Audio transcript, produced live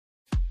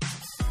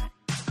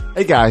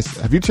Hey guys,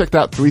 have you checked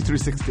out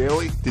 336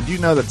 Daily? Did you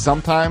know that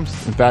sometimes,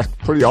 in fact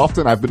pretty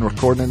often, I've been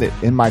recording it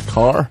in my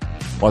car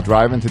while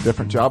driving to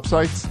different job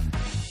sites?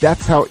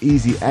 That's how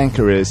easy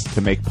Anchor is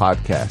to make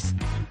podcasts.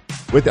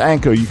 With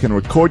Anchor, you can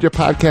record your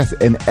podcast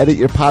and edit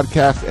your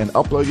podcast and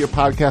upload your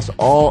podcast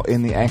all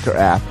in the Anchor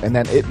app, and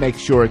then it makes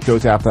sure it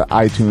goes out to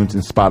iTunes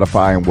and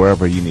Spotify and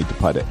wherever you need to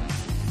put it.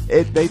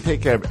 They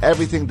take care of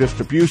everything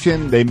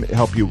distribution. They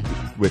help you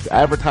with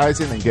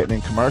advertising and getting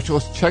in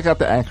commercials. Check out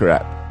the Anchor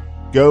app.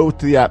 Go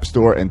to the App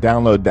Store and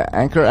download the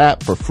Anchor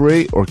app for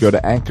free, or go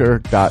to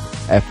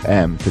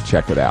anchor.fm to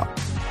check it out.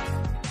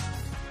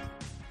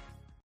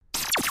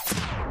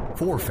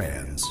 For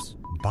fans,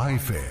 by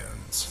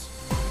fans.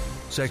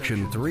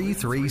 Section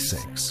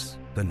 336,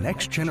 the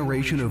next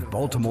generation of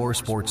Baltimore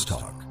sports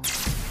talk.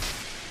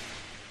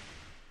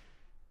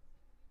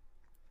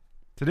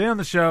 Today on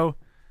the show,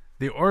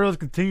 the Orioles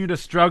continue to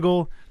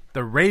struggle.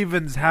 The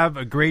Ravens have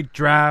a great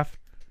draft.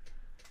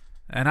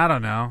 And I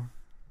don't know.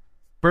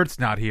 Bert's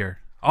not here.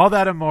 All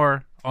that and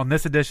more on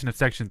this edition of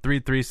Section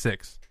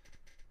 336.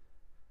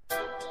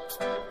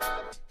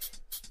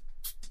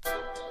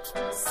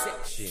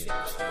 Section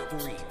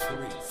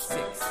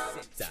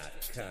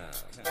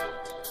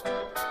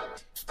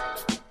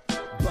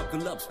 336.com.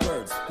 Buckle up,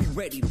 birds. Be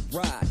ready to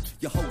ride.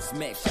 Your host,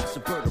 Max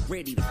Shashabird, are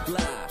ready to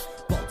fly.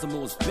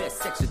 Baltimore's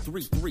best, Section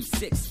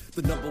 336.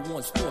 The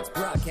 #1 sports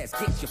broadcast,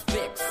 get your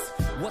fix.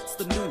 What's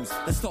the news?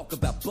 Let's talk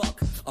about Buck.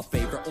 Our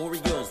favorite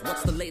Orioles.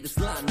 What's the latest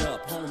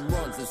lineup? Home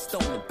runs and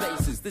stolen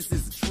bases. This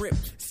is a trip.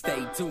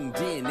 Stay tuned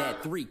in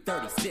at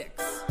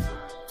 336.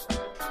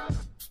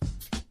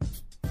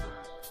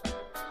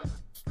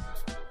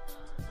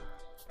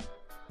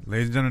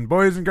 Ladies and gentlemen,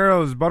 boys and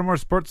girls, Baltimore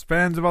sports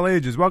fans of all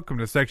ages, welcome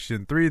to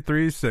Section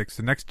 336,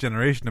 the next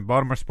generation of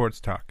Baltimore sports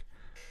talk.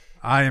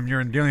 I am your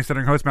endearing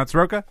stuttering host, Matt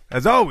Soroka.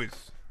 As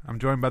always, I'm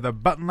joined by the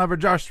button lover,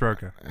 Josh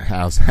Soroka.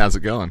 How's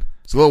it going?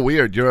 It's a little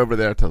weird. You're over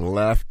there to the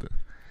left,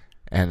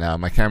 and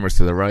my camera's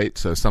to the right,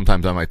 so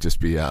sometimes I might just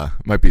be a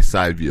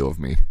side view of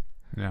me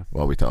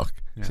while we talk,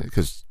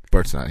 because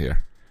Bert's not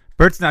here.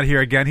 Bert's not here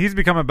again. He's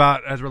become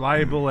about as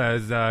reliable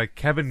as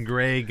Kevin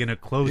Gregg in a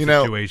close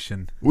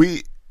situation.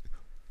 We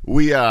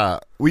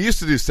used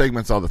to do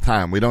segments all the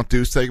time. We don't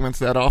do segments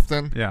that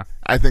often. Yeah.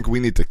 I think we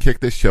need to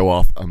kick this show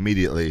off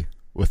immediately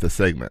with a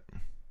segment.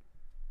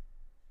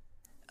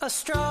 A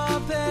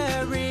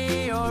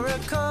strawberry or a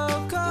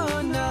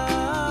coconut?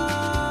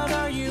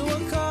 Are you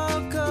a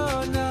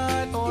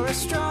coconut or a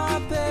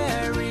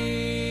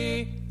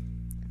strawberry?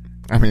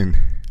 I mean,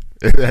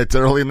 it's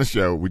early in the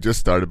show. We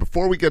just started.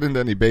 Before we get into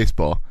any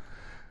baseball,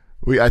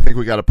 I think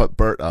we got to put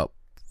Bert up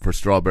for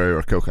strawberry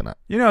or coconut.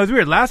 You know, it's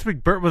weird. Last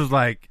week, Bert was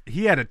like,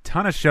 he had a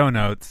ton of show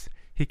notes.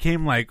 He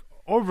came like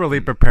overly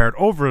prepared,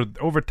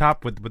 over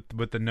top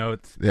with the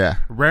notes. Yeah,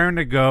 raring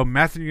to go,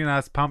 messaging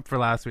us, pumped for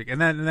last week,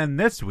 and then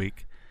this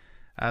week,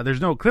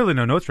 there's clearly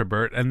no notes for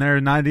Bert, and they're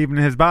not even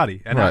in his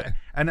body, and right.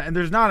 And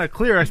there's not a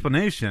clear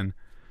explanation.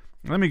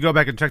 Let me go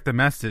back and check the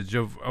message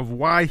of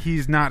why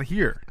he's not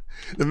here.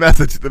 The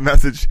message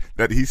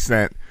that he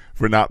sent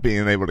for not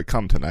being able to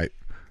come tonight.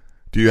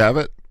 Do you have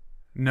it?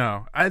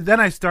 No. Then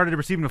I started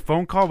receiving a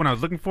phone call when I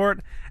was looking for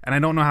it, and I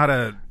don't know how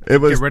to get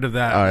rid of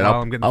that. All right,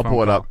 I'll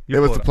pull it up. It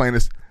was the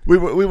plainest. We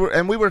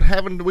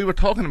were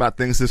talking about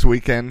things this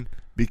weekend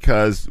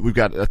because we've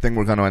got a thing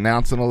we're going to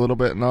announce in a little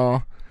bit and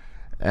all,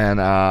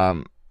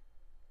 and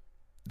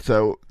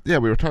so yeah,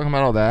 we were talking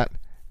about all that,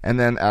 and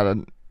then out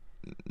of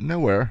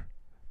nowhere,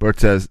 Bert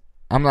says,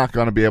 "I'm not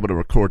going to be able to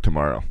record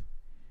tomorrow.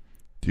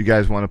 Do you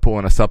guys want to pull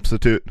in a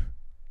substitute?"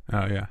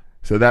 Oh yeah.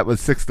 So that was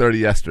 6:30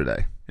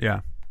 yesterday. Yeah.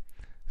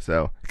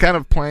 So kind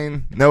of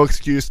plain, no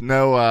excuse,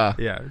 no.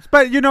 Yeah,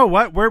 but you know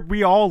what?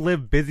 We all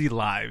live busy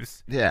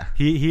lives. Yeah.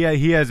 He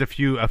has a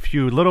few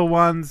little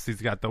ones.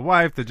 He's got the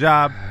wife, the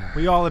job.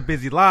 We all have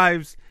busy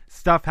lives.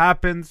 Stuff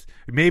happens.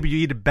 Maybe you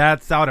eat a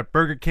bad salad at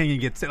Burger King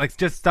and get sick. Like,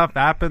 just stuff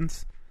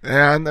happens.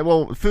 And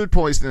well, food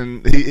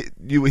poisoning.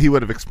 He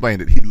would have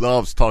explained it. He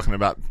loves talking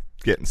about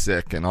getting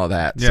sick and all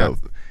that. Yeah. So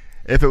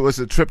if it was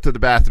a trip to the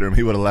bathroom,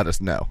 he would have let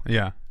us know.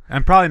 Yeah,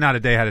 and probably not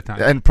a day ahead of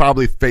time. And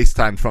probably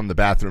FaceTime from the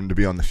bathroom to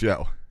be on the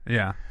show.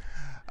 Yeah.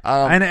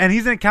 And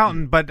he's an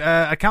accountant, but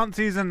accountant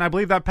season, I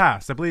believe that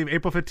passed. I believe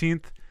April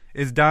 15th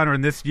is done, or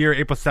in this year,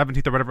 April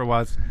 17th or whatever it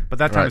was. But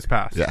that time has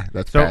passed. Yeah,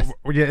 that's passed.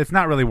 So yeah, it's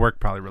not really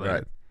work probably related.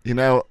 Right. You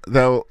know,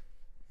 though,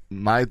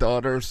 my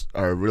daughters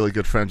are really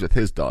good friends with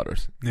his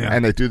daughters. Yeah.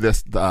 And they do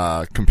this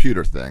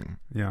computer thing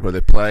where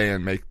they play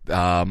and make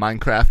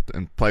Minecraft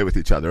and play with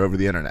each other over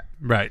the internet.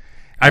 Right.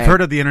 I've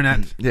heard of the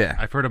internet. Yeah.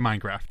 I've heard of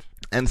Minecraft.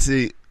 And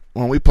see,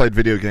 when we played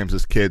video games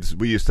as kids,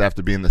 we used to have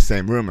to be in the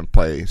same room and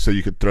play, so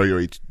you could throw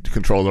your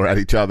controller at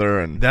each other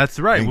and that's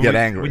right. And get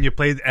angry when you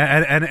played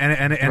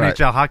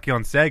NHL hockey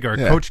on Sega or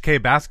Coach K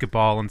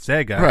basketball on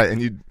Sega. Right,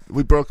 and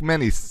we broke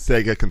many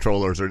Sega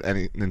controllers or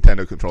any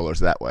Nintendo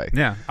controllers that way.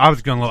 Yeah, I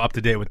was going a little up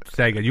to date with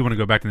Sega. You want to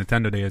go back to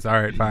Nintendo days? All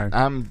right, fine.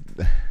 I'm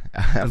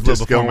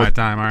just going my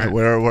time. All right,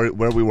 where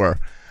we were.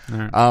 All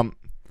right.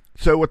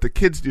 So what the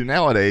kids do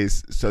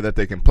nowadays, so that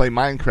they can play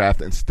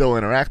Minecraft and still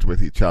interact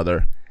with each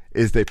other,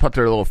 is they put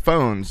their little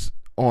phones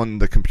on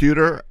the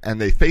computer and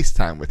they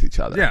FaceTime with each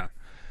other. Yeah.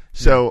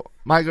 So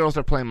my girls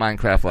are playing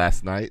Minecraft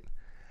last night,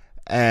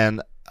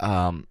 and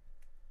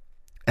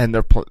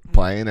they're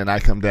playing, and I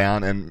come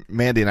down, and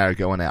Mandy and I are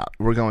going out.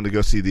 We're going to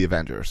go see the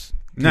Avengers.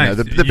 Nice.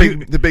 You know,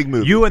 the big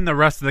movie. You and the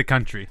rest of the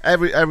country.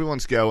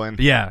 Everyone's going.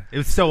 Yeah, it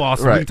was so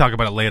awesome. Right. We can talk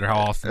about it later. How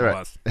awesome it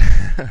was.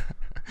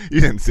 You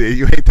didn't see it.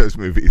 You hate those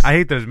movies. I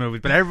hate those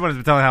movies, but everyone's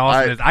been telling how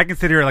awesome it is. I can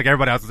sit here like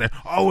everybody else and say,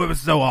 "Oh, it was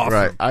so awesome."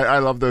 Right. I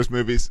love those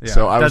movies. Yeah,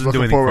 So I was doesn't do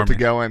looking anything forward for to me.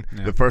 going.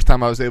 Yeah. The first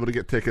time I was able to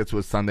get tickets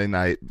was Sunday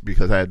night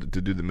because I had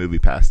to do the movie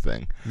pass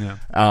thing. Yeah.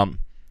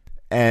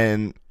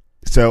 And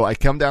so I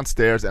come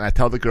downstairs and I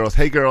tell the girls,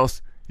 "Hey,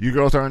 girls, you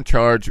girls are in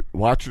charge.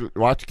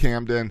 Watch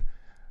Camden.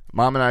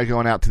 Mom and I are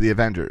going out to the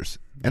Avengers."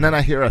 And then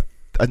I hear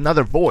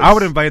another voice. I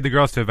would invite the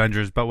girls to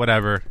Avengers, but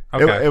whatever.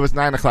 Okay. It was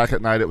 9 o'clock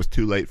at night. It was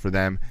too late for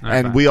them. Okay.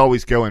 And we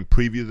always go and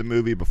preview the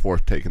movie before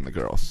taking the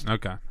girls.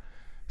 Okay.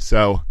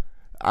 So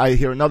I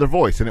hear another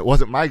voice, and it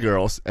wasn't my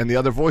girls. And the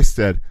other voice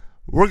said,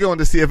 "We're going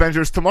to see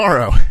Avengers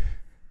tomorrow."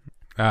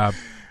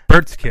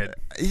 Bert's kid.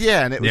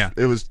 Yeah, and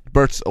it was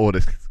Bert's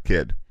oldest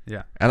kid.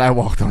 Yeah. And I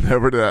walked on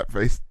over to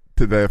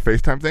the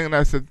FaceTime thing, and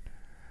I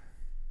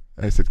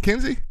said,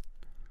 "Kinsey,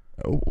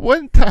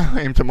 what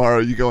time tomorrow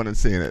are you going and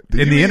seeing it?"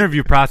 In the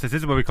interview process,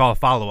 this is what we call a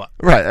follow-up.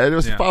 Right. It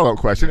was a follow-up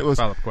question. It was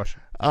follow-up question.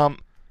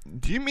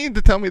 do you mean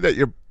to tell me that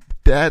your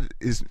dad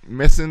is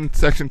missing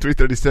Section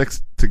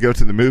 336 to go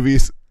to the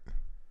movies?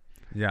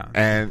 Yeah.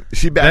 And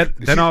she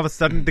then all of a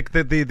sudden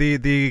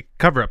the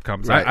cover-up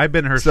comes. Right. I've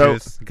been in her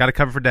shoes. Got to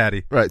cover for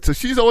daddy. Right. So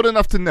she's old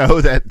enough to know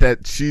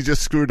that she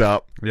just screwed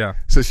up. Yeah.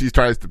 So she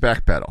tries to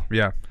backpedal.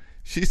 Yeah.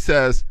 She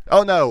says,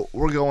 "Oh, no,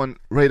 we're going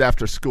right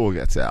after school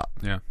gets out."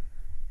 Yeah.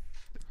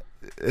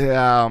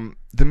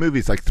 The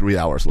movie's like 3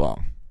 hours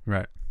long.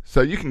 Right.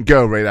 So you can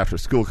go right after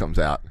school comes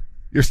out.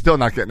 You're still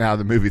not getting out of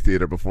the movie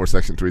theater before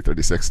Section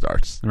 336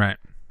 starts. Right.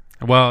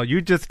 Well,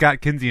 you just got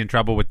Kinsey in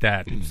trouble with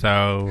Dad,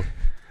 so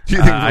Do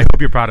you think I hope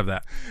you're proud of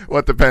that. Well,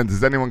 it depends.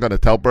 Is anyone going to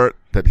tell Bert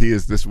that he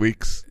is this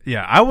week's?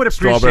 Yeah, I would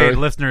appreciate Strawberry?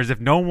 listeners if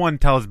no one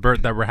tells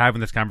Bert that we're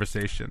having this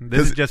conversation.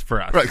 This is just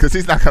for us. Right, because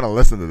he's not going to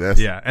listen to this.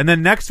 Yeah, and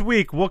then next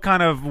week we'll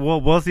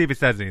see if he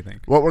says anything.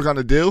 What we're going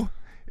to do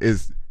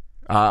is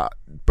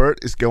Bert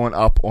is going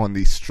up on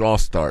the Straw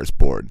Stars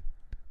board.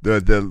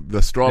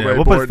 The strawberry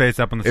we'll board. put his face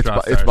up on the Straw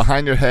It's Stars.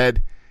 behind your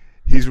head.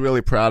 He's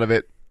really proud of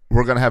it.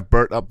 We're going to have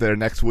Bert up there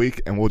next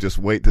week, and we'll just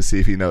wait to see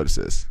if he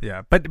notices.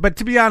 Yeah, but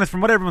to be honest, from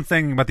what everyone's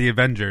saying about the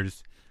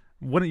Avengers,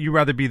 wouldn't you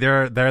rather be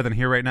there than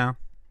here right now?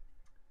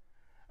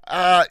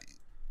 All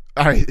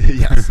right.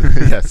 Yes.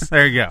 Yes.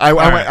 There you go.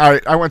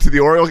 I went to the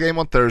Oriole game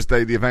on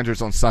Thursday, the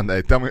Avengers on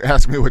Sunday.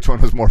 Ask me which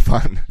one was more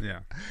fun. Yeah.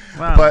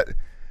 Well,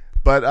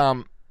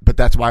 But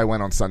that's why I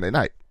went on Sunday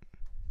night.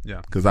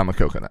 Yeah. Because I'm a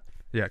coconut.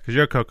 Yeah, because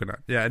you're a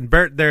coconut. Yeah, and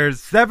Bert,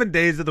 there's 7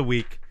 days of the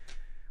week.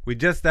 We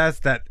just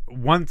asked that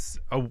once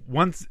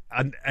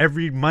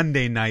every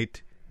Monday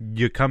night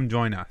you come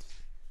join us.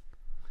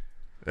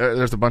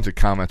 There's a bunch of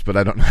comments, but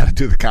I don't know how to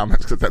do the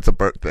comments because that's a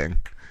Bert thing.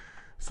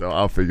 So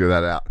I'll figure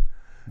that out.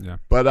 Yeah.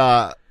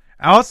 But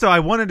also, I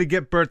wanted to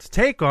get Bert's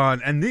take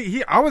on, and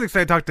I was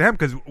excited to talk to him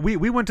because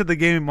we went to the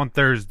game on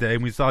Thursday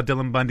and we saw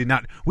Dylan Bundy.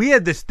 We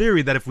had this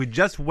theory that if we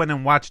just went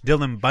and watched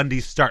Dylan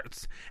Bundy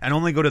starts and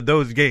only go to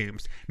those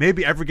games,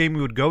 maybe every game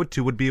we would go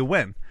to would be a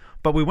win.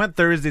 But we went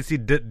Thursday to see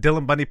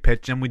Dylan Bundy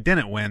pitch, and we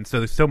didn't win, so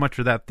there's so much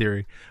for that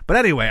theory. But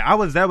anyway,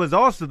 that was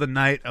also the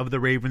night of the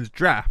Ravens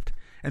draft.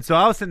 And so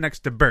I was sitting next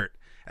to Bert.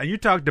 And you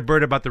talk to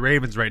Bert about the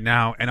Ravens right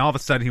now, and all of a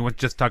sudden he wants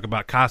to just talk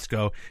about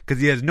Costco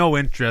because he has no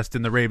interest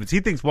in the Ravens.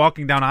 He thinks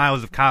walking down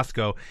aisles of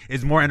Costco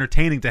is more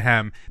entertaining to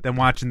him than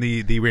watching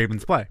the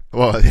Ravens play.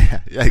 well,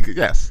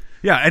 yes.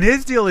 Yeah, and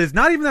his deal is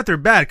not even that they're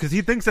bad because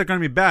he thinks they're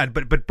going to be bad,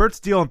 but Bert's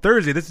deal on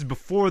Thursday, this is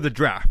before the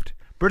draft.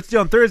 Bert's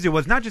deal on Thursday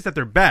was not just that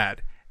they're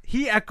bad.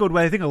 He echoed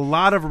what I think a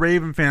lot of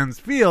Raven fans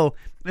feel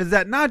is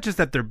that not just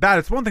that they're bad.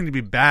 It's one thing to be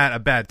a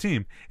bad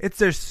team. It's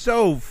they're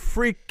so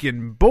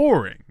freaking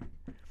boring.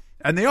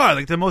 And they are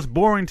like the most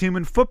boring team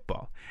in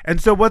football.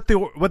 And so what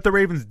the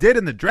Ravens did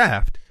in the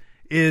draft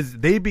is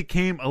they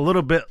became a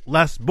little bit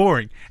less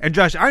boring. And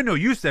Josh, I know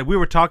you said we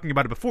were talking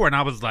about it before, and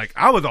I was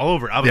all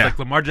over it. I was like,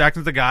 Lamar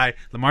Jackson's the guy.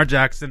 Lamar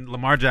Jackson.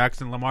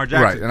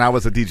 Right, and I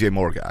was a DJ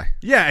Moore guy.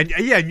 Yeah,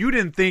 and you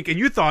didn't think, and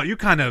you thought you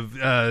kind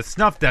of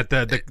snuffed at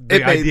the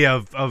idea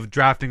of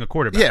drafting a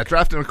quarterback. Yeah,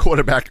 drafting a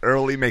quarterback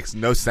early makes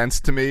no sense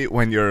to me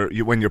when you're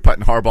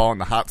putting Harbaugh in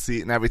the hot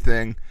seat and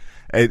everything.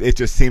 It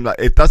just seemed like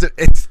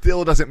it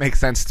still doesn't make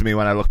sense to me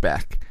when I look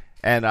back.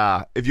 And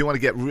if you want to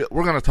get real,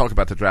 we're going to talk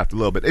about the draft a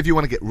little bit. If you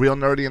want to get real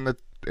nerdy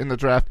in the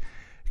draft,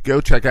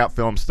 go check out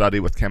Film Study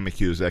with Ken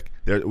McCusick.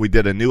 We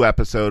did a new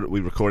episode we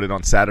recorded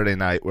on Saturday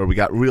night where we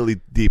got really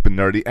deep and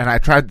nerdy. And I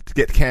tried to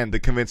get Ken to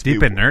convince me.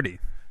 Deep and nerdy.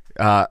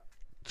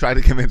 Try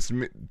to convince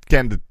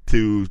Ken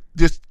to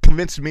just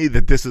convince me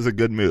that this is a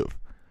good move.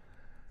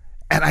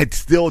 And I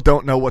still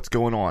don't know what's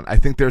going on. I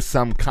think there's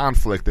some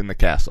conflict in the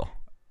castle.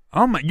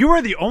 Oh my! You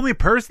are the only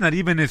person that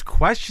even is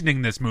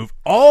questioning this move.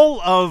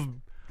 All of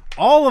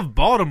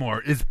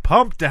Baltimore is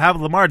pumped to have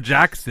Lamar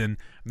Jackson,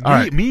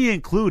 me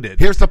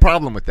included. Here's the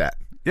problem with that.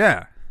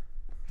 Yeah.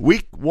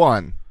 Week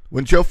 1,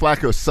 when Joe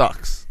Flacco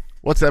sucks,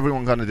 what's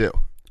everyone going to do?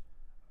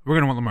 We're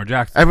going to want Lamar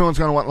Jackson. Everyone's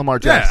going to want Lamar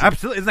Jackson. Yeah,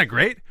 absolutely. Isn't that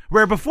great?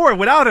 Where before,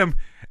 without him,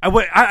 I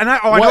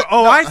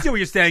see what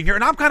you're saying here,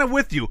 and I'm kind of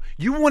with you.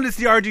 You wanted to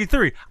see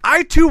RG3.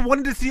 I too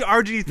wanted to see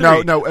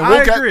RG3. No, and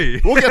I agree.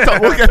 We'll get to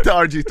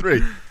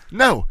RG3.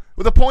 No,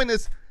 well, the point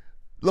is,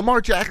 Lamar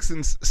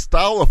Jackson's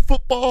style of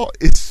football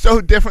is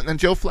so different than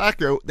Joe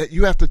Flacco that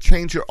you have to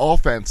change your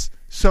offense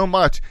so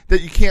much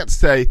that you can't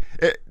say,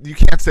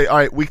 all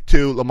right, week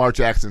 2, Lamar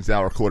Jackson's now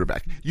our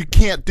quarterback. You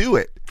can't do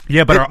it.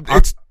 Yeah, but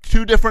it's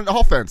two different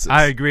offenses.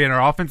 I agree. And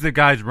our offensive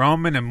guys,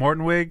 Roman and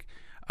Mortonwig,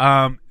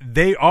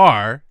 they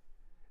are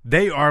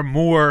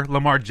more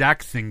Lamar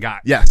Jackson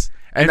guys. Yes,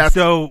 and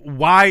so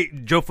why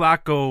Joe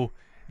Flacco?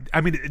 I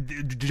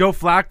mean, Joe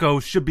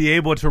Flacco should be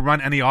able to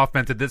run any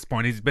offense at this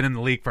point. He's been in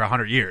the league for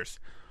 100 years.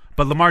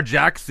 But Lamar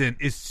Jackson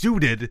is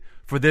suited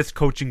for this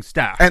coaching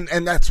staff.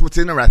 And that's what's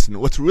interesting.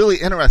 What's really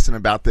interesting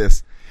about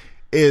this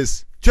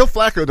is Joe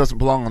Flacco doesn't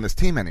belong on this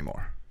team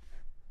anymore.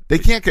 They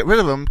can't get rid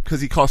of him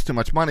because he costs too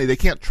much money. They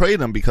can't trade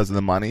him because of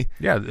the money.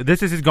 Yeah,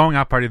 this is his going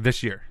out party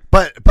this year.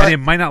 But and it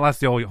might not last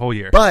the whole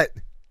year. But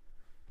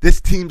this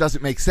team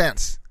doesn't make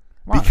sense.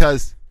 Why?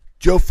 Because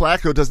Joe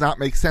Flacco does not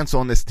make sense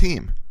on this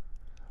team.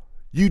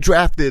 You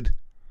drafted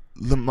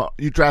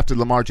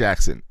Lamar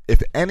Jackson.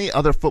 If any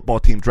other football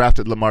team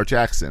drafted Lamar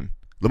Jackson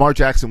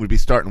would be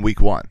starting week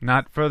 1.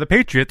 Not for the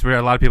Patriots, where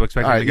a lot of people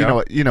expect him to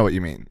go. You know what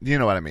you mean. You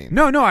know what I mean.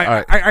 No,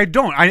 I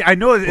don't. I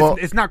know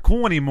it's not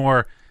cool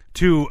anymore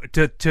to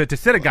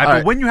sit a guy.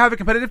 But when you have a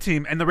competitive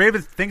team, and the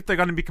Ravens think they're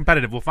going to be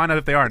competitive, we'll find out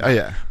if they are now.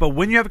 Yeah. But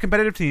when you have a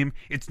competitive team,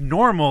 it's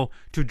normal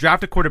to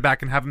draft a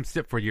quarterback and have him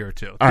sit for a year or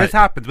two. All this right.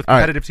 happens with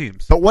competitive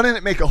teams. But wouldn't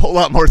it make a whole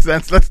lot more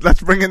sense?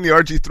 Let's bring in the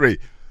RG3.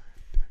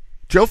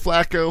 Joe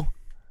Flacco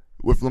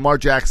with Lamar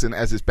Jackson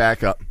as his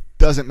backup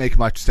doesn't make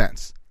much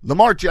sense.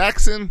 Lamar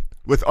Jackson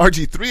with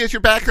RG3 as your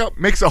backup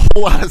makes a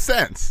whole lot of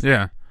sense.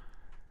 Yeah.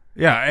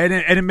 Yeah, and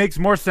it makes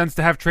more sense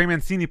to have Trey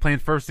Mancini playing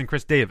first than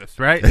Chris Davis,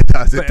 right? It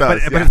does. But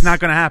Yes. it's not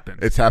going to happen.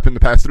 It's happened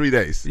the past 3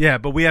 days. Yeah,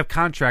 but we have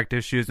contract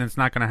issues, and it's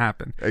not going to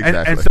happen.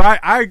 Exactly. And so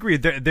I agree.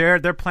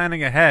 They're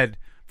planning ahead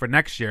for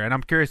next year, and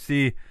I'm curious to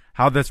see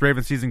how this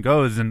Ravens season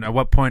goes, and at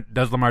what point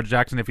does Lamar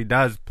Jackson, if he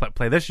does,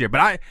 play this year.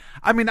 But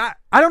I mean, I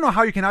don't know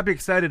how you cannot be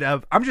excited.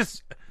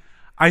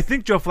 I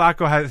think Joe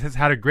Flacco has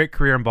had a great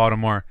career in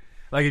Baltimore.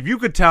 Like, if you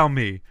could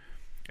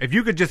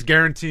just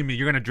guarantee me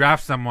you're going to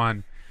draft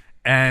someone,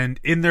 and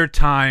in their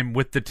time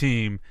with the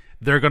team,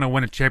 they're going to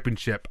win a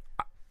championship,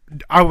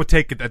 I would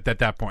take it at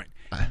that point.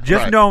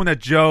 Just knowing that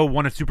Joe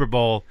won a Super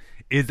Bowl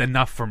is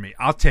enough for me.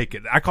 I'll take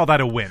it. I call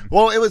that a win.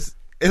 Well, it was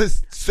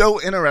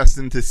so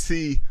interesting to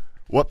see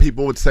what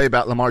people would say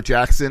about Lamar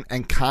Jackson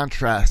and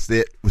contrast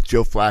it with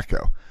Joe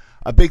Flacco.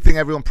 A big thing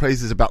everyone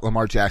praises about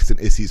Lamar Jackson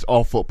is he's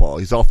all football.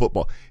 He's all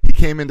football. He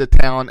came into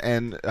town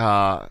and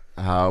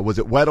was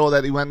it Weddle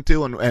that he went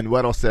to? And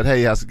Weddle said,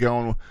 "Hey, how's it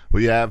going? What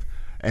do you have?"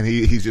 And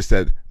he just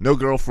said, "No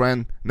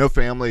girlfriend, no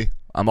family.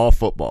 I'm all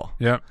football."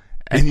 Yeah.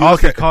 And he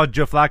also called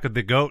Joe Flacco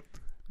the GOAT.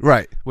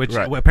 Right. Which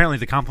apparently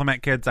is a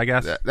compliment, kids, I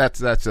guess.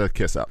 That's a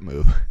kiss up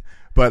move.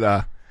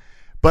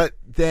 But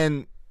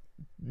then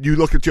you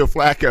look at Joe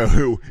Flacco,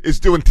 who is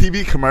doing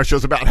TV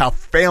commercials about how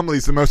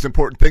family's the most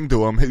important thing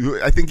to him.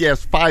 I think he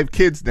has 5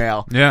 kids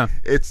now. Yeah.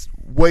 It's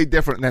way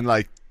different than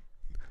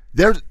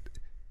there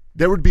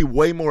would be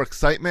way more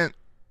excitement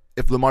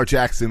if Lamar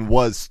Jackson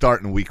was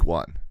starting week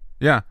 1.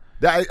 Yeah.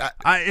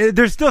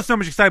 There's still so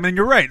much excitement, and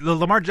you're right.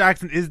 Lamar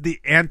Jackson is the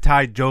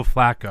anti-Joe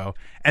Flacco,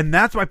 and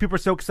that's why people are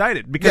so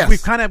excited, because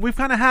we've kind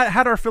of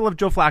had our fill of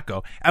Joe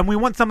Flacco, and we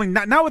want something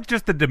not with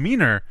just the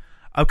demeanor,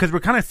 because we're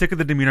kind of sick of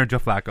the demeanor of Joe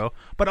Flacco,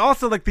 but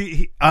also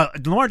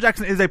Lamar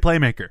Jackson is a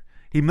playmaker.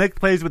 He makes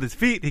plays with his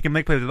feet. He can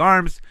make plays with his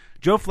arms.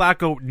 Joe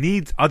Flacco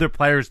needs other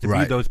players to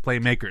be those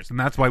playmakers, and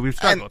that's why we've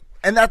struggled.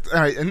 And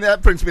that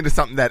brings me to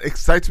something that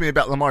excites me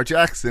about Lamar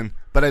Jackson,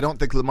 but I don't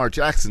think Lamar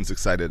Jackson's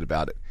excited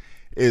about it.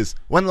 Is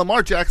when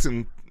Lamar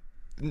Jackson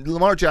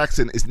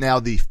is now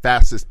the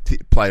fastest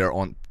player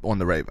on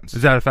the Ravens.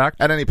 Is that a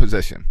fact? At any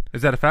position.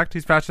 Is that a fact?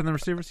 He's faster than the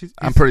receivers?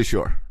 I'm pretty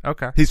sure.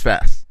 Okay. He's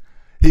fast.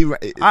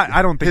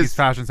 I don't think he's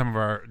faster than some of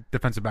our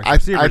defensive backs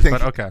receivers,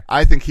 but okay.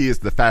 I think he is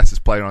the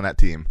fastest player on that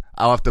team.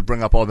 I'll have to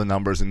bring up all the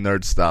numbers and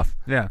nerd stuff.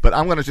 Yeah. But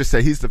I'm going to just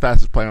say he's the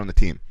fastest player on the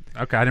team.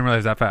 Okay, I didn't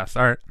realize that fast.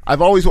 All right. I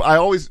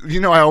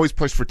always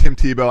pushed for Tim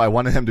Tebow. I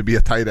wanted him to be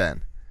a tight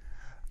end.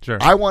 Sure.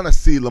 I want to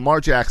see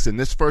Lamar Jackson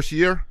this first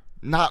year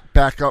not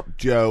back up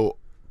Joe,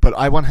 but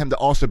I want him to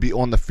also be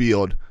on the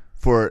field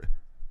for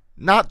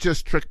not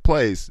just trick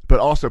plays, but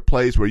also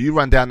plays where you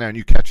run down there and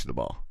you catch the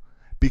ball.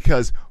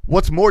 Because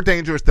what's more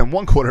dangerous than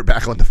one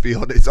quarterback on the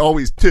field is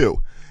always 2.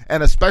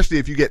 And especially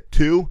if you get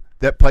 2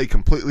 that play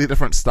completely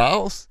different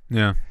styles,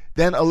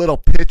 then a little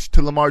pitch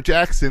to Lamar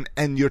Jackson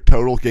and your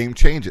total game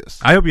changes.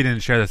 I hope you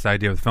didn't share this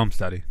idea with Film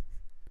Study.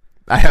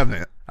 I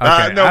haven't.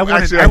 Okay. No,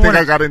 I think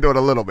I got into it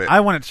a little bit. I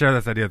wouldn't share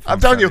this idea with Film I'm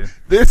telling Study. you,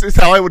 this is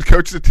how I would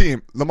coach the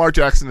team. Lamar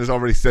Jackson has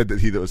already said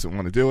that he doesn't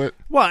want to do it.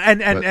 Well,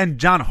 and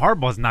John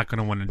Harbaugh's not going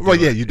to want to do it. Well,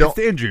 yeah, you don't. It's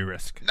the injury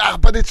risk. Nah,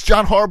 but it's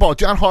John Harbaugh.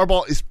 John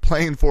Harbaugh is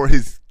playing for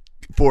his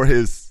for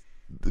his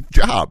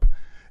job.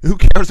 Who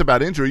cares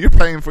about injury? You're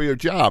playing for your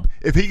job.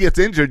 If he gets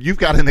injured, you've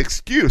got an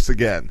excuse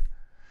again.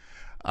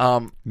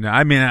 No,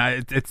 I mean,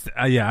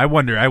 I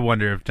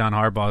wonder if John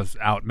Harbaugh's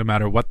out no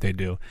matter what they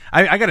do.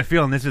 I got a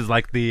feeling this is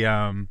like the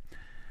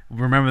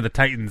remember the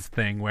Titans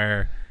thing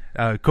where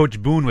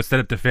Coach Boone was set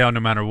up to fail no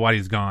matter what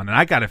he's gone, and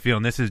I got a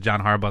feeling this is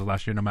John Harbaugh's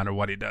last year no matter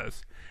what he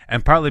does.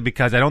 And partly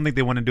because I don't think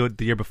they want to do it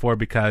the year before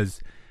because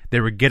they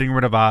were getting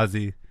rid of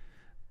Ozzie,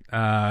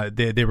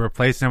 they were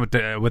replacing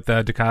him with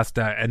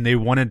DaCosta, and they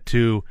wanted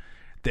to.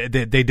 They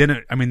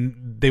didn't. I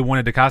mean, they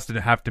wanted DaCosta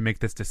to have to make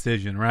this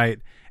decision, right?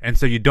 And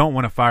so you don't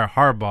want to fire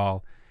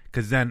Harbaugh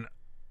because then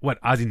what?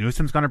 Ozzie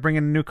Newsome's going to bring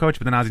in a new coach,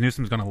 but then Ozzie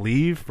Newsome's going to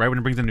leave right when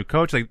he brings in a new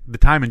coach. Like the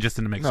timing just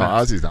didn't make sense. No,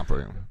 Ozzie's not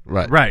bringing him.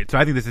 Right. So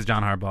I think this is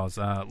John Harbaugh's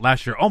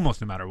last year,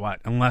 almost no matter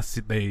what, unless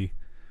they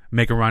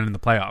make a run in the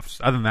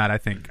playoffs. Other than that, I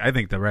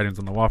think the writing's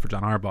on the wall for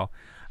John Harbaugh.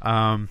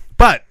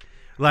 But.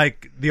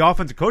 Like the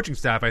offensive coaching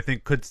staff, I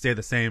think could stay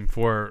the same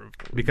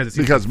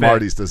because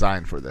Marty's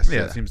designed for this.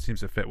 Yeah, it seems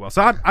to fit well.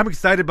 So I'm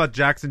excited about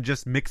Jackson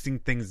just mixing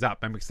things up.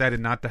 I'm excited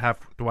not to have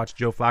to watch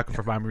Joe Flacco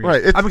for 5 more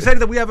years. Right, I'm excited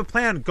that we have a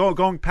plan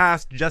going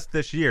past just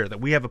this year.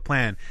 That we have a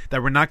plan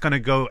that we're not going to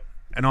go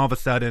and all of a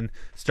sudden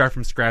start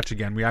from scratch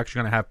again. We're actually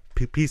going to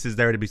have pieces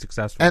there to be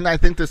successful. And I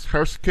think this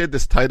Hurst kid,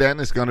 this tight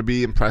end, is going to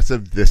be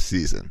impressive this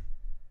season.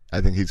 I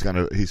think he's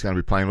gonna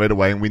be playing right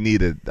away, and we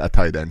needed a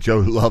tight end. Joe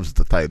loves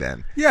the tight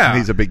end. Yeah, and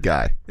he's a big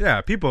guy.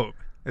 Yeah, people.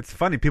 It's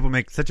funny. People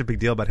make such a big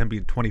deal about him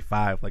being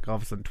 25. Like all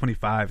of a sudden,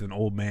 25 is an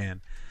old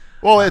man.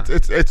 Well,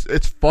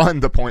 it's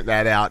fun to point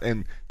that out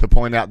and to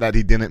point out that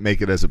he didn't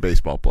make it as a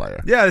baseball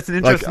player. Yeah, it's an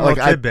interesting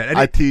little tidbit.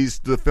 I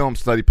teased the Film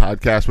Study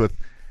podcast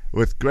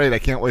with great. I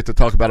can't wait to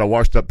talk about a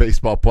washed-up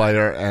baseball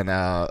player and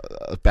a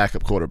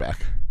backup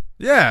quarterback.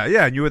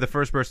 Yeah, and you were the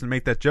first person to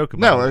make that joke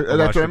about it. No,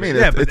 that's what I mean.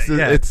 Yeah,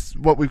 it's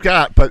what we've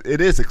got, but it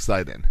is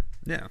exciting.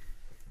 Yeah.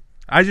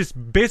 I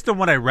just, based on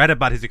what I read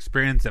about his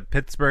experience at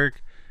Pittsburgh,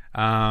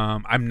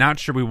 I'm not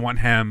sure we want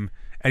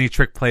any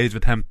trick plays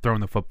with him throwing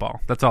the football.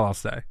 That's all I'll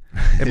say.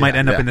 It might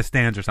end up in the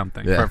stands or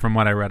something from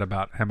what I read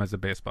about him as a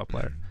baseball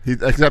player.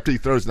 Except he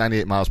throws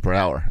 98 miles per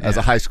hour as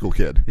a high school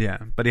kid. Yeah,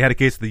 but he had a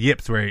case of the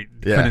yips where he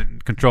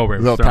couldn't control where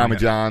he was little throwing Tommy it.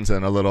 Johns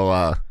and a little,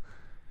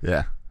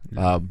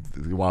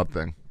 wild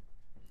thing.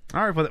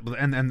 All right,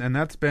 and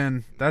that's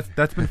been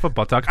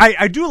football talk.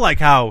 I do like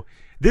how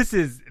this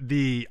is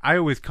I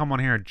always come on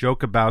here and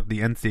joke about the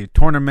NCAA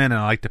tournament,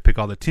 and I like to pick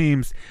all the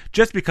teams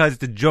just because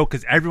it's a joke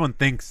because everyone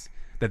thinks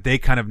that they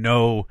kind of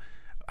know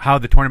how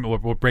the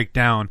tournament will break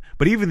down,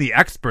 but even the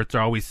experts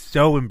are always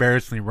so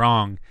embarrassingly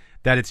wrong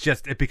that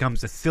the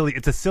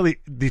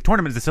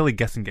tournament is a silly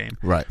guessing game.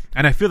 Right.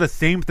 And I feel the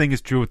same thing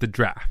is true with the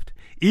draft.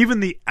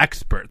 Even the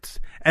experts,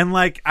 and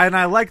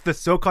I like the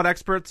so-called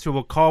experts who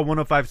will call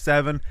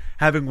 105.7,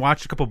 having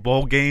watched a couple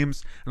bowl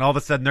games, and all of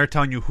a sudden they're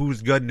telling you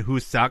who's good and who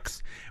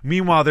sucks.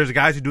 Meanwhile, there's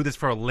guys who do this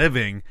for a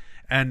living,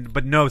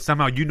 but no,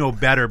 somehow you know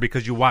better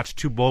because you watch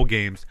 2 bowl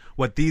games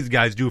what these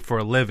guys do for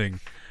a living.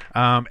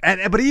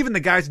 But even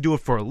the guys who do it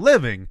for a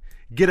living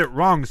get it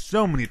wrong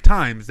so many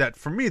times that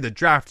for me the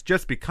draft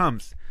just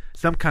becomes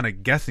some kind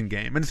of guessing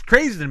game, and it's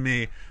crazy to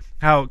me.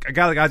 How a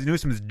guy like Ozzie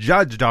Newsome is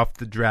judged off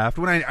the draft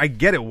when I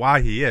get it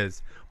why he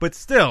is. But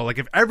still, like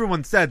if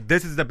everyone said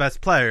this is the best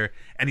player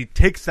and he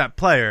takes that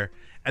player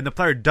and the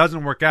player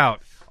doesn't work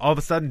out, all of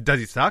a sudden does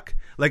he suck?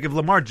 Like if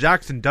Lamar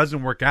Jackson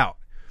doesn't work out,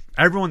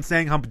 everyone's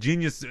saying how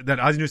genius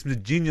that Ozzie Newsome is a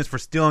genius for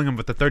stealing him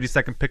with the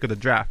 32nd pick of the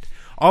draft.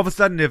 All of a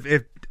sudden,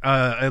 if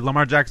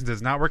Lamar Jackson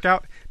does not work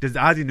out, does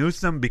Ozzie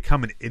Newsome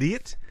become an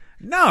idiot?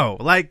 No,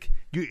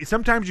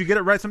 sometimes you get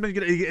it right, sometimes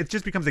it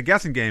just becomes a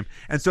guessing game.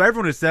 And so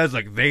everyone who says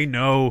like they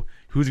know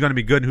who's going to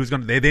be good and who's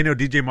going to they know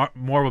DJ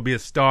Moore will be a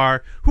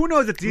star. Who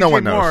knows if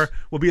DJ Moore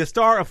will be a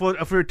star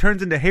if it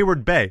turns into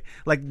Hayward Bay?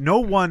 Like no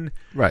one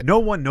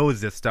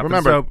knows this stuff.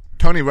 Remember,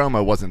 Tony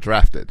Romo wasn't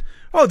drafted.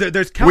 Oh,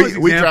 there's countless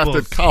examples. We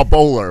drafted Kyle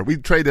Bowler. We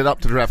traded up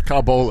to draft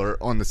Kyle Bowler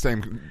on the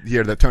same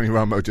year that Tony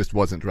Romo just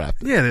wasn't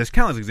drafted. Yeah, there's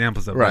countless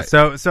examples of right.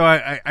 This. So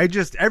I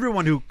just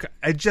everyone who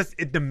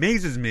it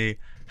amazes me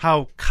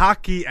how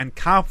cocky and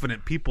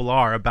confident people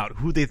are about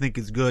who they think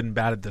is good and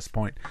bad at this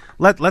point.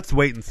 Let's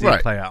wait and see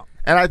it play out.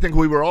 And I think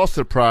we were all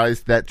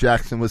surprised that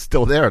Jackson was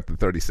still there at the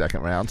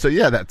 32nd round. So,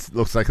 yeah, that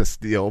looks like a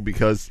steal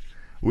because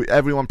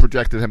everyone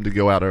projected him to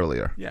go out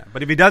earlier. Yeah,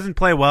 but if he doesn't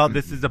play well,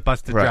 this is a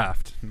busted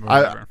draft.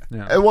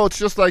 Well, it's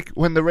just like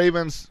when the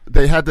Ravens,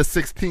 they had the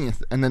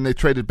 16th, and then they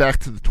traded back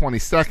to the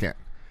 22nd.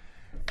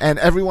 And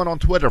everyone on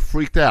Twitter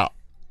freaked out.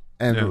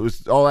 And it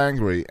was all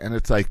angry. And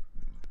it's like,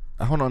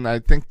 hold on, I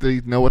think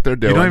they know what they're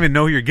doing. You don't even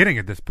know who you're getting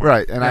at this point.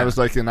 Right, and I was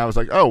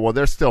like, oh, well,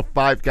 there's still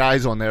 5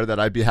 guys on there that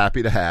I'd be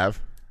happy to have.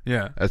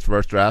 Yeah, as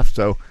first draft.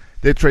 So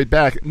they trade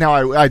back.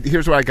 Now,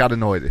 here's where I got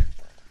annoyed.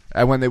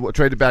 When they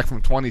traded back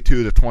from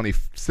 22 to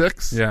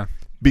 26. Yeah,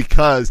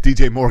 because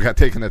DJ Moore got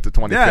taken at the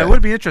 25th. Yeah, it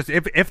would be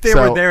interesting if they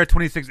were there at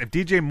 26. If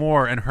DJ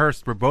Moore and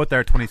Hurst were both there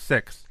at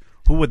 26,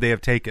 who would they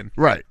have taken?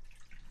 Right,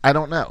 I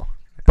don't know.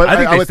 But I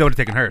think they still would have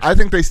taken Hurst. I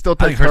think they still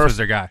take Hurst was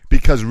their guy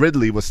because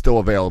Ridley was still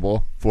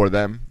available for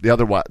them. The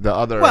other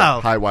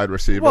high wide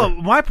receiver. Well,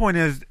 my point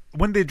is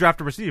when they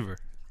draft a receiver?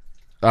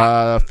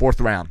 Fourth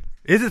round.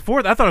 Is it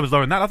fourth? I thought it was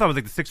lower than that. I thought it was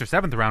like the 6th or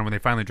 7th round when they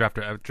finally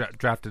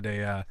drafted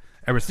a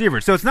receiver.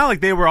 So it's not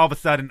like they were all of a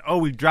sudden,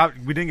 we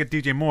didn't get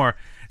DJ Moore.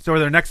 So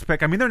their next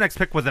pick, their next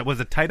pick was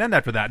a tight end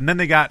after that, and then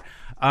they got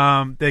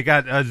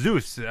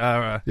Zeus.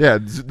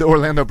 The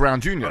Orlando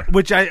Brown Jr.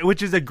 Which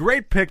is a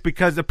great pick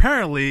because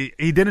apparently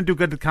he didn't do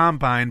good at the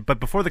combine, but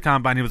before the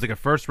combine he was like a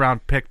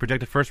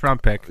projected first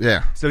round pick.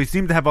 Yeah. So he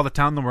seemed to have all the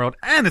talent in the world,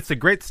 and it's a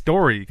great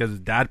story because his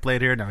dad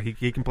played here. Now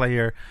he can play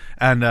here,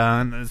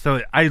 and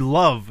so I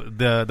love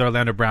the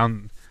Orlando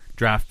Brown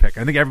draft pick.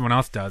 I think everyone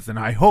else does, and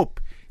I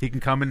hope he can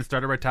come in and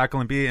start at right tackle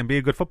and be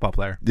a good football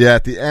player. Yeah,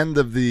 at the end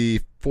of the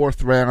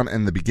 4th round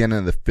and the beginning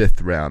of the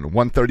 5th round,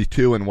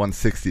 132 and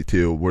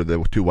 162 were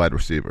the 2 wide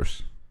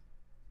receivers.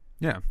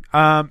 Yeah.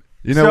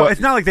 So it's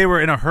not like they were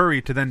in a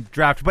hurry to then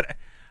draft. But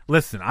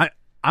listen, I'm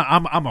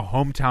a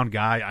hometown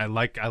guy. I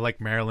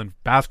like Maryland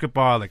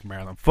basketball. I like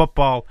Maryland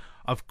football.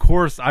 Of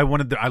course, I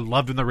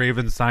loved when the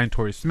Ravens signed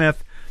Torrey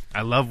Smith.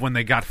 I love when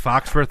they got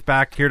Foxworth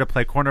back here to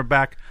play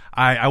cornerback.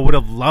 I would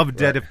have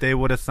loved it if they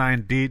would have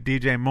signed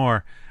DJ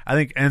Moore.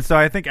 I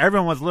think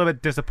everyone was a little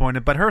bit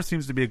disappointed, but Hurst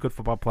seems to be a good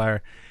football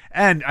player.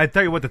 And I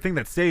tell you what, the thing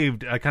that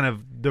saved kind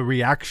of the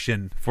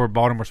reaction for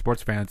Baltimore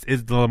sports fans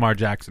is the Lamar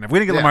Jackson. If we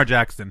didn't get Lamar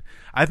Jackson,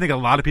 I think a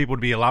lot of people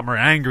would be a lot more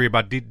angry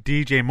about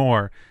DJ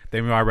Moore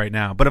than we are right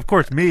now. But of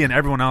course, me and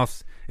everyone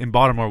else in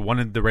Baltimore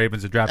wanted the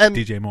Ravens to draft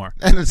DJ Moore.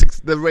 And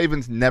the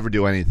Ravens never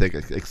do anything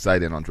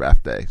exciting on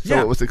draft day, so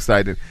it was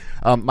exciting.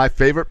 My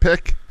favorite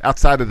pick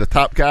outside of the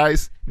top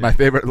guys, my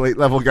favorite late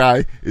level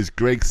guy is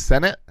Greg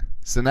Senat.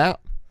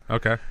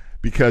 Okay.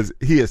 Because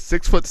he is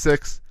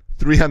 6'6",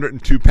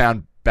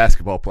 302-pound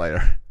basketball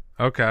player.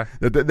 Okay.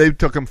 They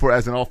took him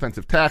as an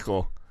offensive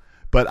tackle,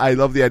 but I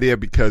love the idea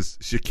because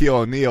Shaquille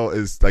O'Neal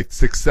is like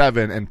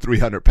 6'7" and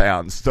 300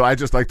 pounds. So I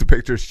just like to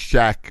picture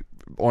Shaq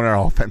on our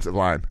offensive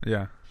line.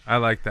 Yeah, I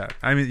like that.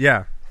 I mean,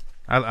 yeah,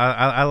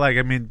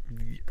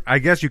 I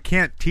guess you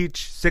can't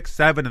teach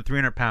 6'7" and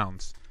 300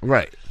 pounds.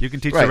 Right. You can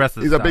teach the rest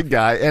of the stuff. stuff. He's a big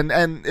guy,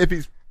 and if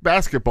he's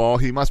basketball,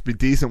 he must be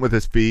decent with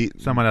his feet.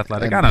 Somewhat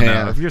athletic. I don't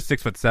know. If you're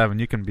 6'7",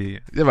 you can be.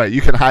 Yeah, right.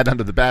 You can hide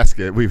under the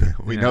basket. We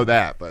know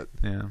that, but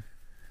yeah.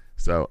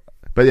 So,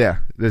 but yeah,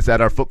 is that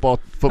our football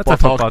talk?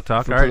 Football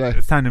talk. All right, today?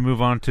 It's time to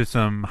move on to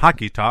some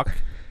hockey talk.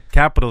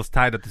 Capitals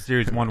tied up the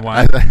series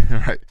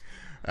 1-1. Right.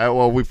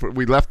 Well,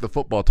 we left the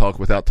football talk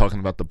without talking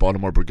about the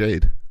Baltimore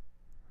Brigade.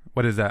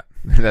 What is that?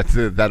 That's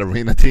that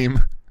arena team.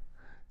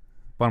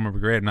 Baltimore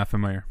Brigade, I'm not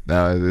familiar.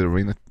 No, the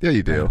arena. Yeah,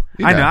 you do.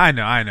 I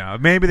know.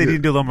 Maybe they need to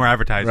do a little more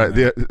advertising. Right.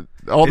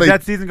 Is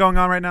that season going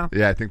on right now?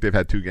 Yeah, I think they've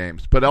had 2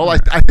 games. But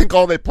I think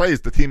all they play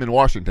is the team in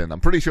Washington. I'm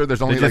pretty sure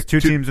there's only just two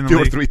teams in the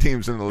league. 2 or 3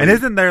 teams in the league. And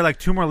isn't there like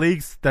 2 more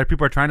leagues that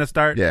people are trying to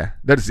start? Yeah,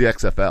 that is the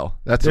XFL.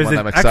 That's There's the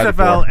one I'm excited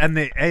XFL for. and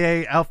the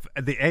AAL,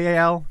 the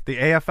AAL, the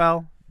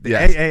AFL, the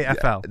Yes.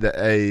 AAFL. The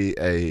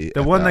AAFL.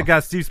 The one that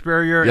got Steve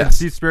Spurrier, Yes. and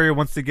Steve Spurrier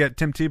wants to get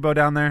Tim Tebow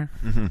down there.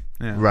 Mm-hmm.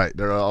 Yeah. Right.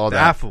 They're all The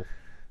that. AFL.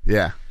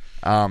 Yeah.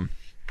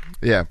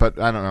 Yeah, but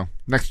I don't know.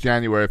 Next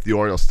January, if the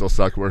Orioles still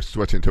suck, we're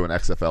switching to an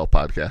XFL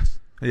podcast.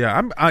 Yeah,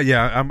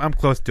 I'm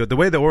close to it. The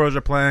way the Orioles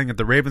are playing, if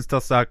the Ravens still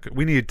suck,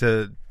 we need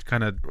to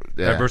kind of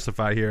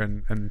diversify here.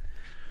 And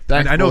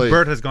I know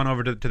Bert has gone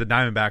over to the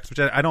Diamondbacks, which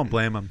I don't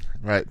blame him.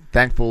 Right.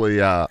 Thankfully,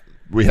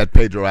 we had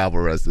Pedro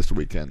Alvarez this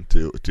weekend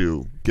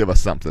to give us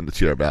something to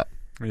cheer about.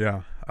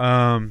 Yeah.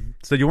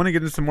 So you want to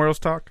get into some Orioles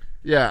talk?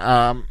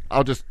 Yeah.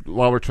 I'll just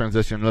while we're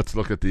transitioning, let's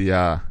look at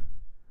the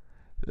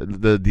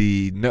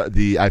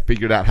I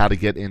figured out how to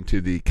get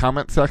into the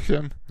comment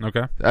section.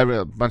 Okay. I have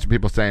a bunch of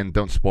people saying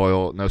no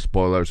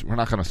spoilers. We're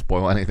not going to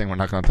spoil anything. We're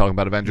not going to talk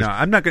about Avengers. No,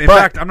 I'm not going. In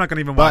fact, I'm not going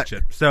to even watch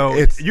it. So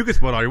you can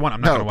spoil all you want.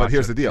 I'm not going to watch it. But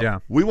here's the deal. Yeah.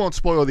 We won't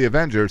spoil the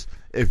Avengers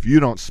if you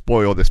don't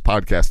spoil this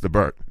podcast to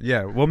Bert.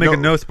 Yeah, we'll make a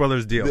no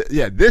spoilers deal.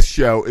 This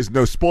show is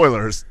no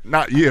spoilers,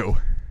 not you.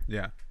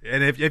 Yeah,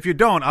 and if you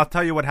don't, I'll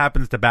tell you what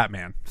happens to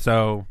Batman.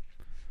 So.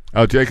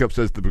 Oh, Jacob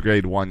says the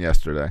Brigade won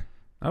yesterday.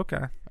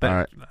 Okay. All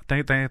right.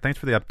 Thanks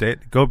for the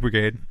update. Go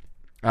Brigade.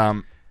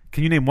 Can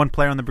you name one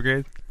player on the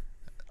Brigade?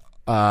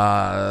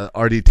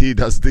 RDT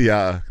does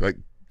the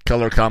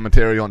color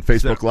commentary on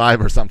Facebook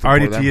Live or something.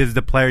 RDT is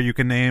the player you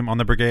can name on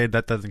the Brigade.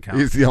 That doesn't count.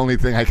 He's the only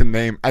thing I can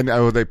name. I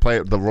know they play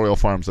at the Royal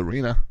Farms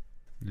Arena.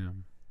 Yeah.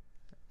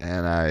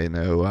 And I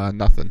know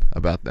nothing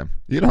about them.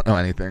 You don't know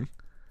anything.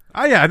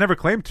 Oh yeah, I never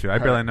claimed to. I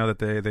barely know that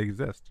they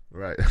exist.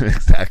 Right.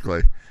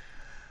 Exactly.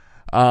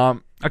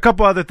 A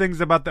couple other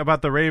things about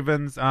the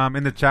Ravens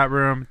in the chat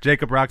room.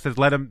 Jacob Rock says,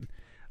 let him,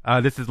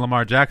 this is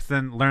Lamar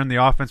Jackson, learn the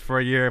offense for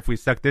a year. If we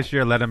suck this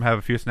year, let him have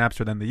a few snaps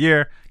for them the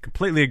year.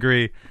 Completely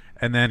agree.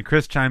 And then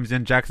Chris chimes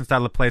in, Jackson's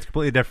style of play is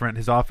completely different.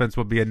 His offense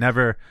will be a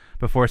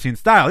never-before-seen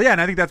style. Yeah,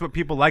 and I think that's what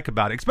people like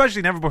about it,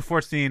 especially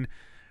never-before-seen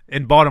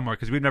in Baltimore,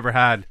 because we've never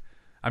had,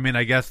 I mean,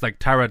 I guess like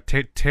Tyrod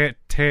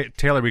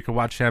Taylor, we could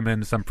watch him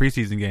in some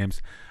preseason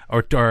games,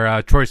 or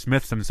Troy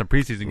Smith in some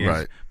preseason games.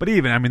 Right. But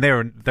even, I mean,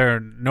 they're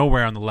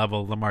nowhere on the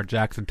level of Lamar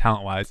Jackson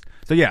talent-wise.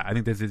 So yeah, I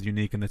think this is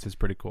unique and this is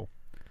pretty cool.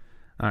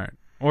 All right,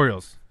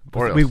 Orioles.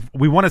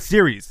 We won a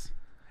series.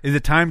 Is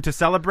it time to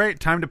celebrate?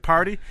 Time to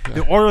party?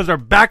 The Orioles are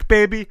back,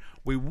 baby.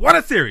 We won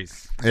a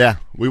series. Yeah,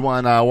 we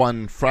won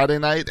one Friday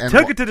night and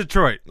Took it to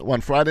Detroit.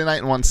 one Friday night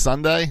and one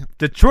Sunday.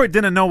 Detroit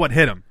didn't know what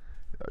hit them.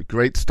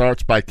 Great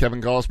starts by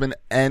Kevin Gausman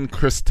and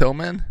Chris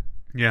Tillman.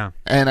 Yeah.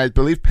 And I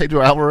believe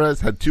Pedro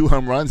Alvarez had 2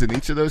 home runs in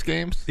each of those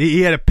games.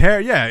 He had a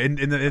pair, yeah.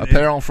 A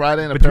pair on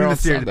Friday and a pair on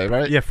Sunday,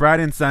 right? Yeah,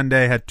 Friday and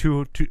Sunday had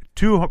two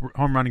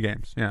home run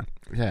games, yeah.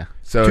 Yeah.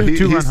 So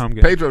two-run home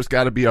games. Pedro's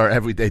got to be our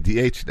everyday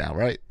DH now,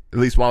 right? At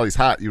least while he's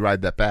hot, you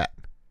ride that bat.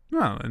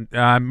 No,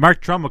 and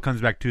Mark Trumhaving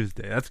comes back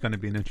Tuesday. That's going to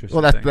be an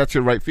interesting thing. That's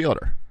your right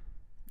fielder.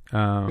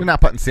 You're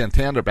not putting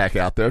Santander back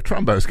out there.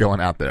 Trumbo's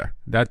going out there.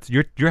 That's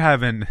you're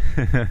having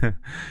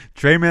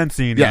Trey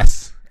Mancini.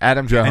 Yes.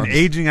 Adam Jones. An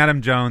aging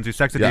Adam Jones who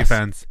sucks at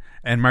defense,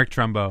 and Mark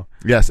Trumbo.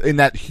 Yes, in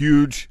that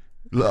huge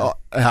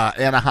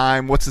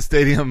Anaheim, what's the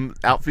stadium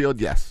outfield?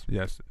 Yes.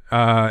 Yes.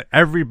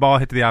 Every ball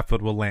hit to the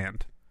outfield will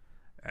land.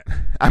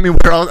 I mean,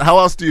 how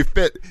else do you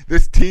fit?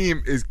 This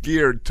team is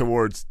geared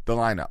towards the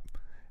lineup.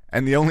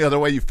 And the only other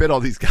way you fit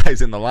all these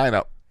guys in the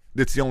lineup,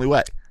 it's the only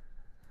way.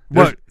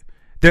 Well,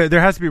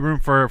 there has to be room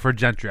for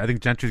Gentry. I think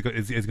Gentry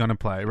is going to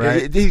play,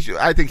 right?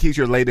 I think he's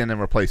your late-inning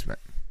replacement.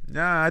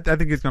 Nah, I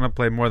think he's going to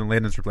play more than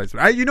Layden's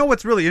replacement. You know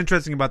what's really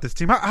interesting about this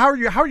team? How are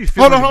you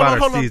feeling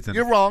about our season?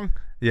 You're wrong.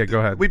 Yeah, go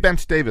ahead. We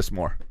bench Davis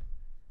more.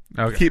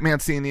 Okay. Keep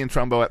Mancini and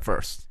Trumbo at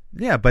first.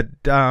 Yeah, but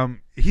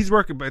he's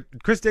working. But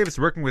Chris Davis is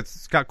working with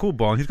Scott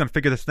Coolball, and he's going to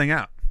figure this thing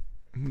out.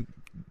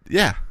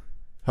 Yeah.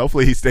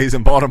 Hopefully he stays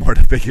in Baltimore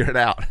to figure it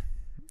out.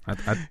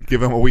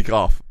 Give him a week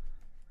off.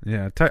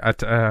 Yeah,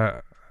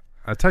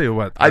 I tell you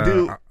what.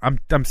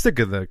 I'm sick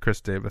of the Chris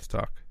Davis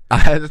talk.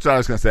 That's what I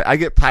was going to say. I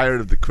get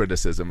tired of the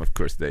criticism of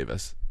Chris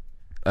Davis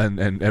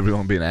and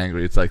everyone being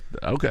angry. It's like,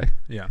 okay,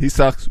 yeah, he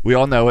sucks. We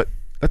all know it.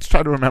 Let's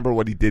try to remember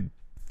what he did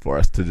for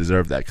us to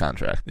deserve that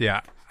contract.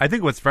 Yeah. I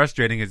think what's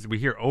frustrating is we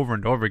hear over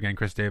and over again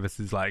Chris Davis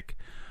is like,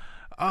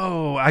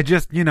 oh, I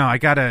just, I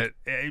got to,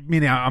 I'm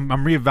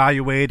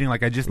reevaluating.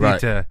 Like, I just need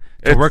to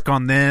work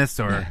on this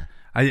or... Yeah.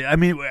 I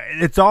mean,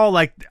 it's all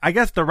like, I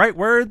guess the right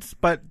words,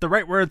 but the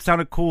right words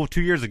sounded cool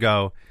 2 years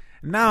ago.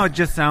 Now it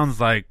just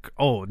sounds like,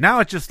 now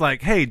it's just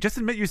like, hey, just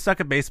admit you suck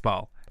at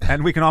baseball,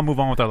 and we can all move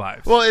on with our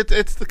lives. Well,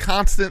 it's the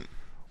constant,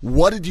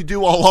 what did you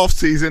do all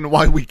offseason?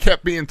 Why we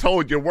kept being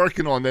told you're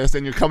working on this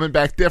and you're coming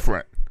back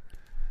different.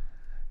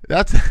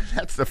 That's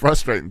the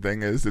frustrating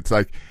thing is it's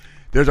like,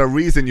 there's a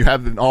reason you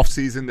have an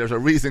offseason. There's a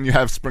reason you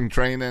have spring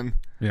training.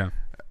 Yeah.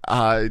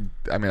 I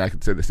mean, I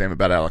could say the same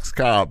about Alex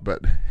Cobb,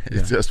 but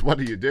it's just, what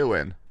are you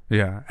doing?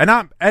 Yeah,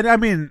 I'm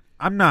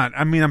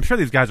sure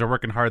these guys are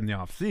working hard in the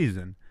off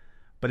season,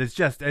 but it's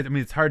just,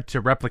 it's hard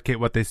to replicate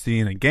what they see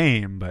in a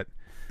game. But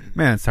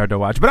man, it's hard to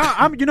watch. But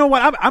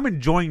I'm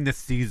enjoying this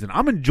season.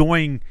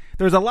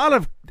 There's a lot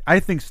of, I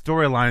think,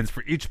 storylines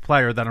for each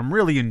player that I'm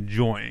really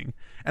enjoying,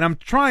 and I'm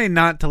trying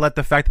not to let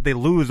the fact that they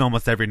lose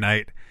almost every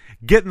night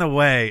get in the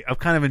way of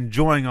kind of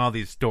enjoying all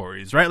these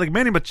stories, right? Like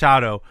Manny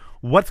Machado,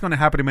 what's going to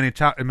happen to Manny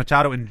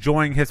Machado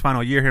enjoying his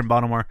final year here in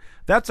Baltimore?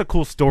 That's a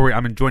cool story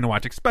I'm enjoying to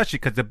watch, especially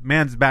because the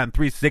man's batting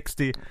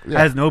 360,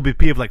 has an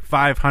OBP of like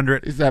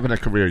 500. He's having a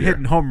career year.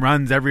 Hitting home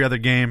runs every other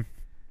game.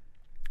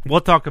 We'll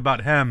talk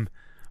about him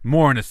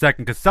more in a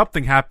second because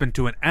something happened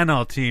to an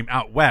NL team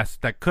out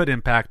west that could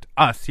impact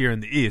us here in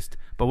the East,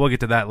 but we'll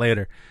get to that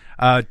later.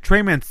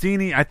 Trey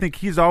Mancini, I think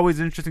he's always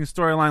an interesting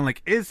storyline.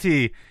 Like,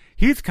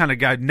 he's kind of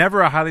guy,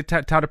 never a highly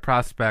touted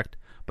prospect,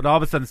 but all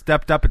of a sudden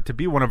stepped up to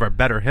be one of our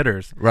better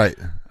hitters. Right.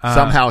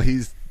 Somehow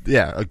he's,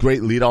 a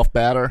great leadoff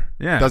batter.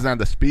 Yeah. Doesn't have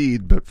the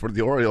speed, but for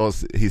the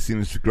Orioles, he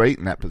seems great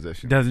in that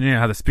position. Doesn't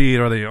have the speed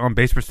or the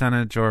on-base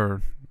percentage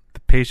or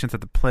the patience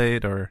at the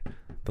plate or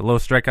the low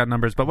strikeout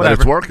numbers, but whatever.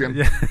 But it's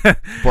working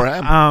for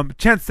him.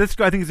 Chance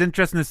Sisco, I think is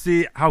interesting to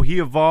see how he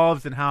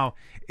evolves and how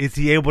is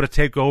he able to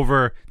take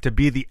over to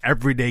be the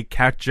everyday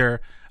catcher.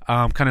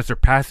 Kind of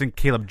surpassing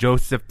Caleb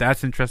Joseph.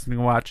 That's interesting to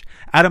watch.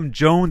 Adam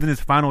Jones in his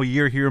final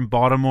year here in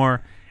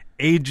Baltimore.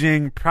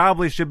 Aging,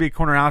 probably should be a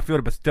corner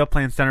outfielder, but still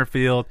playing center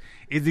field.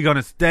 Is he going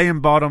to stay in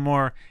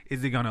Baltimore?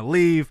 Is he going to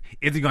leave?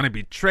 Is he going to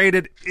be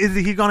traded? Is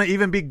he going to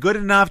even be good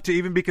enough to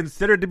even be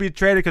considered to be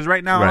traded? Because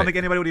right now I don't think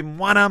anybody would even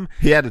want him.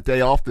 He had a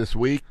day off this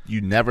week.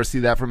 You never see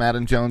that from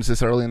Adam Jones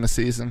this early in the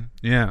season.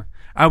 Yeah.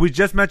 We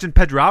just mentioned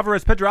Pedro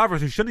Alvarez. Pedro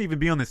Alvarez, who shouldn't even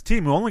be on this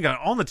team, who only got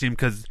on the team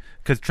because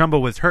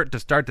Trumbo was hurt to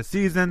start the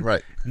season.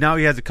 Right. Now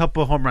he has a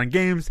couple home run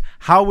games.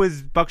 How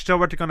is Buck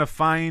Showalter going to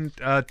find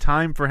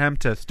time for him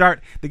to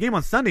start? The game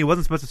on Sunday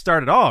wasn't supposed to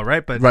start at all,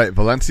 right? But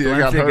Valencia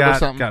got hurt or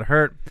something. Got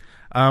hurt.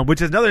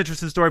 Which is another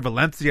interesting story.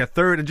 Valencia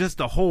third, and just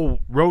the whole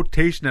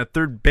rotation at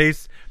third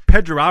base.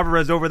 Pedro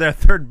Alvarez over there,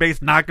 third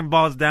base, knocking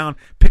balls down,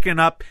 picking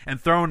up,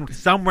 and throwing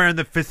somewhere in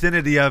the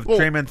vicinity of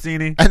Trey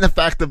Mancini. And the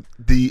fact that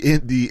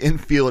the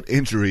infield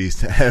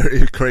injuries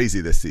are crazy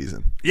this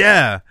season.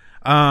 Yeah,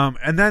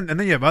 and then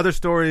you have other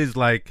stories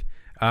like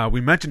we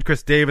mentioned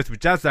Chris Davis,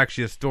 which that's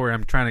actually a story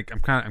I'm kind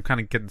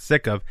of getting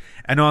sick of.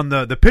 And on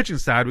the pitching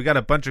side, we got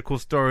a bunch of cool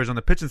stories on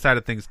the pitching side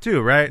of things too,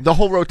 right? The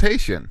whole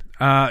rotation.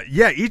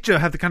 Each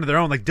have kind of their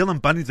own. Like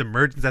Dylan Bundy's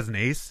emergence as an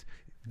ace,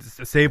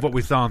 save what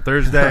we saw on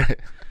Thursday.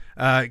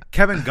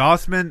 Kevin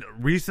Gossman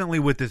recently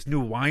with this new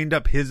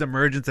windup, his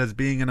emergence as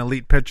being an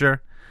elite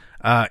pitcher.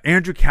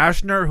 Andrew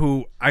Kashner,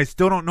 who I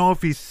still don't know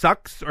if he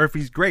sucks or if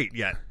he's great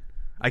yet.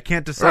 I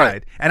can't decide,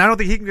 Right. and I don't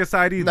think he can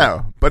decide either.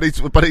 No, but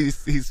he's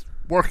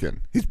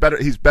working. He's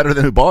better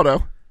than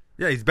Ubaldo.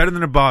 Yeah, he's better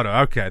than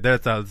Abado. Okay,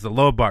 that's a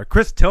low bar.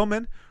 Chris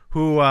Tillman,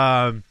 who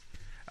and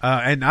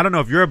I don't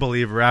know if you're a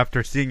believer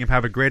after seeing him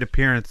have a great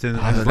appearance in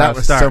his That last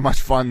was start. so much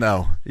fun,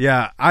 though.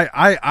 Yeah,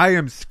 I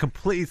am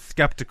completely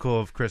skeptical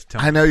of Chris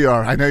Tillman. I know you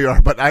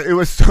are, but it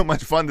was so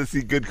much fun to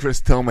see good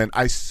Chris Tillman.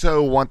 I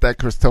so want that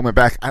Chris Tillman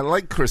back. I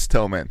like Chris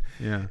Tillman.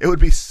 Yeah. It would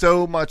be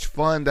so much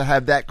fun to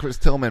have that Chris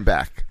Tillman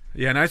back.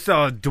 Yeah, and I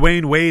saw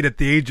Dwayne Wade at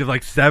the age of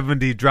like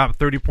 70 drop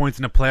 30 points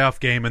in a playoff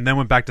game and then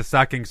went back to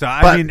sucking. So,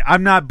 I mean,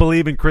 I'm not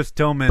believing Chris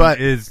Tillman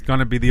is going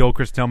to be the old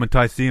Chris Tillman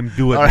until I see him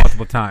do it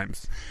multiple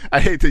times.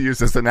 I hate to use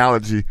this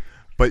analogy,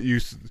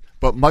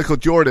 but Michael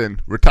Jordan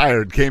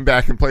retired, came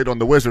back and played on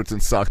the Wizards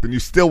and sucked, and you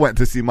still went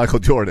to see Michael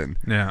Jordan.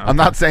 Yeah, okay. I'm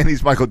not saying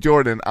he's Michael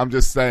Jordan. I'm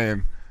just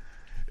saying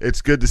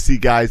it's good to see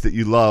guys that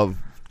you love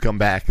come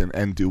back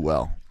and do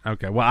well.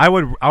 Okay, well,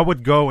 I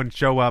would go and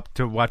show up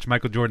to watch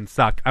Michael Jordan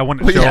suck. I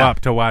wouldn't show up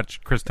to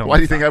watch Chris Tillman Why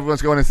do you suck. think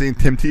everyone's going and seeing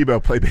Tim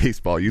Tebow play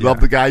baseball? You love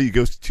the guy, you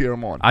go cheer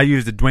him on. I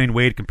used the Dwayne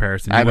Wade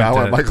comparison. You I know, went I to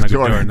want Michael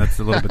Jordan. That's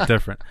a little bit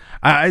different.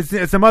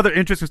 Some other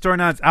interesting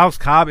storylines. Alex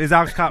Cobb.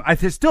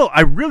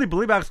 I really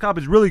believe Alex Cobb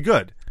is really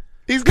good.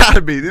 He's got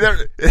to be.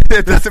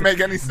 It doesn't make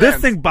any sense.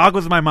 This thing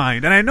boggles my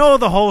mind. And I know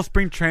the whole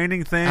spring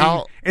training thing,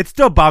 it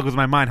still boggles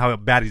my mind how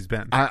bad he's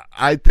been.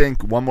 I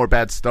think one more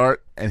bad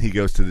start, and he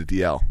goes to the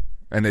DL.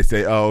 And they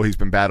say, oh, he's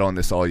been bad on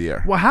this all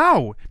year. Well,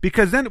 how?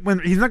 Because then when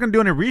he's not going to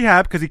do any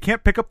rehab because he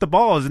can't pick up the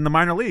balls in the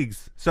minor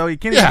leagues. So he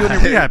can't even do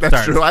any rehab that's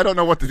starts. true. I don't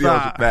know what the deal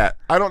is with that.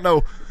 I don't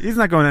know. He's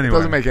not going It anywhere.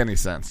 doesn't make any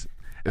sense.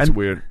 It's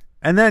weird.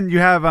 And then you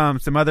have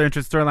some other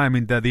interesting storyline. I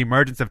mean, the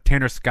emergence of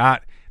Tanner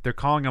Scott. They're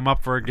calling him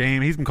up for a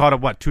game. He's been called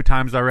up, 2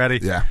 times already?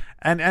 Yeah.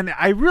 And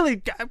I really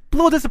got a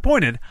little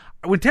disappointed.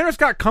 When Tanner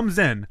Scott comes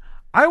in,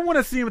 I want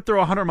to see him throw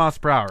 100 miles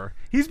per hour.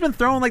 He's been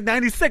throwing like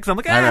 96. I'm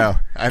like, I know.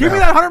 Give me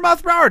that 100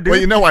 miles per hour, dude. Well,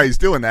 you know why he's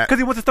doing that. Because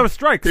he wants to throw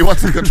strikes. He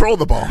wants to control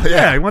the ball.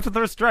 Yeah, he wants to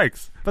throw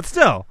strikes. But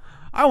still,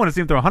 I want to see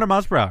him throw 100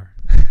 miles per hour.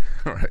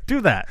 Right. Do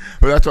that.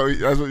 But that's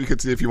what you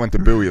could see if you went to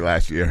Bowie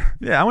last year.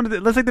 Yeah,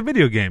 let's like the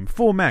video game.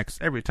 Full max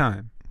every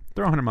time.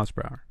 Throw 100 miles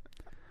per hour.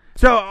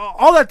 So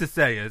all that to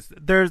say is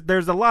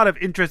there's a lot of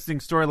interesting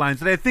storylines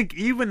that I think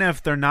even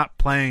if they're not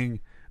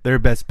playing their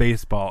best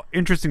baseball,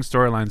 interesting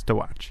storylines to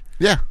watch.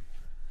 Yeah.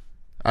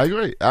 I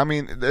agree. I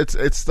mean,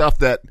 it's stuff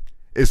that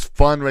is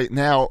fun right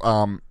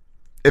now.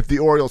 If the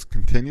Orioles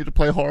continue to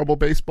play horrible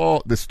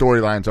baseball, the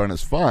storylines aren't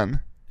as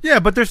fun. Yeah,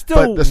 but they're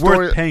still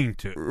worth paying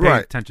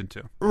Right. attention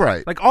to.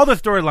 Right. Like all the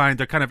storylines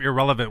are kind of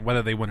irrelevant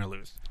whether they win or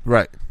lose.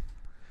 Right.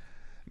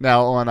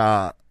 Now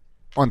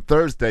on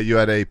Thursday you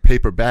had a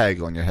paper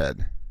bag on your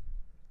head.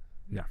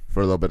 Yeah. For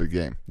a little bit of the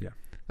game. Yeah.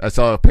 I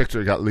saw a picture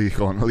that got leaked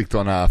on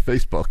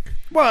Facebook.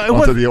 Well,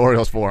 onto the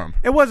Orioles forum.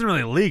 It wasn't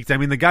really leaked. I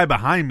mean, the guy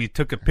behind me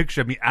took a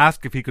picture of me,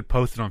 asked if he could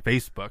post it on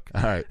Facebook.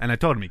 All right. And I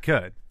told him he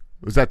could.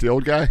 Was that the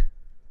old guy?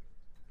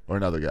 Or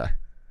another guy?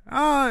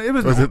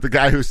 Was it the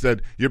guy who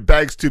said, your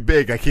bag's too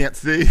big, I can't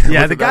see?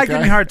 Yeah, Was the it guy that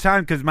gave me a hard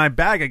time because my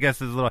bag, I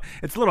guess, is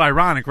it's a little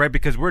ironic, right?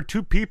 Because we're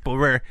 2 people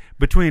where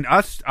between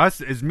us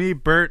is me,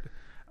 Bert,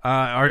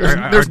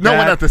 there's no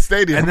one at the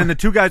stadium. and then the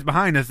 2 guys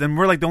behind us, and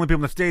we're like the only people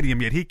in the stadium,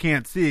 yet he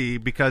can't see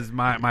because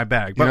my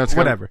bag. But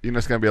whatever. You know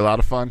what's going to be a lot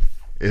of fun?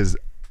 Is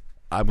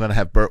I'm going to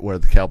have Bert wear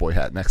the cowboy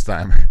hat next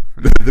time.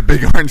 the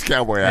big orange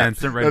cowboy hat. and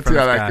sit right in Let's front see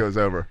how of this that guy. goes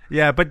over.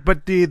 Yeah,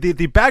 but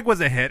the bag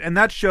was a hit, and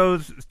that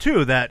shows,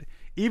 too, that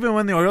even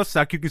when the Orioles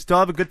suck, you can still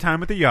have a good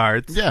time with the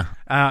yards. Yeah.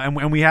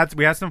 And we had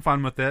some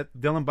fun with it.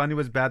 Dylan Bundy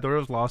was bad. The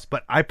Orioles lost,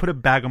 but I put a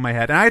bag on my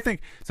head. And I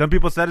think some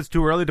people said it's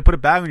too early to put a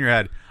bag on your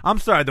head. I'm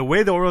sorry. The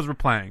way the Orioles were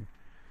playing,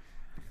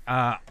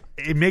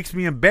 it makes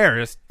me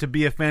embarrassed to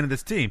be a fan of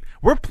this team.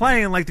 We're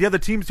playing like the other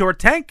teams who are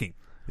tanking.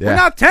 Yeah. We're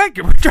not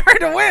tanking. We're trying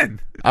to win.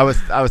 I was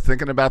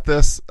thinking about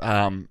this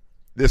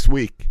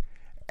week,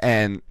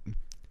 and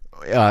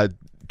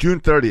June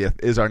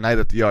 30th is our Night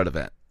at the Yard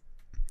event.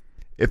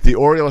 If the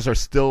Orioles are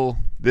still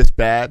this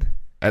bad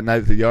at Night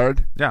at the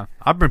Yard, Yeah,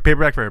 I'll bring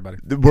paper back for everybody.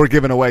 we're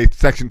giving away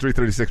Section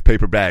 336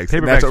 paper bags.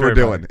 Paper And that's bags what we're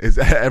for doing. Is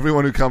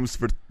everyone who comes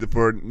for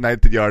Night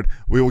at the Yard,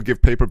 we will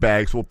give paper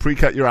bags. We'll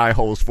pre-cut your eye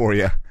holes for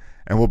you,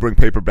 and we'll bring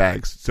paper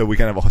bags so we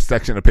can have a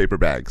section of paper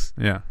bags.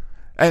 Yeah.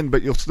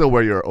 But you'll still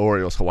wear your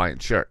Orioles Hawaiian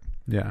shirt.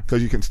 Yeah.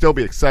 Because you can still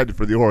be excited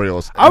for the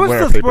Orioles. I and was wear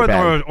a still paper sporting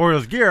bag. the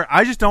Orioles gear.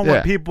 I just don't want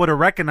Yeah. people to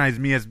recognize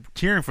me as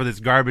cheering for this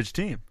garbage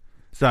team.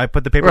 So I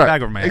put the paper Right.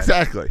 bag over my head.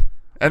 Exactly.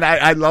 And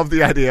I love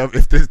the idea of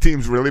if this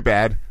team's really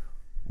bad,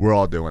 we're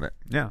all doing it.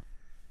 Yeah.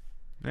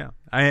 Yeah.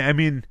 I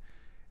mean,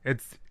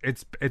 it's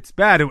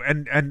bad,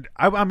 and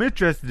I'm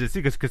interested to see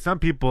because some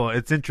people,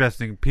 it's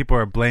interesting. People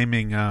are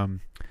blaming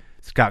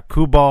Scott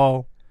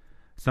Kubal.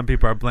 Some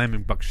people are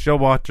blaming Buck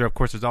Showalter. Of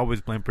course, there's always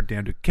blame for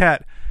Dan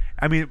Duquette.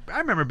 I mean, I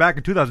remember back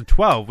in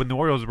 2012 when the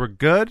Orioles were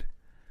good,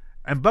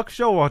 And Buck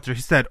Showalter,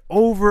 he said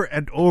over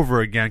and over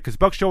again, because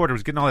Buck Showalter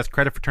was getting all this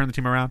credit for turning the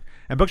team around,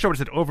 and Buck Showalter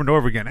said over and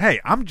over again, hey,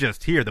 I'm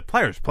just here. The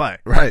players play.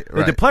 Right.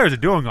 The players are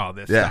doing all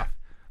this Yeah. stuff.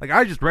 Like,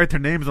 I just write their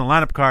names on the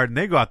lineup card, and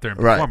they go out there and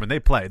perform, and they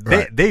play.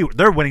 Right.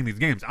 They're winning these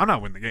games. I'm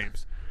not winning the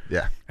games.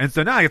 Yeah. And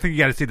so now I think you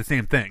got to see the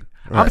same thing.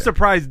 Right. I'm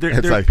surprised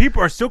It's like-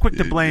 people are so quick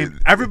to blame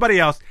everybody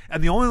else,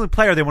 and the only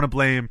player they want to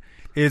blame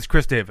is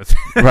Chris Davis.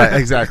 Right,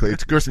 exactly.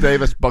 It's Chris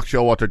Davis, Buck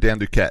Showalter, Dan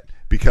Duquette.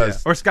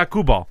 Because Or Scott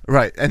Kubal.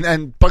 right,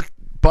 and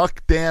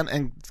Buck, Dan,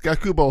 and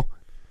Scott Kubal,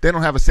 they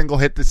don't have a single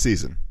hit this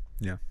season.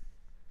 Yeah.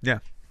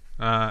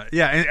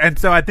 And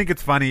so I think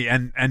it's funny,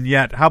 and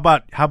yet how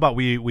about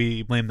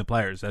we blame the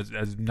players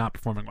as not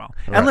performing well?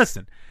 Right. And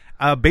listen,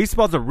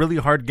 baseball's a really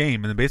hard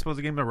game, and the baseball's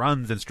a game that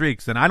runs and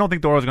streaks, and I don't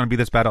think the Orioles are going to be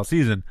this bad all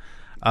season.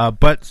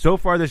 But so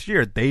far this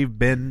year, they've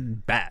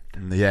been bad.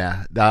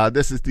 Yeah,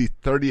 this is the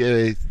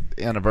 38th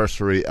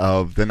anniversary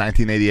of the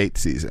 1988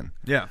 season.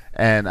 Yeah.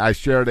 And I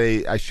shared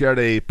a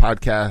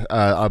podcast,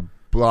 a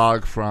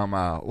blog from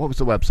what was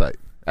the website?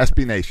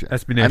 SB Nation.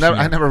 SB Nation,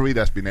 I yeah. never read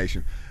SB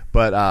Nation,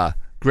 but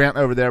Grant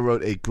over there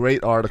wrote a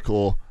great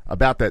article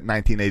about that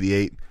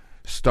 1988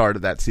 start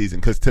of that season,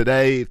 because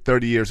today,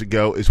 30 years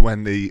ago, is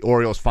when the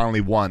Orioles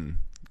finally won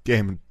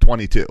game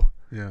 22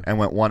 and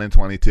went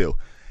 1-22.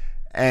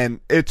 And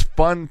it's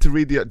fun to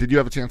read the. Did you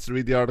have a chance to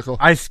read the article?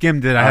 I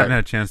skimmed it. I haven't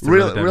had a chance to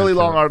Really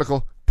long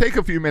article. Take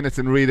a few minutes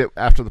and read it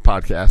after the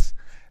podcast.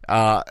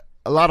 A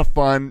lot of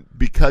fun,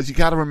 because you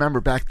got to remember,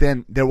 back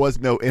then there was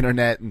no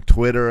internet and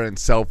Twitter and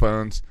cell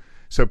phones,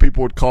 so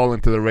people would call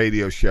into the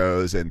radio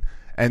shows, and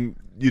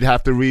you'd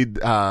have to read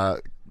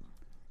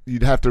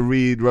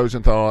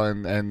Rosenthal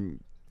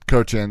and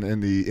Kirchen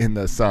in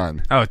the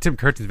Sun. Oh, Tim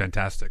Kirchen's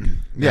fantastic.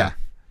 Yeah.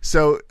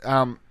 So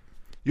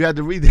you had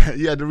to read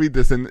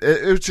this, and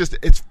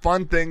it's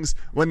fun things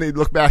when they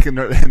look back and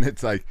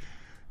it's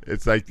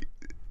like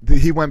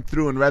he went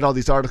through and read all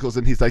these articles,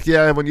 and he's like,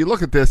 yeah, when you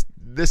look at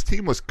this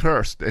team was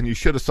cursed, and you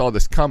should have saw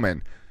this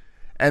coming.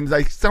 And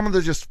like some of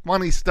the just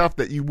funny stuff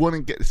that you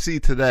wouldn't get to see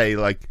today,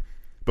 like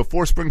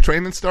before spring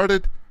training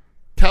started,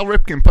 Cal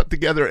Ripken put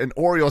together an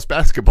Orioles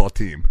basketball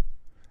team,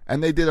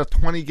 and they did a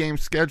 20-game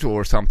schedule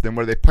or something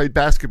where they played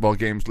basketball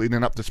games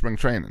leading up to spring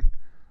training.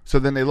 So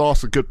then they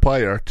lost a good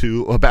player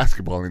to a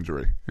basketball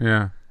injury.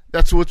 Yeah.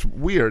 That's what's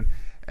weird.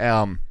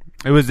 It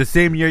was the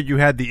same year you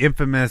had the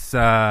infamous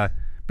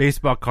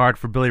baseball card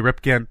for Billy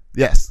Ripken.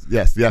 Yes,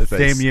 the F-face.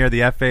 Same year,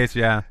 the F-face,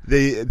 yeah.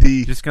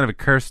 The Just kind of a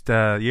cursed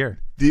year.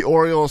 The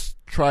Orioles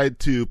tried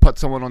to put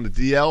someone on the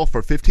DL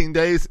for 15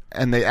 days,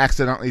 and they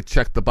accidentally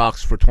checked the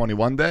box for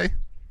 21 day.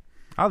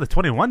 Oh, the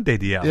 21-day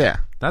DL. Yeah.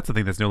 That's a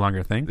thing that's no longer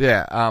a thing.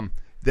 Yeah.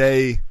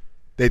 They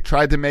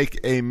tried to make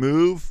a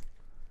move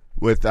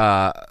with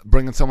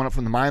bringing someone up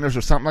from the minors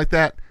or something like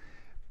that,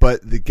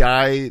 but the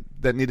guy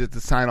that needed to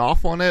sign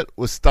off on it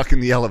was stuck in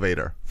the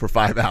elevator for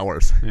 5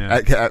 hours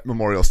at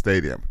Memorial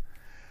Stadium.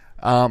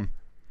 And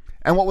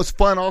what was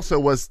fun also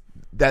was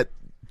that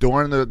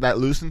during that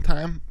losing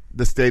time,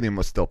 the stadium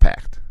was still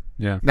packed.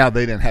 Yeah. Now,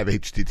 they didn't have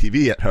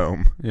HDTV at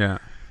home. Yeah.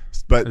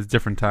 But It's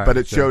different times. But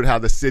it showed how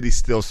the city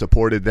still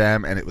supported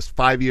them, and it was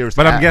 5 years.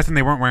 But I'm guessing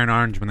they weren't wearing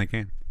orange when they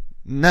came.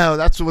 No,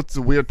 that's what's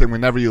the weird thing.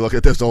 Whenever you look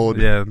at this old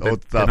They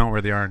stuff, don't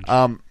wear the orange.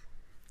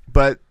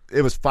 But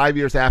it was 5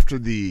 years after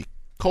the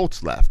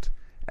Colts left,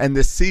 and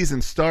this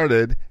season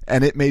started,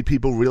 and it made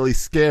people really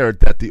scared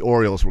that the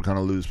Orioles were going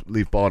to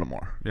leave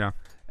Baltimore. Yeah.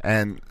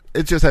 And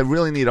it's just a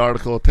really neat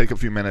article. Take a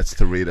few minutes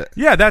to read it.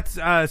 Yeah, that's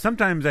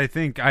sometimes I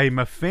think I'm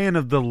a fan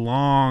of the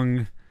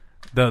long,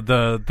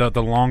 the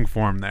long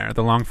form there,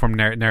 the long form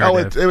narrative. Oh,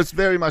 it was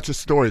very much a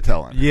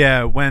storytelling.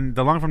 Yeah, when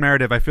the long form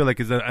narrative, I feel like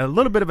is a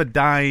little bit of a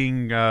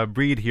dying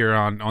breed here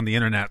on the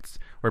internets,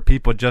 where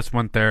people just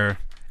want their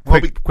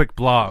quick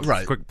blogs,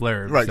 right, quick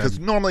blurbs, right? Because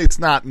normally it's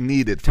not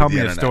needed. Tell for the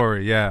me internet. a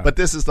story, yeah. But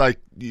this is like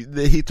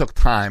he took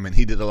time and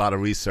he did a lot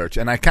of research,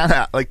 and I kind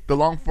of like the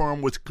long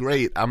form was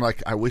great. I'm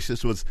like, I wish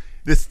this was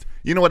this.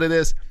 You know what it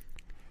is?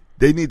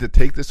 They need to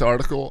take this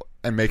article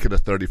and make it a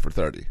 30 for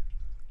 30.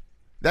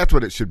 That's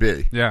what it should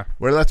be. Yeah.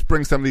 Where let's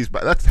bring some of these.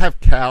 Let's have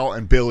Cal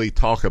and Billy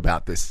talk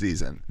about this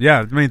season.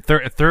 Yeah, I mean,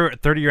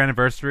 30-year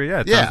anniversary.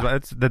 Yeah, Yeah.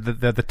 It's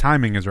the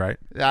timing is right.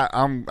 Yeah,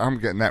 I'm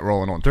getting that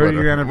rolling on 30-year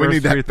Twitter. anniversary, We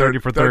need that 30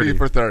 for 30. 30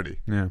 for 30.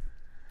 Yeah.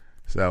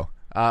 So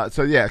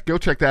yeah, go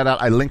check that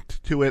out. I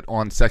linked to it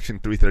on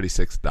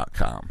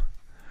section336.com,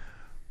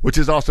 which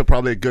is also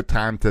probably a good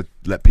time to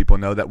let people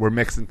know that we're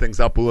mixing things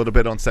up a little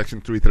bit on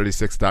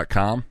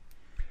section336.com.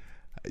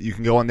 You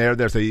can go on there.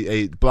 There's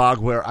a blog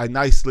where I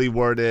nicely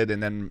worded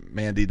and then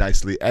Mandy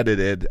nicely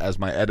edited as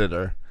my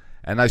editor.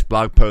 A nice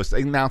blog post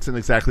announcing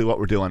exactly what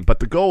we're doing. But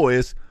the goal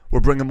is we're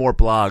bringing more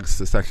blogs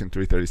to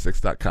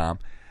section336.com.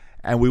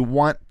 And we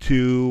want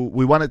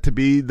it to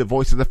be the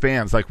voice of the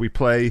fans. Like we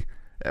play,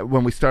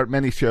 when we start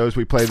many shows,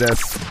 we play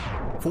this.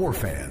 For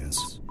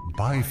fans,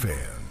 by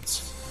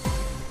fans.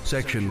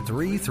 Section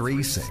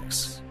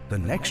 336, the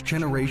next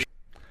generation.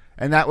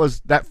 And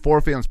that for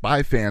fans,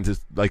 by fans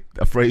is like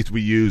a phrase we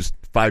used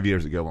 5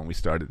 years ago when we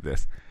started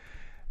this.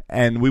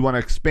 And we want to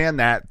expand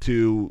that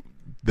to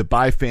the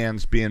by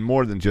fans being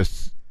more than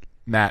just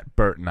Matt,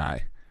 Bert, and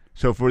I.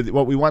 So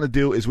what we want to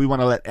do is we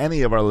want to let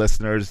any of our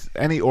listeners,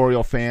 any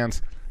Oriole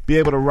fans, be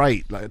able to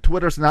write. Like,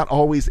 Twitter's not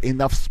always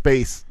enough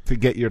space to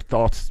get your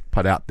thoughts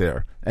put out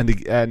there,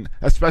 and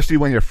especially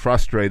when you're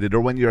frustrated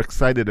or when you're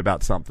excited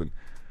about something.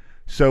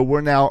 So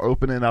we're now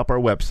opening up our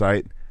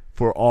website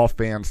for all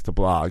fans to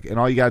blog, and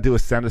all you got to do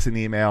is send us an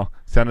email,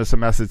 send us a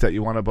message that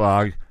you want to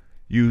blog.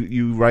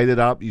 You write it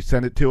up, you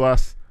send it to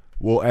us,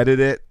 we'll edit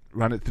it,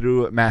 run it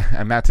through Matt,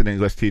 and Matt's an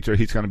English teacher,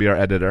 he's going to be our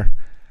editor,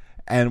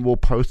 and we'll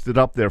post it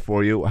up there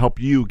for you, help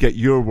you get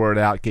your word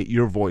out, get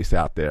your voice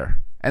out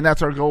there. And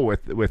that's our goal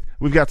with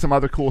we've got some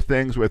other cool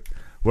things with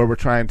where we're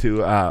trying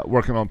to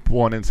working on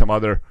pulling in some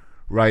other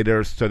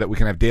writers so that we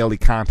can have daily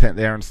content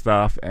there and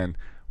stuff. And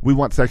we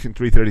want Section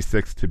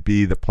 336 to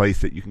be the place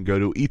that you can go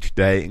to each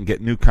day and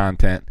get new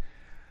content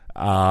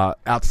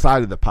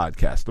outside of the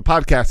podcast. The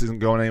podcast isn't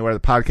going anywhere. The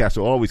podcast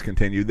will always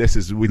continue.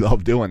 We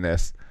love doing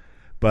this,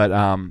 but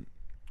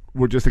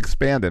we're just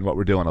expanding what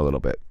we're doing a little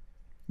bit.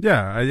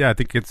 Yeah, I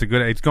think it's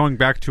it's going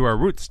back to our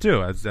roots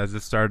too, as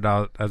it started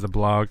out as a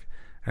blog.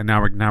 And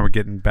now we're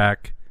getting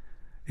back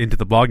into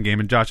the blogging game.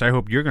 And Josh, I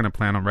hope you're going to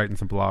plan on writing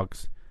some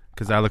blogs,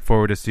 because I look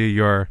forward to see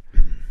your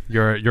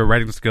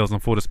writing skills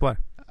on full display.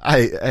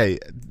 Hey,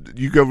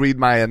 you go read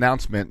my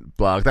announcement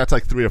blog. That's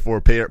like 3 or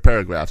 4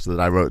 paragraphs that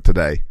I wrote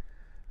today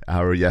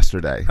or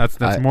yesterday.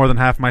 That's more than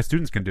half my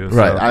students can do. So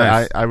right.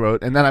 nice. I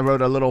wrote, and then I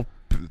wrote a little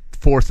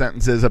 4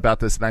 sentences about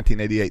this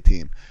 1988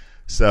 team.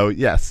 So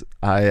yes,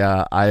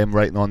 I am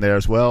writing on there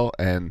as well,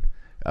 and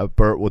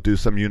Bert will do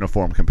some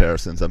uniform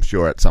comparisons, I'm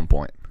sure, at some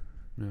point.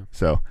 Yeah.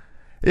 So,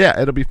 yeah,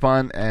 it'll be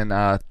fun,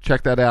 and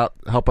check that out.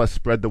 Help us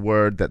spread the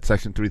word that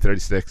Section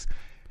 336,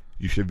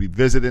 you should be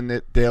visiting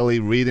it daily,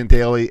 reading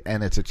daily,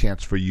 and it's a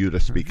chance for you to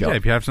speak up. Yeah,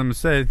 if you have something to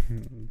say,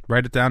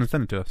 write it down and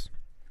send it to us.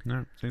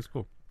 Yeah, seems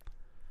cool.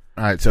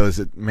 All right, so is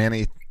it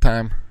Manny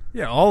time?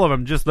 Yeah, all of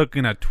them. Just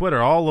looking at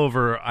Twitter, all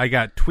over, I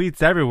got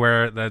tweets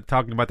everywhere that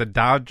talking about the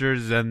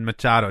Dodgers and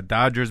Machado.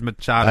 Dodgers,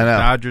 Machado. I know.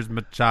 Dodgers,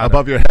 Machado.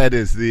 Above your head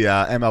is the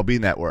MLB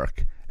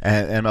network.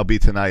 And MLB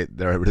Tonight,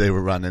 they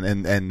were running,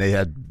 and they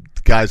had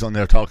guys on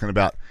there talking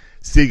about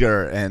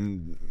Seager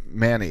and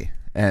Manny,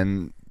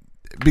 and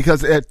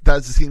because it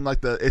doesn't seem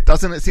like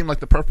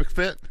the perfect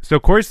fit. So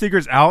Corey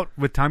Seager's out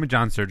with Tommy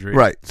John surgery,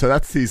 right? So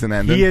that's season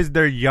ending. He is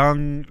their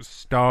young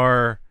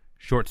star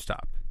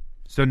shortstop.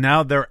 So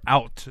now they're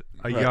out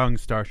young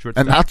star shortstop.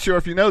 And not sure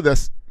if you know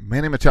this,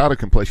 Manny Machado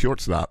can play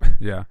shortstop.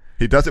 Yeah.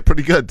 He does it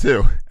pretty good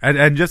too.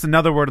 And just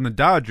another word on the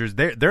Dodgers,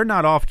 they're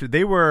not off to.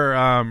 They were,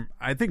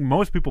 I think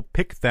most people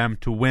picked them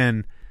to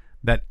win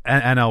that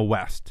NL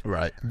West.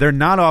 Right. They're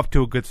not off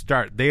to a good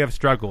start. They have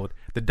struggled.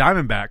 The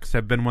Diamondbacks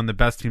have been one of the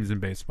best teams in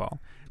baseball.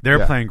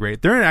 They're playing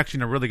great. They're actually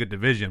in a really good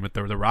division. With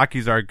the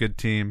Rockies are a good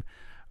team.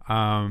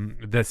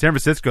 The San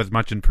Francisco is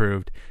much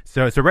improved.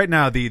 So right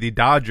now the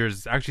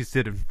Dodgers actually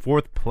sit in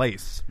 4th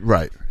place.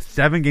 Right.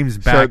 7 games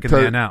back in the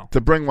NL. To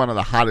bring one of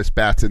the hottest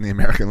bats in the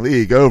American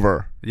League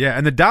over. Yeah,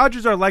 and the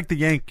Dodgers are like the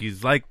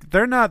Yankees. Like,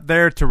 they're not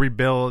there to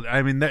rebuild.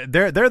 I mean,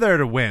 they're there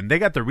to win. They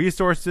got the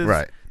resources.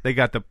 Right. They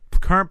got the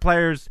current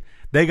players.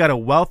 They got a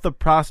wealth of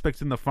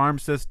prospects in the farm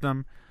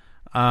system.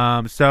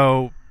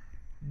 So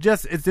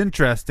just it's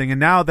interesting. And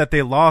now that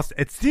they lost,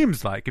 it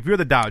seems like if you're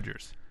the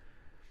Dodgers,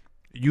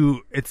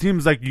 it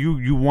seems like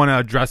you want to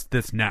address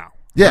this now.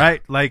 Yeah.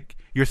 Right? Like,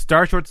 your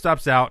star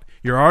shortstop's out.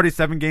 You're already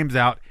 7 games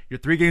out. You're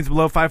 3 games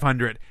below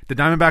 500. The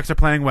Diamondbacks are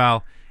playing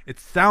well. It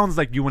sounds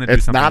like you want to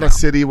do something. It's not now. a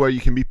city where you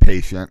can be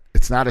patient.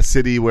 It's not a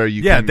city where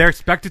you can. Yeah, they're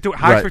expected to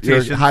high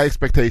expectations. High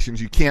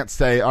expectations. You can't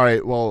say, all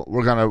right, well,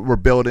 we're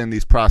building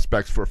these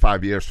prospects for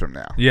 5 years from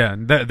now. Yeah,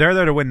 they're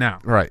there to win now.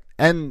 Right.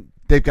 And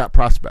they've got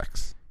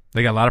prospects.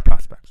 They got a lot of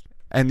prospects.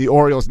 And the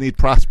Orioles need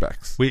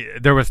prospects.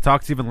 There was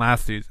talks even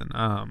last season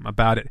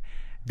about it.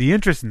 The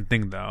interesting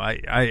thing, though,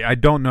 I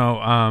don't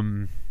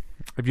know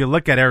if you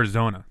look at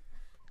Arizona.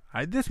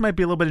 This might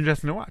be a little bit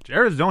interesting to watch.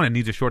 Arizona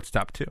needs a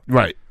shortstop too.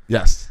 Right.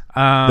 Yes.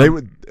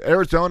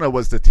 Arizona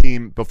was the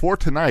team before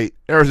tonight.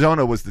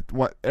 Arizona was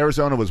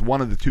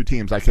one of the 2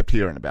 teams I kept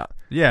hearing about.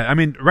 Yeah, I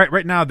mean,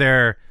 right now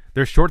their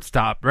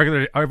shortstop,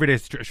 regular everyday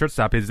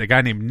shortstop, is a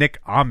guy named Nick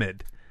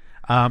Ahmed,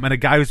 and a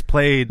guy who's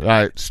played. All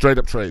right, straight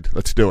up trade.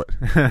 Let's do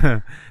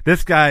it.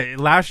 This guy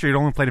last year he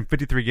only played in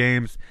 53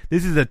 games.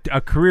 This is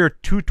a career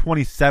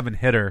 227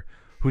 hitter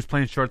who's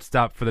playing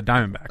shortstop for the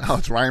Diamondbacks. Oh,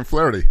 it's Ryan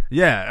Flaherty.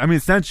 Yeah, I mean,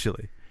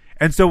 essentially.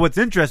 And so what's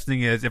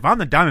interesting is if I'm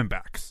the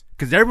Diamondbacks,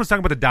 because everyone's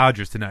talking about the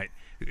Dodgers tonight.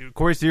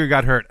 Corey Seager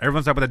got hurt.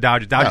 Everyone's talking about the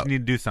Dodgers. Dodgers need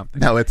to do something.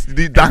 No, it's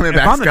the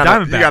Diamondbacks.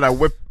 You got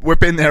to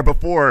whip in there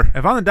before.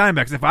 If I'm the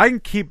Diamondbacks, if I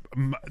can keep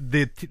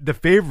the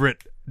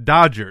favorite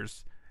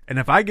Dodgers, and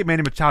if I get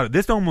Manny Machado,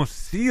 this almost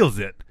seals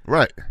it.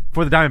 Right.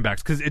 For the Diamondbacks,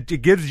 because it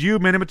gives you,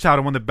 Manny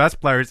Machado, one of the best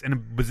players in a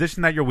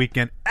position that you're weak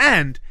in,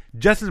 and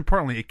just as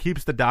importantly, it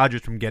keeps the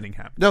Dodgers from getting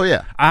him. Oh,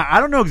 yeah. I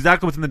don't know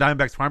exactly what's in the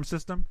Diamondbacks farm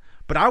system,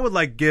 but I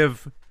would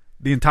give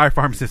the entire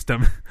farm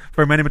system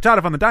for Manny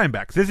Machado on the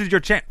Diamondbacks. This is your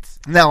chance.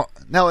 Now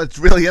it's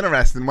really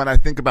interesting when I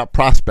think about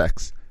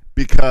prospects,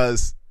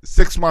 because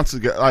 6 months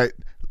ago,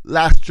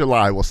 last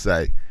July, we'll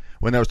say,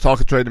 when there was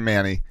talk of trading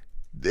Manny,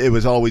 it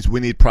was always, we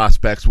need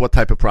prospects. What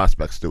type of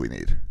prospects do we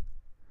need?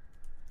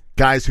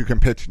 Guys who can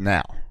pitch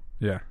now.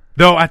 Yeah.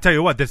 Though I tell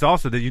you what, this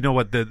also, do you know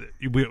what kind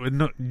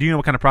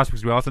of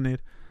prospects we also need?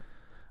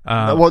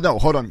 Well, no,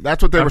 hold on.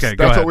 That's what Okay,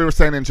 go that's ahead. what we were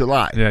saying in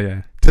July.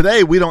 Yeah.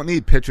 Today, we don't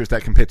need pitchers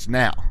that can pitch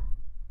now.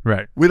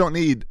 Right. We don't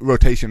need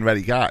rotation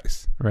ready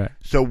guys. Right.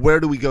 So where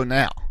do we go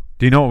now?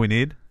 Do you know what we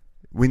need?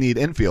 We need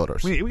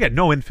infielders. We got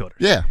no infielders.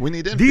 Yeah, we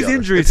need infielders. These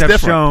injuries It's have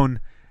different. shown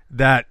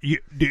that do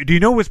you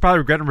know who's probably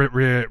regretting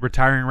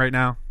retiring right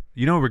now?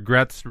 You know who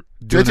regrets doing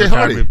J.J. the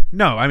Hardy. retirement?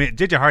 No, I mean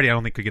J.J. Hardy I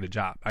don't think could get a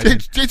job.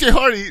 J.J.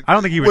 Hardy I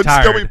don't think he would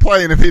retired. still be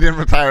playing if he didn't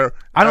retire.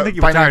 I don't think he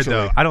retired financially.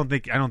 though. I don't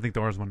think the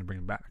Orioles wanted to bring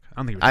him back. I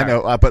don't think he I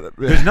retired. know, but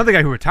There's another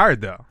guy who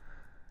retired though,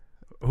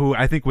 who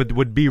I think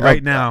would be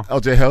right now.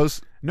 L.J.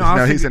 Hose? No,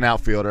 I was he's thinking- an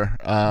outfielder,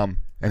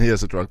 and he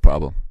has a drug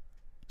problem,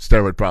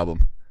 steroid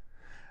problem.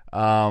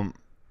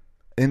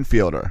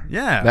 Infielder,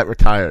 Yeah. that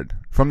retired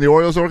from the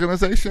Orioles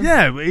organization.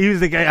 Yeah, he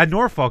was a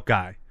Norfolk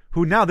guy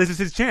who now this is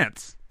his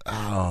chance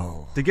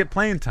Oh, to get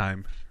playing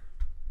time.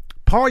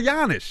 Paul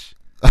Giannis.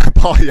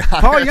 Paul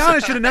Giannis. Paul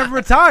Giannis should have never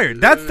retired.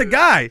 That's the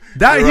guy. He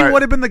right.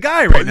 would have been the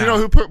guy right now. You know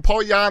who put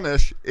Paul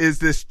Giannis is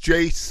this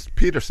Jace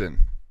Peterson.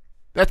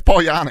 That's Paul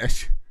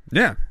Giannis.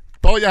 Yeah.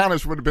 Paul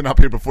Giannis would have been up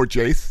here before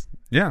Jace.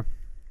 Yeah.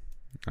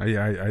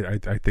 I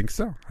think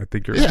so. I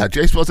think you're Yeah, right.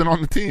 Jace wasn't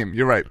on the team.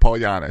 You're right, Paul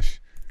Giannis.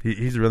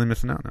 He's really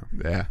missing out now.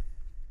 Yeah,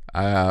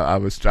 I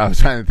was trying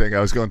to think. I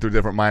was going through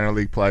different minor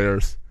league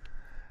players,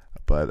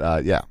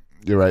 but yeah,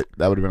 you're right.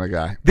 That would have been a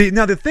guy.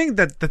 The thing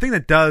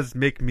that does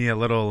make me a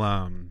little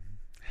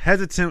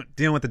hesitant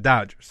dealing with the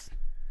Dodgers.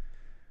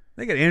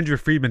 They got Andrew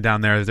Friedman down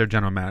there as their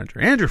general manager.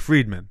 Andrew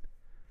Friedman,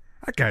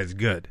 that guy's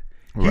good.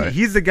 Right.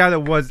 He's the guy that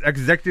was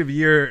executive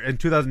year in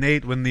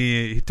 2008 when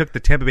he took the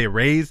Tampa Bay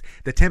Rays.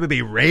 The Tampa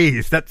Bay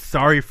Rays, that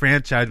sorry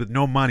franchise with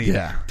no money,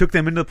 Yeah. took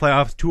them into the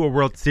playoffs to a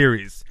World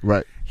Series.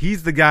 Right.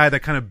 He's the guy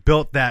that kind of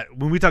built that.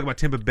 When we talk about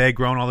Tampa Bay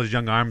growing all those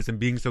young arms and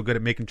being so good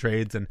at making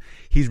trades, and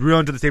he's real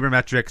into the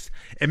sabermetrics,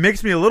 it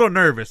makes me a little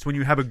nervous when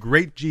you have a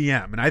great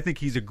GM, and I think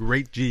he's a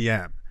great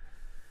GM.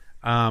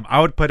 I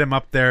would put him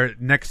up there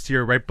next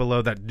year, right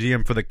below that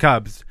GM for the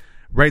Cubs,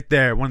 right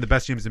there, one of the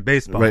best GMs in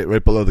baseball.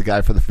 Right below the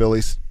guy for the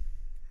Phillies.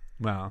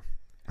 Well,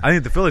 I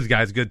think the Phillies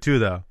guy is good too,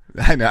 though.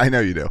 I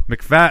know you do.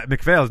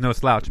 McPhail's no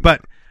slouch,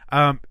 but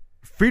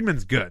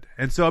Friedman's good,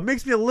 and so it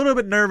makes me a little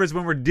bit nervous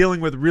when we're dealing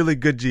with really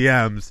good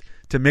GMs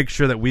to make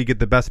sure that we get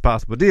the best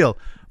possible deal.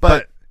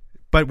 But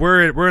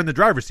we're in the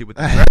driver's seat with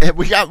them. Right?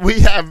 We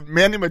have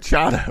Manny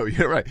Machado.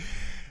 You're right.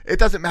 It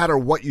doesn't matter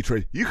what you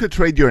trade. You could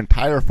trade your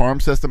entire farm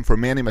system for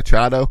Manny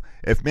Machado.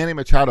 If Manny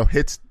Machado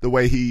hits the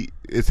way he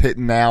is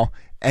hitting now,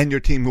 and your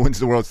team wins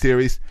the World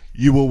Series,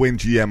 you will win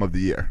GM of the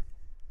year.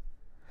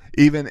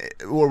 Even,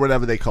 or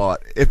whatever they call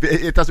it. If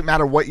it doesn't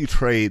matter what you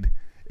trade,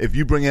 if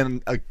you bring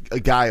in a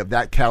guy of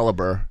that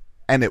caliber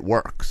and it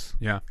works,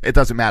 Yeah. it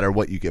doesn't matter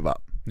what you give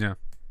up. Yeah.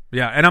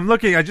 And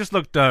I just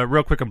looked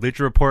real quick on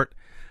Bleacher Report.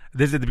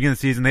 This is at the beginning of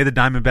the season. They had the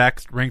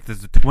Diamondbacks ranked as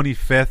the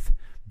 25th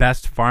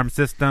best farm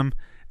system.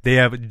 They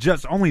have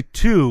just only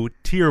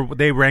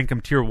they rank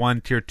them tier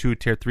 1, tier 2,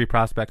 tier 3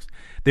 prospects.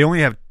 They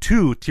only have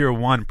 2 tier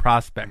 1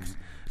 prospects.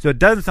 So it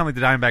doesn't sound like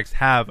the Diamondbacks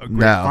have a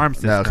great farm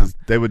system. No, because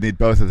they would need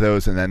both of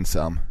those and then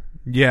some.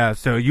 Yeah,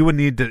 so you would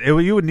need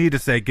to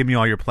say, give me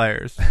all your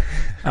players.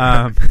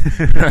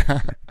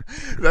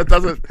 That's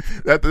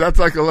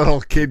like a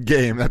little kid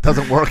game. That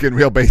doesn't work in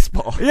real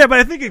baseball. Yeah, but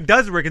I think it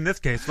does work in this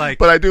case. Like,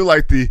 But I do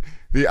like the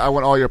I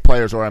want all your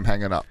players or I'm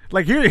hanging up.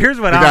 like here's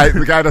what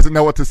The guy doesn't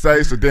know what to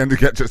say, so Dan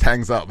Duquette just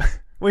hangs up.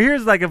 Well,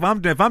 here's like if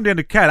I'm Dan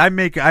Duquette,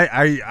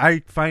 I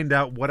find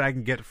out what I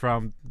can get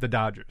from the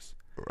Dodgers,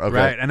 Okay.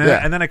 right? And then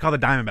Yeah. and then I call the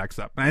Diamondbacks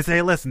up and I say,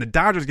 hey, listen, the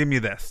Dodgers give me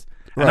this,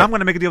 and Right. I'm going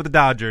to make a deal with the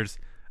Dodgers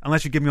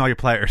unless you give me all your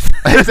players.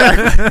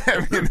 Exactly.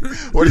 I mean,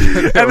 what are you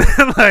gonna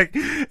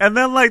do? and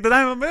then the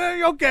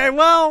Diamondbacks, okay,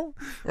 well,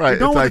 Right, you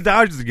don't it's want like- the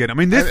Dodgers again. I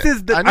mean, this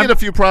is the. I need a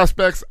few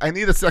prospects. I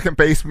need a second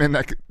baseman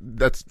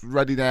that's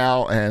ready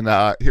now, and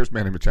here's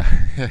Manny Machado.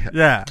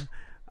 Yeah.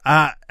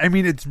 I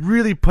mean, it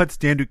really puts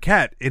Dan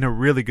Duquette in a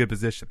really good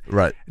position.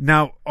 Right.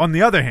 Now, on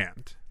the other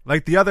hand,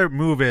 like the other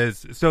move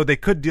is, so they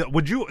could deal.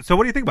 So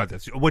what do you think about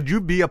this? Would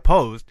you be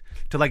opposed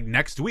to like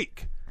next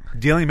week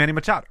dealing Manny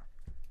Machado?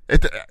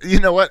 You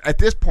know what? At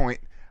this point,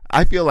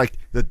 I feel like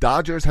the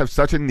Dodgers have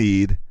such a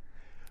need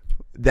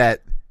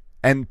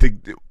and to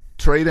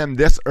trade him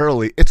this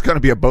early, it's going to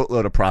be a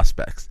boatload of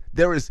prospects.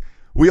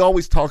 We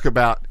always talk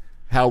about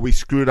how we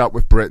screwed up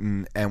with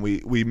Britton and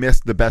we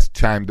missed the best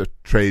time to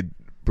trade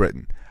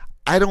Britton.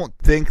 I don't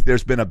think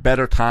there's been a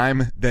better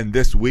time than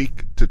this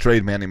week to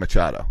trade Manny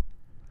Machado.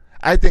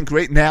 I think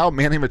right now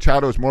Manny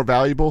Machado is more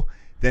valuable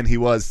than he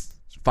was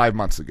 5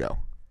 months ago.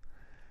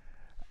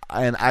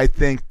 And I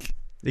think...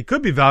 It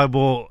could be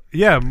valuable,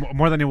 yeah,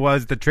 more than he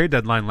was at the trade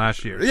deadline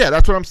last year. Yeah,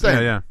 that's what I'm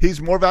saying. Yeah.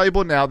 He's more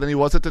valuable now than he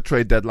was at the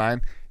trade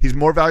deadline. He's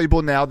more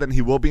valuable now than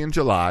he will be in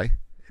July.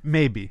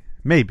 Maybe.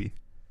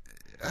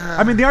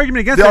 I mean, the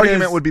argument against the it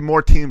argument is, would be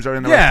more teams are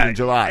interested in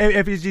July.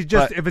 If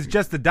it's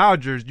just the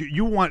Dodgers,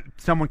 you want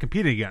someone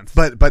competing against.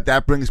 But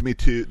that brings me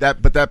to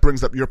that. But that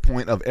brings up your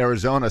point of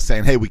Arizona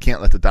saying, "Hey, we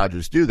can't let the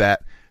Dodgers do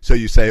that." So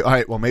you say, "All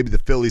right, well, maybe the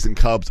Phillies and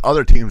Cubs,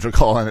 other teams are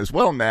calling as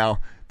well now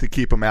to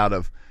keep them out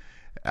of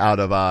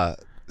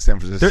San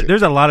Francisco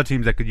There's a lot of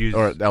teams that could use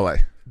or L.A.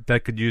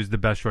 that could use the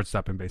best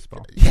shortstop in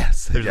baseball.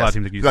 Yes, There's a lot of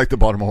teams that could use like the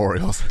Baltimore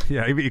Orioles.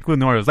 Yeah, including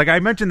the Orioles. Like I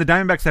mentioned, the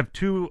Diamondbacks have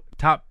 2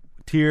 top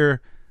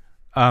tier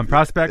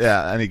prospects.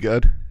 Yeah, any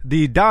good?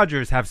 The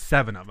Dodgers have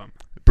 7 of them.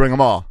 Bring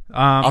them all.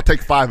 I'll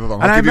take 5 of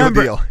them. I'll give you a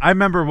deal. I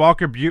remember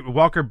Walker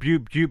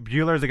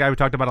Buehler is the guy we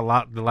talked about a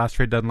lot the last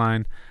trade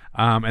deadline,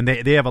 and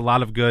they have a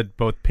lot of good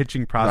both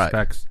pitching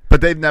prospects.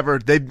 Right. But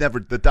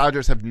the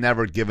Dodgers have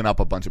never given up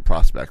a bunch of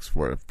prospects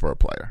for a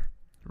player.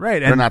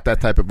 Right, they're not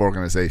that type of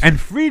organization. And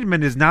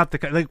Friedman is not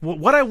the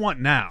what I want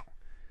now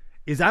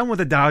is I want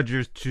the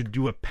Dodgers to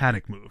do a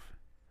panic move.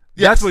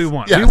 Yes. That's what we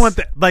want. Yes. We want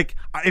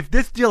if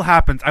this deal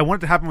happens, I want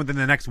it to happen within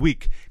the next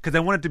week because I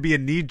want it to be a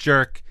knee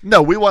jerk.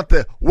 No, we want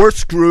we're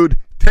screwed.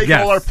 Take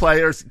all our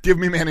players. Give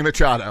me Manny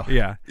Machado.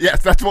 Yeah.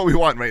 Yes, that's what we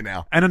want right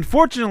now. And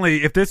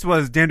unfortunately, if this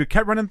was Dan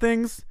Duquette running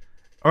things,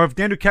 or if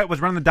Dan Duquette was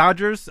running the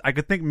Dodgers, I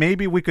could think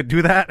maybe we could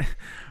do that.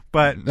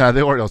 But no,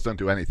 the Orioles don't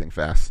do anything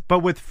fast. But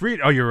with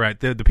Friedman, you're right.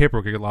 The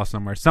paperwork could get lost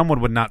somewhere. Someone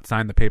would not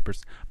sign the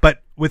papers.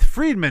 But with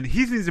Friedman,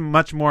 he's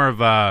much more of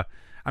a.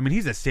 I mean,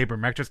 he's a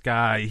sabermetrics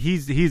guy.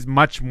 He's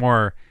much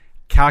more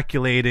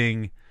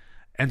calculating,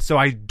 and so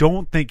I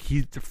don't think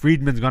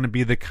Friedman's going to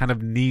be the kind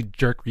of knee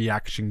jerk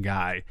reaction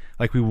guy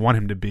like we want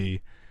him to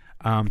be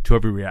to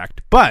overreact.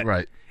 But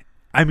right.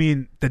 I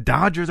mean, the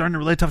Dodgers are in a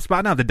really tough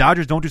spot now. If the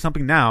Dodgers don't do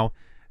something now,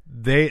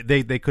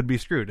 they could be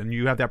screwed. And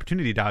you have the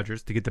opportunity,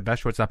 Dodgers, to get the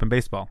best shortstop in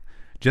baseball.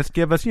 Just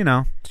give us,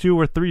 2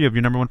 or 3 of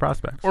your number 1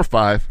 prospects. Or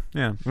 5.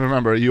 Yeah.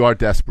 Remember, you are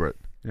desperate.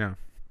 Yeah.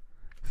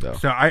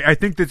 So I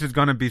think this is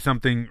going to be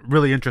something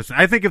really interesting.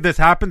 I think if this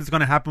happens, it's going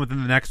to happen within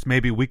the next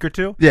maybe week or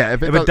 2. Yeah.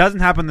 If it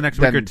doesn't happen the next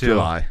week or 2,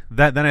 July.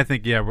 Then I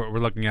think, we're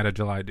looking at a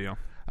July deal.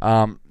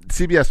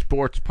 CBS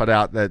Sports put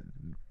out that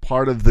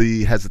part of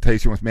the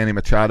hesitation with Manny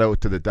Machado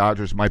to the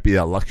Dodgers might be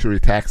a luxury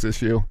tax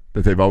issue,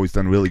 that they've always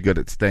done really good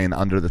at staying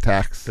under the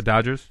tax. The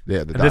Dodgers?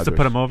 Yeah, Dodgers. This would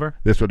put them over?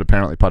 This would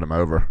apparently put them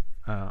over.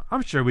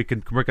 I'm sure we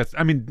can work out.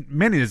 I mean,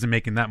 Manny isn't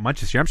making that much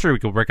this year. I'm sure we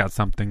could work out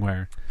something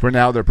where. For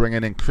now, they're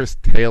bringing in Chris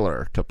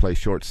Taylor to play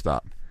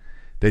shortstop.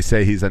 They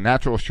say he's a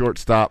natural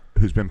shortstop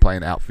who's been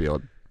playing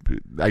outfield.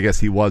 I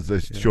guess he was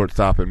the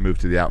shortstop and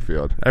moved to the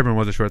outfield. Everyone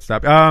was a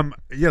shortstop.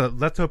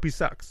 Let's hope he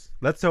sucks.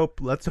 Let's hope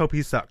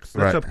he sucks.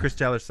 Let's hope Chris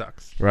Taylor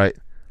sucks. Right.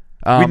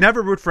 We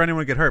never root for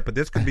anyone to get hurt, but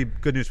this could be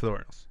good news for the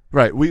Orioles.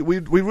 Right. We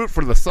root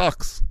for the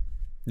sucks.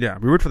 Yeah,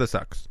 we root for the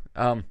sucks.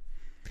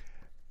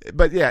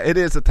 But yeah, it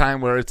is a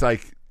time where it's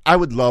like I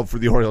would love for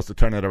the Orioles to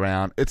turn it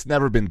around. It's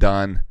never been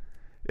done.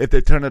 If they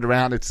turn it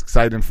around, it's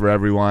exciting for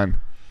everyone.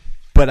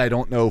 But I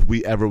don't know if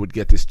we ever would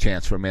get this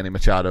chance for Manny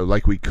Machado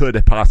like we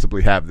could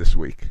possibly have this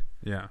week.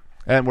 Yeah.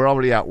 And we're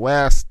already out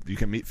west. You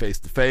can meet face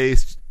to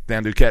face.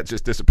 Dan Duquette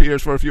just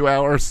disappears for a few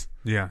hours.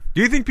 Yeah.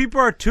 Do you think people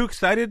are too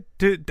excited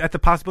at the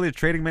possibility of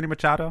trading Manny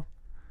Machado?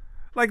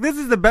 Like, this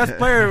is the best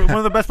player, one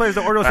of the best players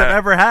the Orioles have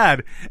ever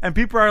had, and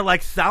people are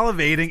like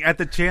salivating at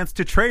the chance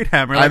to trade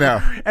him. I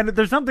know. And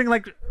there's something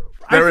like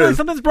I feel like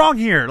something's wrong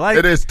here. Like,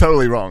 it is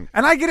totally wrong.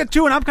 And I get it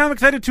too, and I'm kind of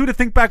excited too to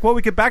think back what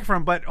we get back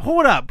from. But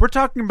hold up, we're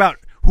talking about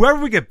whoever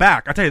we get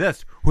back. I'll tell you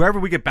this: whoever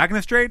we get back in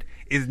this trade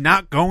is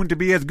not going to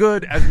be as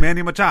good as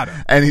Manny Machado,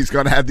 and he's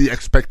going to have the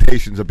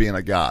expectations of being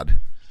a god.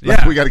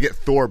 Like, we got to get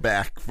Thor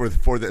back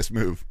for this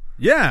move.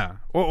 Yeah,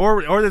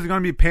 or there's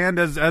going to be panned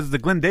as the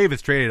Glenn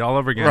Davis trade all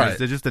over again.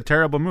 Right. It's just a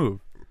terrible move.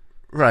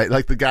 Right,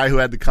 like the guy who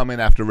had to come in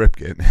after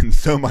Ripken and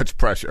so much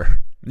pressure.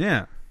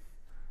 Yeah.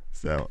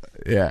 So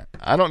yeah,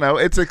 I don't know.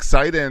 It's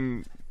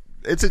exciting.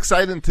 It's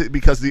exciting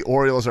because the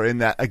Orioles are in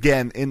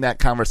that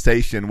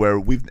conversation where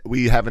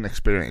we haven't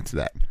experienced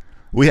that.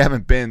 We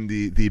haven't been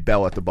the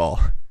bell at the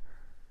ball.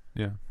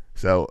 Yeah.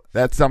 So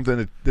that's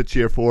something to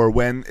cheer for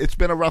when it's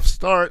been a rough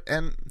start.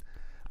 And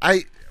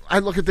I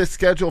look at this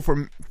schedule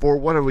for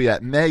what are we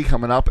at, May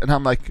coming up, and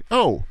I'm like,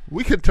 oh,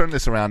 we could turn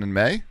this around in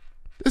May.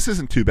 This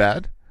isn't too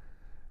bad.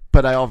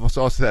 But I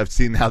also have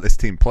seen how this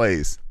team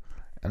plays,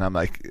 and I'm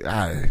like,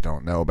 I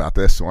don't know about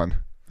this one.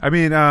 I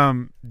mean,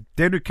 Dan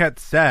Duquette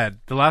said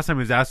the last time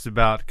he was asked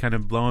about kind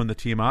of blowing the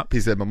team up.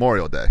 He said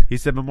Memorial Day. He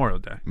said Memorial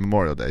Day.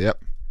 Memorial Day,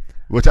 yep.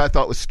 Which I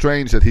thought was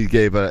strange that he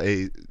gave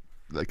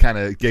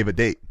a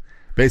date.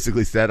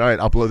 Basically said, all right,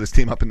 I'll blow this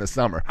team up in the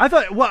summer. I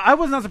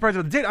was not surprised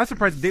with the date. I was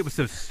surprised the date was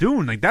so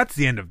soon. Like, that's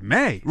the end of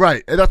May.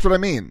 Right, and that's what I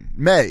mean.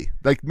 May.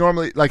 Like,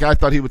 normally, like I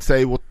thought he would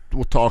say, we'll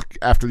talk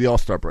after the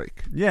All-Star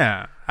break.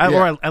 Yeah.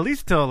 Or at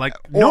least till, like,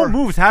 no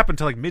moves happen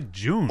till, like,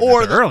 mid-June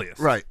or the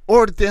earliest. Right.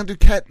 Or Dan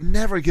Duquette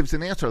never gives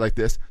an answer like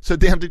this. So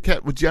Dan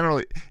Duquette would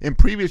generally, in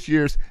previous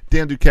years,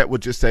 Dan Duquette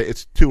would just say,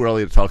 it's too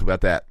early to talk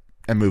about that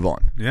and move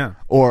on. Yeah.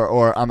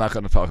 Or I'm not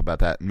going to talk about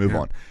that and move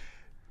on.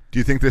 Do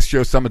you think this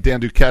shows some of Dan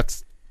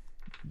Duquette's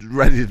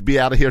ready to be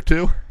out of here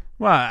too?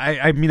 Well,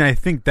 I mean, I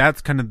think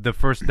that's kind of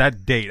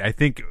that date. I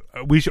think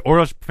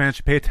Orioles fans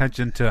should pay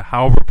attention to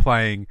how we're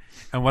playing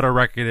and what our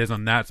record is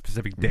on that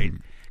specific date.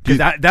 Because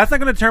that's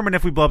not going to determine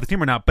if we blow up the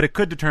team or not, but it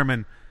could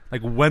determine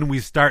like when we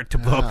start to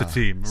blow up the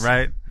team,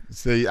 right?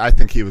 See, I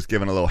think he was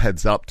giving a little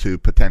heads up to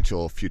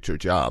potential future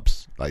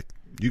jobs. Like,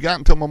 you got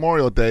until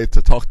Memorial Day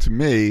to talk to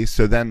me,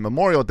 so then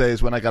Memorial Day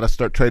is when I got to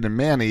start trading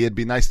Manny. It'd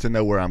be nice to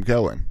know where I'm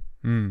going.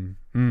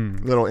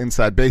 Little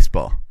inside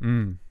baseball.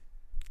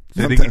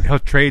 So you think he'll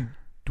trade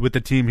with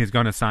the team he's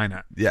going to sign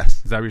at?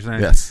 Yes. Is that what you're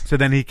saying? Yes. So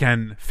then he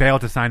can fail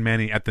to sign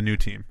Manny at the new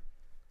team.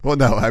 Well,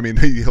 no, I mean,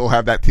 he'll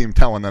have that team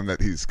telling them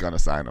that he's going to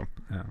sign him.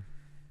 Yeah.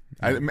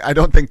 I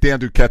don't think Dan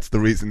Duquette's the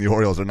reason the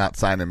Orioles are not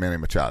signing Manny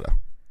Machado.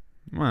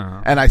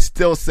 Well, And I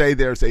still say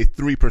there's a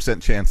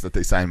 3% chance that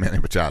they sign Manny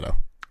Machado.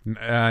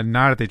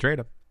 not if they trade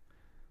him.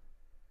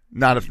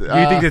 Not if Do you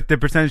think that the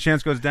percentage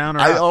chance goes down or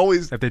I up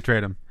always if they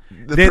trade him?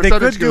 the They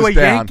percentage could do goes a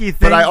down, Yankee but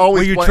thing I always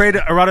where you want- trade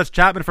Aroldis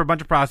Chapman for a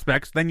bunch of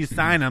prospects, then you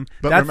sign him.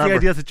 But That's remember- the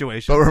ideal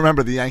situation. But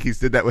remember, the Yankees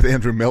did that with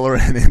Andrew Miller,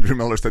 and Andrew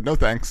Miller said no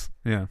thanks.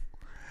 Yeah.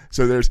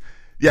 So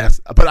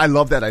yes, but I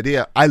love that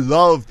idea. I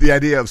love the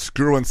idea of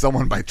screwing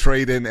someone by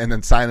trading and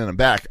then signing them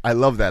back. I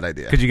love that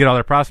idea. Because you get all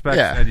their prospects.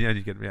 Yeah. And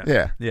you get,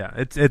 Yeah.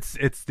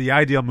 It's the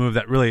ideal move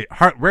that really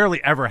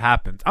rarely ever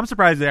happens. I'm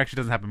surprised it actually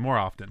doesn't happen more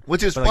often.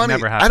 Which is but, like, funny.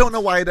 never I happens. don't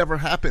know why it ever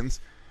happens,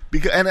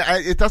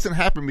 it doesn't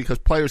happen because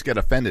players get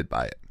offended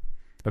by it,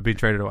 But being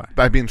traded away.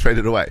 by being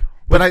traded away.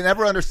 But I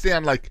never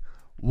understand, like,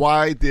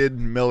 why did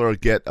Miller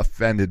get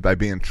offended by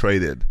being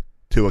traded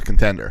to a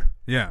contender?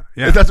 Yeah.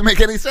 It doesn't make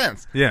any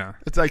sense. Yeah.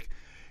 It's like,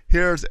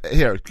 here,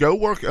 go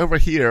work over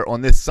here on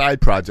this side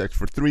project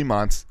for 3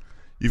 months.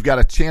 You've got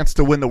a chance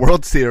to win the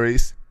World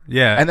Series.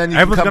 Yeah. And then you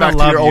can Everyone's come gonna back to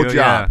love your old you.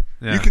 job.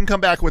 Yeah. You can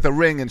come back with a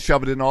ring and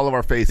shove it in all of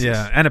our faces.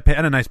 Yeah, and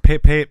a nice pay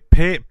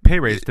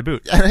raise to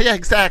boot. Yeah,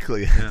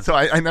 exactly. So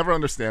I never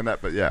understand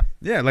that, but yeah.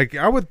 Yeah, like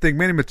I would think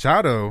Manny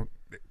Machado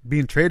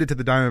being traded to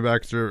the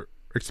Diamondbacks, or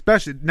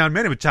especially now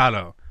Manny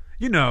Machado.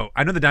 I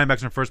know the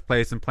Diamondbacks are in first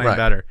place and playing Right.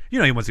 better. He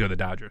wants to go to the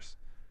Dodgers.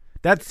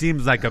 That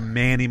seems like a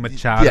Manny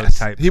Machado Yes,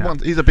 type.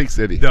 he's a big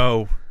city.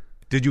 Though,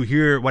 did you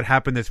hear what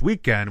happened this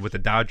weekend with the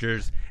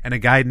Dodgers and a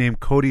guy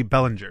named Cody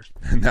Bellinger?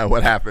 No,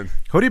 what happened?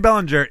 Cody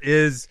Bellinger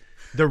is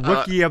the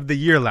rookie of the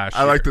year last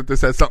year. I like that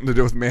this has something to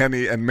do with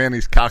Manny and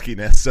Manny's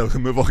cockiness, so the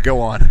move will go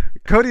on.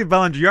 Cody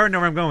Bellinger, you already know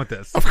where I'm going with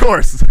this. Of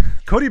course.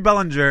 Cody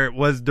Bellinger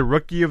was the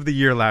rookie of the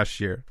year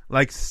last year.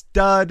 Like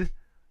stud,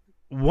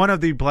 one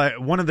of the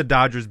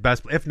Dodgers'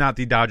 best, if not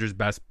the Dodgers'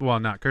 best. Well,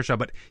 not Kershaw,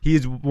 but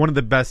he's one of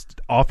the best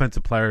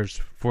offensive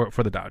players for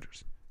the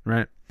Dodgers,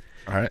 right?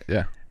 All right,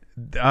 yeah.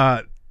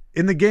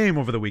 In the game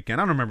over the weekend,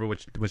 I don't remember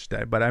which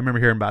day, but I remember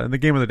hearing about it. In the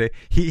game of the day,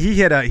 he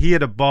hit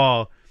a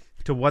ball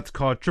to what's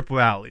called triple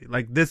alley.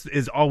 Like this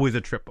is always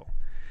a triple.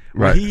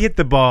 Right. He hit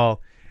the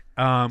ball.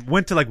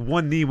 Went to like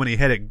one knee when he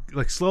hit it.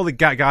 Like slowly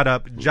got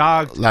up,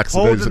 jogged,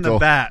 holding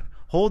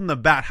the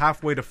bat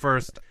halfway to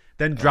first,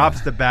 then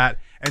drops the bat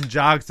and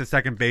jogs to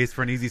second base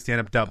for an easy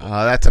stand-up double.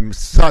 That's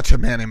such a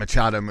Manny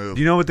Machado move.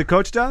 Do you know what the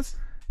coach does?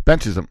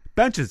 Benches him.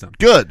 Benches him.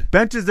 Good.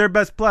 Benches their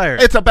best player.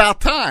 It's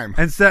about time.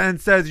 And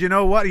says, you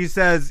know what? He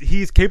says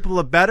he's capable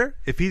of better.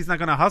 If he's not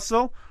going to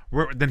hustle,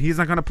 then he's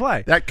not going to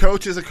play. That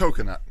coach is a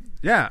coconut.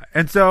 Yeah,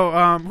 and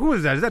so who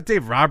is that? Is that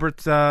Dave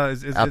Roberts?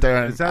 Is Out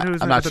there, Is that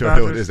who's I'm at not the sure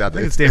Dodgers? who it is out I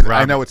there. think it's Dave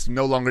Roberts. I know it's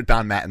no longer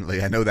Don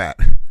Mattingly. I know that.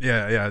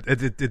 Yeah.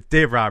 It's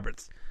Dave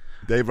Roberts.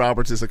 Dave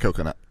Roberts is a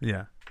coconut.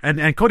 Yeah.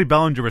 And Cody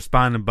Bellinger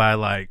responded by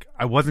like,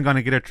 I wasn't going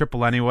to get a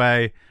triple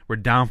anyway. We're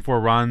down 4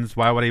 runs.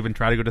 Why would I even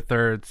try to go to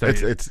third? So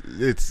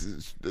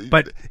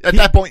But at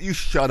that point, you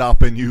shut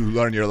up and you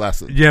learn your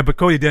lesson. yeah, but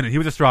Cody didn't. He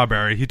was a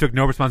strawberry. He took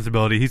no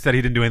responsibility. He said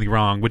he didn't do anything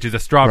wrong, which is a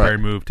strawberry Right.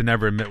 move to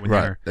never admit when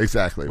Right, you're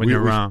exactly. when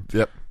you're wrong.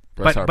 Yep.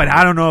 But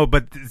I don't know.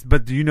 But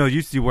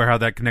you see how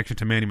that connection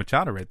to Manny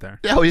Machado right there.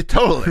 Yeah,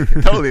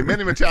 totally.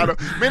 Manny Machado.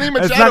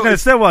 It's not going to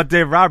sit well with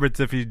Dave Roberts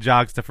if he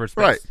jogs to first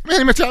base. Right.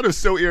 Manny Machado is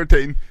so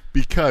irritating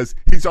because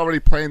he's already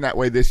playing that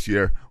way this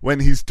year when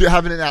he's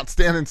having an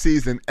outstanding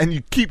season, and you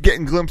keep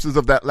getting glimpses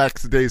of that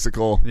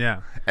lackadaisical.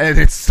 Yeah. And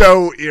it's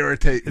so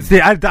irritating.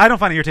 See, I don't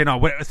find it irritating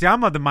at all. See,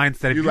 I'm of the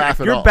mindset You laugh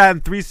if at you're all.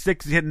 batting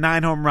 360, hitting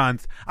 9 home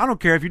runs, I don't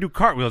care if you do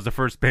cartwheels to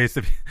first base.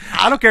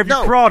 I don't care if you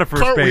No, crawl to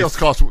first cartwheels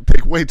base.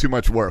 take way too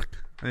much work.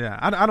 Yeah,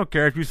 I don't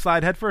care if you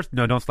slide head first.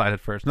 No, don't slide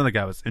head first. Another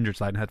guy was injured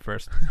sliding head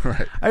first.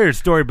 Right. I heard a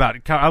story about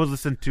it. I was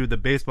listening to the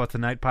Baseball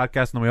Tonight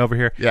podcast on the way over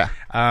here. Yeah.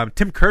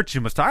 Tim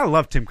Kurchin was talking. I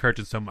love Tim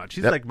Kurchin so much.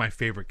 He's Yep. like my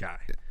favorite guy.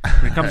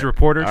 When it comes to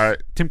reporters, All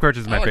right. Tim Kurchin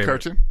is my I like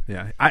favorite. Kurchin.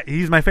 Yeah,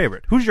 he's my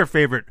favorite. Who's your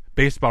favorite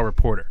baseball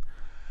reporter?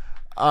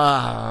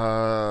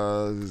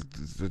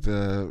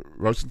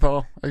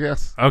 Rosenthal, I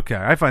guess. Okay,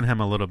 I find him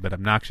a little bit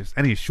obnoxious,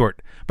 and he's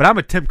short. But I'm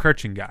a Tim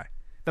Kurchin guy.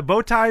 The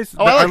bow ties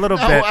I like, are a little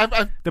bit.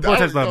 The bow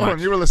ties are a little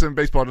much. You were listening to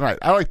Baseball Tonight.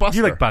 I like Buster.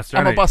 You like Buster.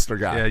 I'm I a know Buster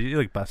guy. Yeah, you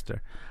like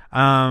Buster.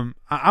 I'm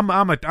a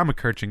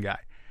Kurchin guy.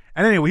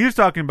 And anyway, he was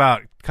talking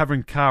about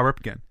covering Cal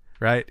Ripken,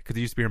 right? Because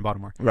he used to be here in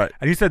Baltimore. Right.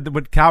 And he said that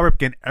with Cal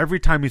Ripken, every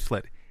time he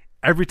slid,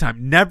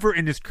 never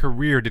in his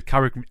career did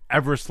Cal Ripken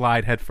ever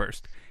slide head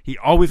first. He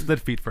always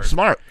slid feet first.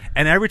 Smart.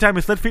 And every time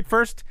he slid feet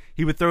first,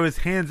 he would throw his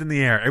hands in the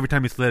air every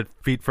time he slid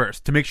feet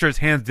first to make sure his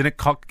hands didn't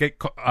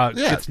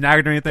get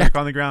snagged or anything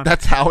on the ground.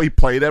 That's how he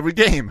played every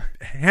game.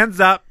 Hands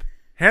up,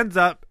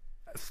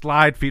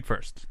 slide feet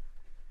first.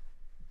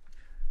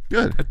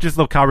 Good. Just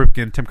a little Cal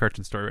Ripken, Tim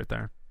Kirchin story right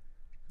there.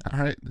 All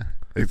right.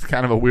 It's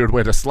kind of a weird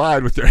way to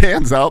slide with your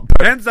hands out.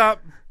 But, Hands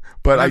up.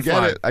 but I and get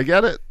slide. it. I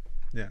get it.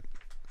 Yeah.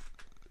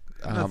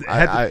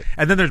 I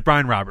And then there's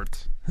Brian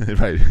Roberts.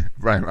 right.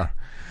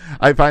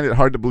 I find it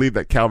hard to believe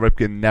that Cal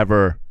Ripken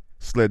never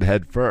slid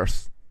head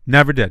first.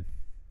 Never did.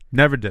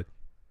 You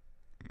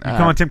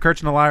calling Tim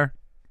Kirchin a liar?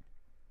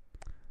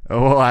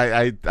 Oh,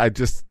 I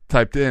just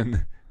typed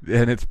in,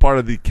 and it's part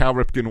of the Cal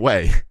Ripken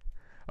way,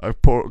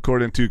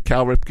 according to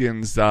Cal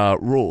Ripken's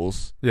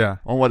rules. Yeah.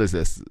 Oh, what is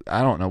this?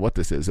 I don't know what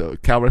this is.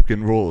 Cal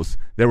Ripken rules.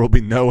 There will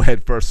be no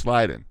head first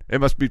sliding. It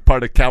must be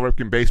part of Cal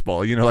Ripken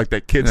baseball. You know, like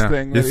that kids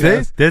thing. You that he see?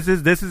 has?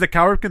 This is a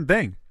Cal Ripken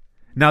thing.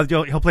 Now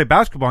he'll play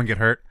basketball and get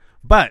hurt,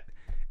 but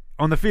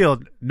on the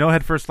field, no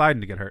head first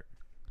sliding to get hurt.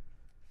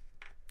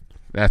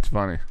 That's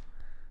funny.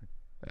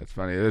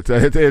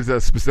 It is a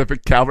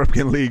specific Cal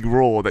Ripken league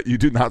rule that you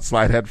do not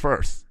slide head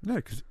first. Yeah,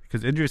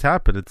 because injuries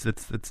happen. It's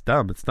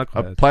dumb. It's A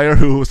knucklehead. player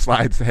who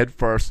slides head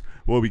first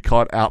will be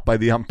caught out by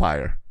the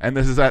umpire, and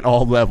this is at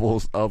all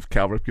levels of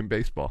Cal Ripken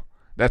baseball.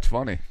 That's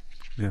funny.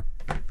 Yeah.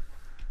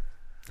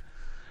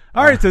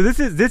 All right, so this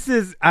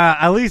is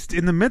at least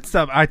in the midst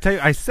of. I tell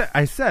you, I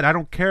said I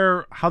don't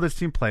care how this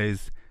team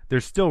plays.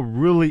 There's still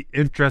really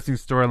interesting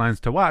storylines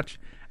to watch.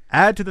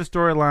 Add to the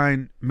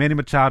storyline Manny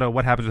Machado,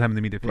 what happens with him in the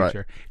immediate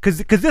future?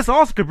 Because this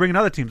also could bring in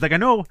other teams. Like I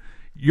know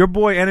your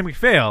boy Andy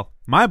McPhail,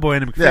 my boy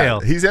Andy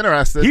McPhail. Yeah, he's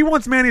interested. He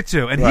wants Manny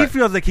too, and he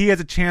feels like he has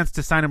a chance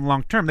to sign him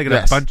long term. They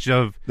got a bunch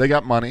of. They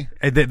got money.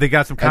 They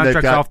got some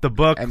contracts off the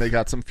book, and they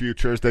got some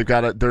futures.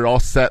 They're all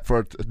set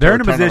for. They're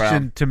in a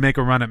position to make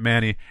a run at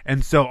Manny,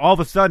 and so all of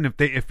a sudden,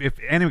 if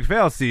Andy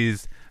McPhail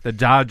sees the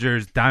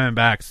Dodgers,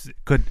 Diamondbacks,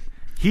 could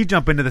he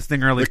jump into this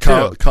thing early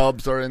too?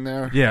 Cubs are in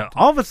there. Yeah,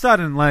 all of a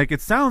sudden, like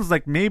it sounds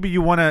like maybe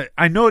you want to.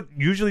 I know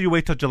usually you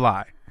wait till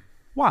July.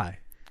 Why?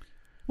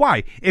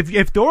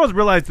 If the Orioles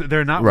realize that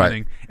they're not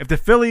winning, if the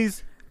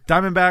Phillies,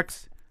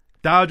 Diamondbacks,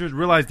 Dodgers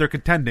realize they're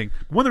contending,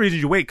 one of the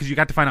reasons you wait because you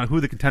got to find out who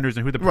the contenders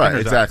and who the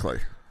pretenders Right, exactly.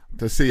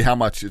 To see how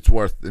much it's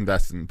worth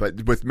investing.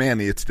 But with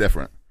Manny, it's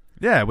different.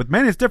 Yeah, with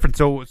Manny it's different.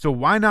 So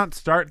why not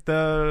start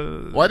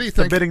the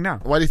bidding now?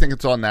 Why do you think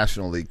it's all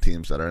National League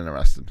teams that are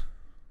interested?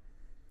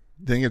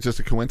 Think it's just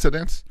a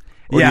coincidence?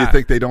 Or do you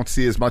think they don't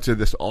see as much of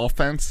this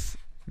offense?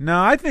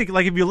 No, I think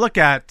like if you look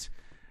at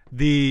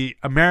the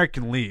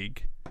American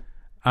League,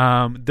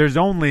 there's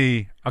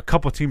only a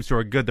couple teams who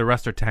are good. The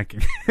rest are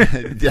tanking.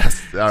 Yes.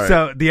 All right.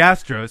 So the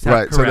Astros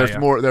have Correa.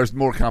 So there's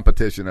more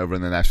competition over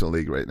in the National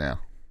League right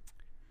now.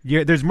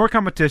 Yeah, there's more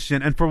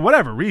competition, and for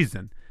whatever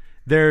reason,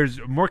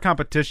 there's more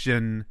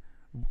competition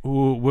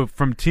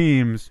from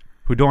teams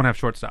who don't have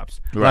shortstops.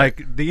 Right.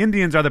 Like the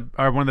Indians are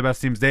one of the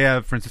best teams. They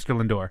have Francisco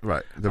Lindor.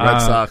 Right. The Red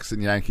Sox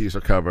and Yankees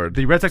are covered.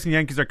 The Red Sox and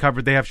Yankees are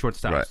covered. They have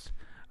shortstops.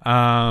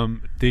 Right.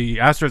 The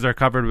Astros are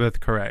covered with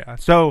Correa.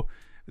 So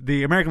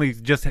the American League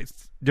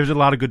there's a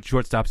lot of good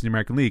shortstops in the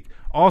American League.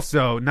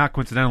 Also, not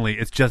coincidentally,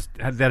 it's just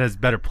that has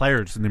better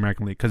players in the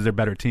American League because they're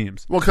better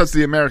teams. Well, because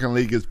the American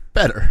League is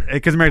better.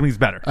 Because the American League is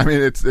better. I mean,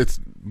 it's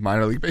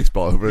minor league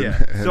baseball over.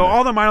 Yeah. So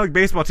all the minor league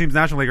baseball teams in the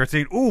National League are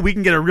saying, "Ooh, we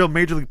can get a real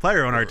major league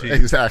player on our team.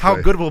 Exactly. How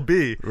good we'll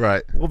be.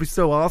 Right. We'll be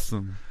so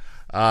awesome."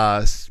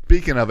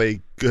 Speaking of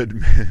a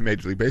good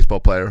major league baseball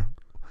player,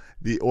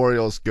 the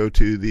Orioles go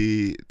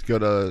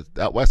to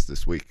out west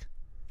this week.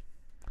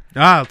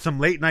 Some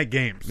late night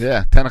games.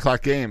 Yeah, 10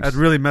 o'clock games. That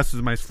really messes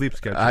with my sleep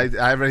schedule. I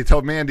already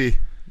told Mandy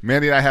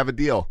and I have a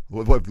deal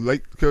with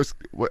Lake Coast,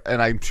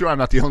 and I'm sure I'm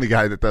not the only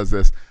guy that does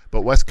this.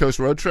 But West Coast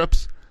road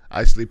trips,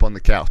 I sleep on the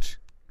couch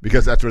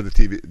because that's where the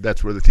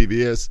TV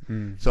is.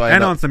 So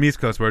on some East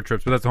Coast road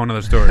trips, but that's a whole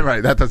other story.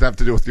 Right, that doesn't have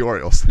to do with the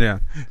Orioles. Yeah.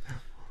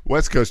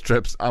 West Coast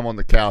trips, I'm on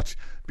the couch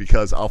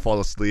because I'll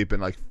fall asleep in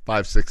like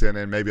 5-6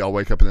 inning, maybe I'll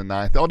wake up in the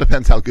 9th. It all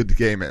depends how good the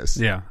game is.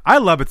 Yeah, I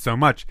love it so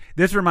much.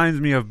 This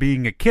reminds me of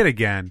being a kid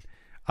again,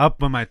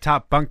 up on my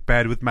top bunk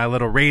bed with my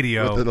little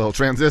radio. With the little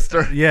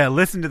transistor? Yeah,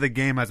 listen to the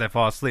game as I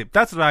fall asleep.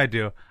 That's what I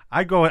do.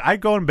 I go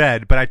in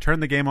bed, but I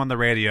turn the game on the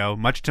radio,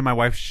 much to my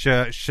wife's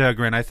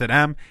chagrin. I said,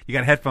 you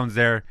got headphones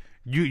there.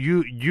 You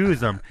use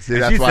them. See,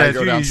 and that's she why I says,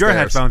 go you use downstairs. your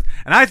headphones.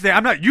 And I say,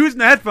 I'm not using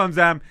the headphones,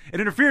 It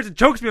interferes and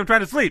chokes me. I'm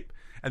trying to sleep.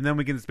 And then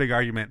we get this big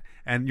argument.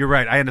 And you're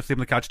right. I end up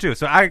sleeping on the couch, too.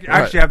 So I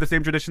actually have the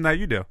same tradition that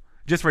you do,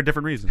 just for a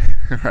different reason.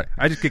 Right.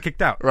 I just get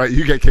kicked out. Right.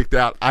 You get kicked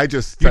out. I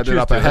just set it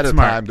up ahead of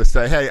time to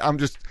say, hey,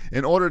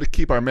 in order to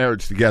keep our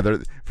marriage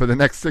together, for the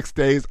next 6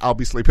 days, I'll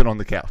be sleeping on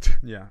the couch.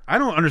 Yeah. I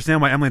don't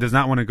understand why Emily does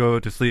not want to go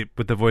to sleep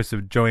with the voice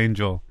of Joe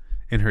Angel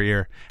in her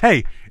ear.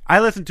 Hey,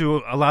 I listen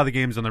to a lot of the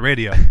games on the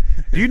radio.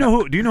 Do you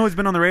know who's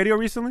been on the radio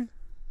recently?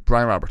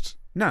 Brian Roberts.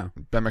 No.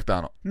 Ben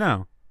McDonald.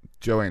 No.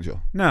 Joe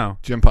Angel. No.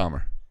 Jim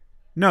Palmer.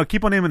 No,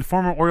 keep on naming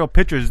former Oriole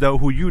pitchers, though,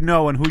 who you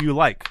know and who you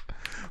like.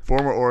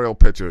 Former Oriole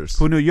pitchers.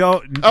 Who knew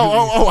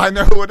I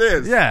know who it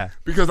is. Yeah.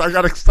 Because I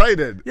got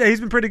excited. Yeah, he's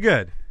been pretty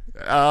good.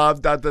 How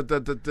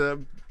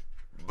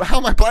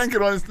am I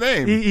blanking on his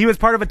name? He was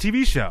part of a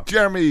TV show.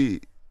 Jeremy.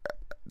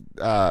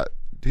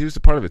 He was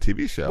a part of a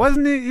TV show.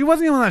 Wasn't he? He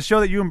wasn't even on that show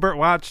that you and Bert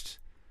watched.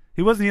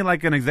 He wasn't he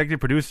like an executive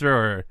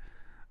producer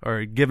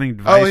or giving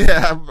advice?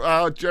 Oh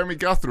yeah, Jeremy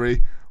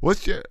Guthrie.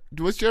 Was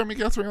Jeremy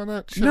Guthrie on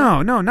that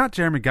show? No, not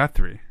Jeremy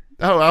Guthrie.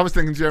 Oh, I was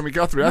thinking Jeremy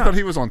Guthrie. No. I thought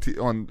he was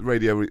on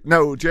radio.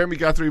 No, Jeremy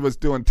Guthrie was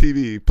doing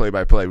TV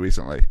play-by-play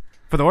recently.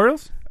 For the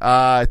Orioles?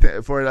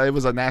 It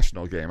was a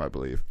national game, I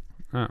believe.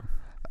 Oh.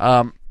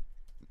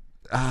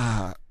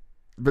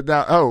 But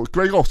now,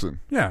 Greg Olson.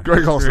 Yeah.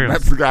 Greg Olson. Greg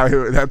That's the guy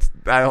that's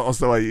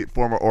also a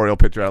former Oriole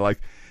pitcher I like.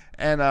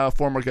 And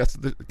former guest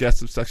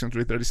of Section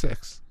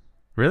 336.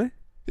 Really?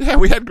 Yeah,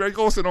 we had Greg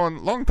Olson on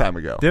a long time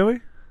ago. Did we?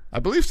 I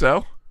believe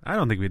so. I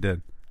don't think we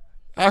did.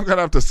 I'm going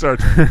to have to search.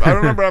 I don't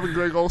remember having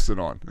Greg Olson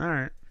on. All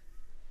right.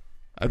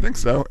 I think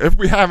so. If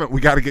we haven't,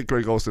 we got to get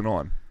Greg Olson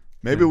on.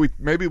 Maybe we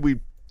didn't.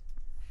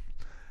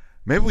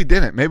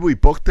 Maybe we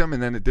booked him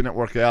and then it didn't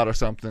work out or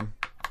something.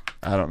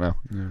 I don't know.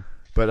 Yeah.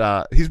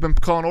 But he's been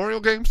calling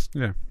Oriole games.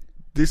 Yeah.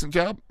 Decent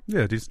job.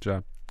 Yeah, decent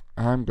job.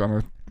 I'm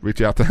going to reach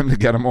out to him to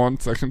get him on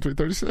Section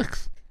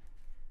 336.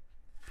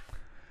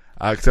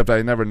 Except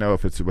I never know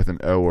if it's with an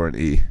O or an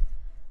E.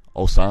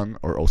 Olson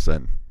or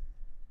Olsen.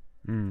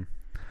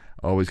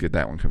 I always get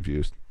that one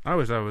confused. I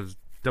wish I was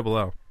double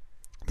O.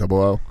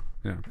 Double O?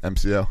 Yeah.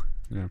 MCO?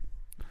 Yeah.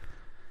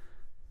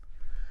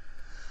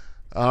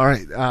 All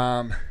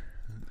right.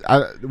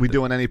 We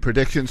doing any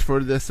predictions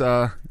for this?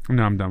 No,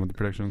 I'm done with the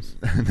predictions.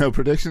 No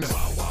predictions?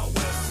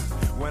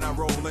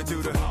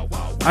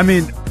 I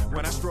mean,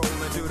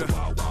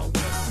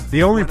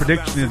 the only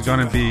prediction is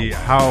going to be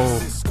how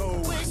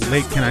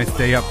late can I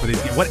stay up for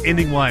these games? What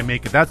inning will I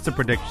make it? That's the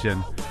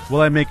prediction.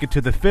 Will I make it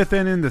to the 5th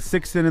inning, the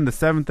 6th inning, the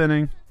 7th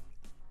inning?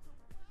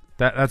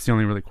 That's the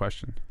only really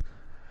question.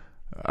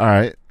 All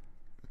right.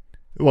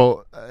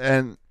 Well,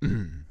 and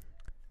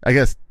I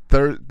guess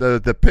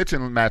the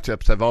pitching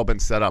matchups have all been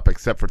set up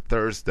except for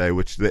Thursday,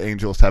 which the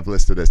Angels have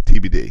listed as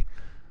TBD.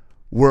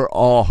 We're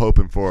all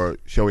hoping for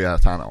Shohei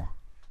Ohtani,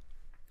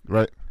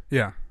 right?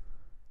 Yeah.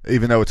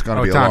 Even though it's going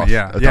to be a Ohtani, loss.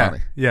 yeah,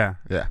 Ohtani. yeah.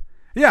 Yeah.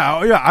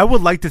 Yeah, I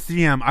would like to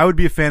see him. I would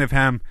be a fan of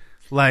him,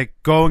 like,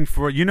 going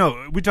for,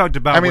 we talked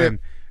about when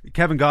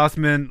Kevin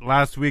Gossman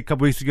last week, a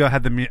couple weeks ago,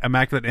 had the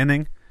immaculate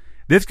inning.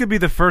 This could be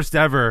the first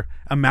ever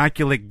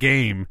immaculate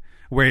game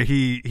where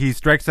he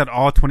strikes out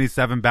all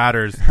 27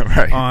 batters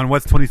right. on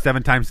what's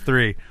 27 times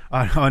 3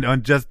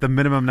 on just the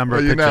minimum number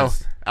of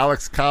pitches.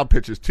 Alex Cobb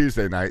pitches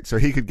Tuesday night, so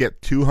he could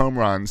get 2 home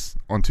runs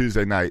on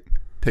Tuesday night,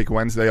 take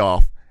Wednesday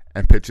off,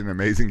 and pitch an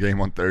amazing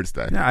game on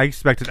Thursday. Yeah, I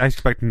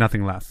expect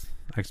nothing less.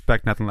 I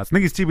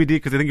think he's TBD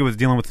because I think he was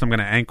dealing with some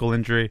kind of ankle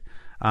injury,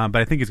 but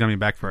I think he's going to be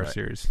back for our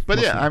series. But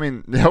We'll yeah, see. I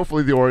mean,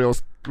 hopefully the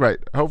Orioles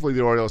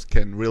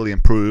can really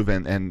improve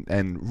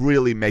and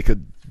really make a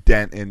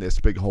dent in this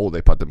big hole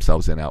they put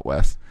themselves in out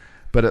west.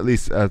 But at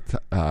least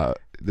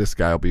this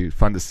guy will be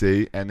fun to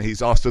see, and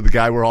he's also the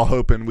guy we're all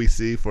hoping we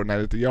see for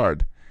Night at the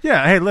Yard.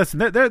 Yeah, hey, listen,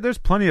 there's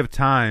plenty of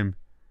time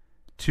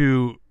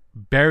to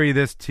bury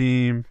this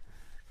team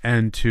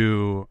and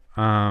to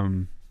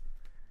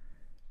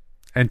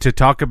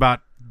talk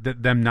about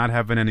them not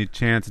having any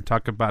chance and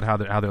talk about how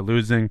they're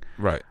losing.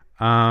 Right.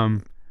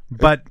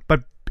 But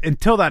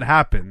until that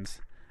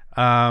happens,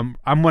 I'm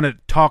going to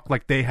talk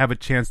like they have a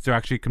chance to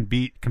actually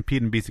compete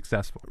and be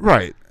successful.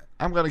 Right.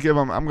 I'm gonna give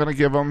them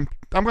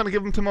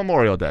to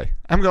Memorial Day.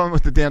 I'm going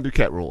with the Dan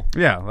Duquette rule.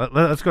 Yeah,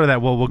 let's go to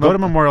that. We'll go to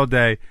Memorial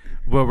Day.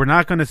 Well, we're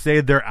not going to say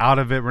they're out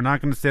of it. We're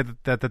not going to say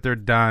that they're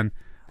done.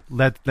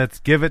 Let's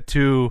give it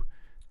till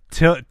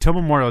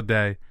Memorial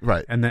Day.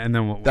 Right. And then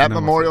we'll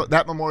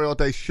Memorial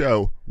Day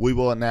show, we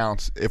will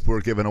announce if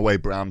we're giving away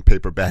brown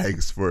paper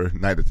bags for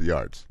Night at the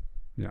Yards.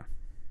 Yeah.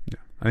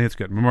 I think it's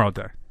good. Memorial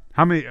Day.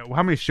 How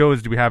many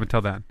shows do we have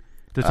until then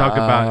to talk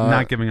about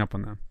not giving up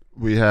on them?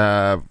 We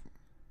have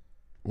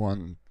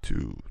 1,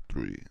 2,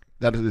 3.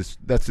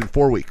 That's in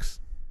 4 weeks.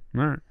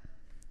 All right.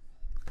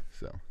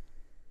 So.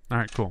 All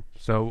right, cool.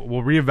 So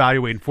we'll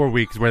reevaluate in 4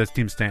 weeks where this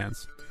team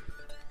stands.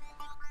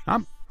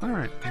 All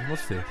right, we'll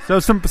see. So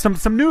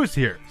some news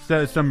here.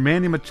 So some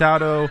Manny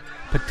Machado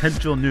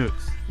potential news.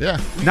 Yeah.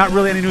 Not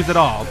really any news at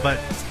all, but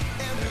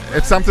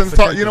it's something to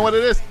talk. You know what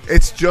it is?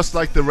 It's just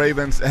like the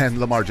Ravens and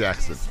Lamar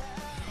Jackson.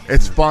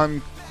 It's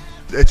fun.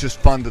 It's just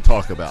fun to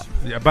talk about.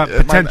 Yeah, about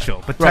it potential.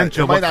 Right.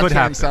 Potential. It might What not could change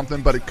happen?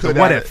 something, but it could.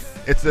 So what add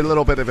if? It's a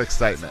little bit of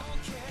excitement.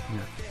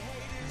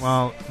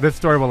 Well, this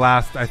story will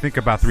last, I think,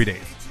 about 3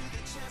 days,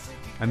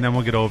 and then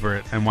we'll get over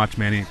it and watch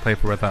Manny play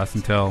with us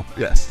until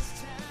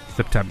Yes.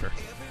 September.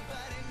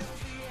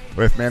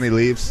 But if Manny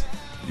leaves,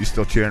 you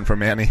still cheering for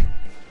Manny?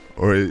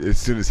 Or as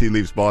soon as he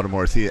leaves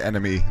Baltimore, is he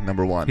enemy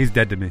number one? He's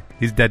dead to me.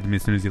 He's dead to me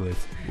as soon as he leaves.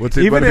 What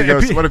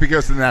if he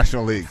goes to the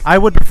National League? I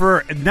would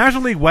prefer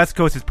National League West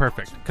Coast is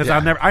perfect because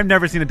Yeah. I've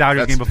never seen a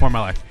Dodgers That's- game before in my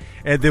life.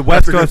 The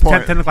West a good Coast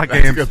point. 10 o'clock That's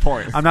a games. good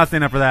point. I'm not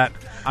staying up for that.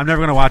 I'm never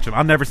going to watch him.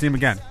 I'll never see him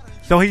again.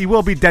 So he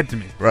will be dead to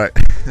me. Right.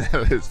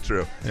 That is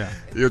true. Yeah.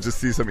 You'll just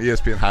see some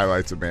ESPN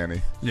highlights of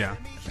Manny Yeah.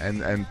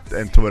 and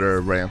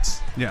Twitter rants.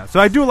 Yeah. So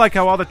I do like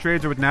how all the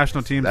trades are with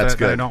national teams That's that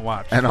good. I don't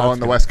watch. And So all that's on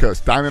the good. West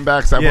Coast.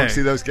 Diamondbacks, I Yeah. want to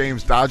see those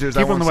games. Dodgers,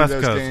 I Keep on want the to see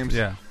West those Coast. games.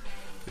 Yeah.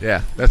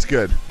 Yeah, that's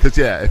good. Because,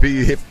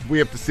 if we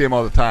have to see him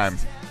all the time,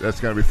 that's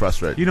going to be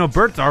frustrating. You know,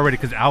 Bert's already,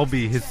 because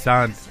Albie, his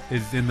son,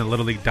 is in the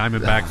Little League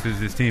Diamondbacks is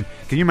his team.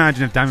 Can you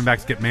imagine if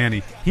Diamondbacks get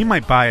Manny? He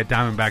might buy a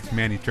Diamondbacks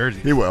Manny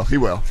jersey. He will.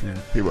 Yeah.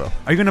 He will.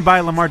 Are you going to buy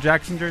a Lamar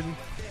Jackson jersey?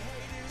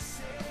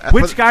 Uh,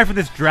 Which but- guy for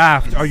this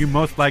draft are you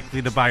most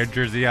likely to buy a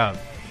jersey of?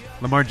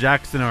 Lamar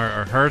Jackson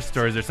or Hurst,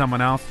 or is there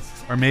someone else?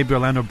 Or maybe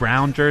Orlando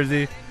Brown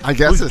jersey? I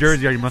guess Whose it's-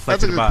 jersey are you most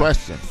That's likely a to good buy?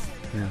 question.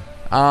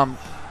 Yeah.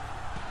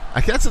 I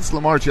guess it's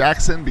Lamar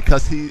Jackson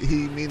because he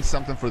means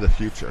something for the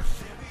future.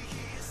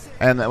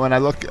 And when I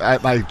look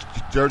at my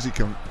jersey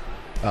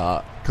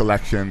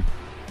collection,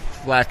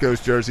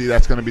 Flacco's jersey,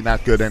 that's going to be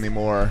not good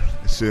anymore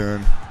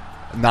soon.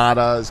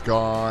 Nada is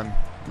gone.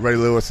 Ray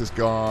Lewis is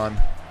gone.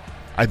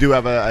 I do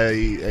have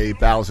a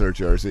Bowser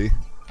jersey.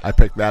 I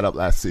picked that up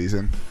last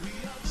season.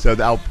 So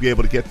I'll be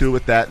able to get through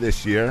with that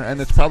this year.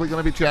 And it's probably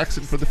going to be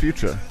Jackson for the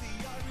future.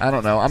 I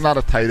don't know. I'm not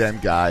a tight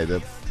end guy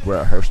to wear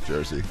a Hurst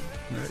jersey.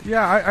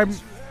 Yeah,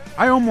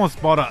 I almost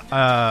bought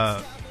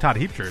a Todd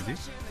Heap jersey.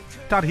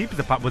 Todd Heap was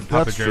a pop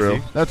That's jersey.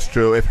 true. That's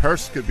true. If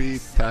Hurst could be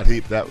Todd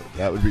Heap, that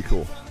would be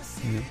cool.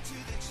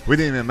 We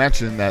didn't even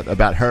mention that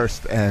about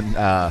Hurst and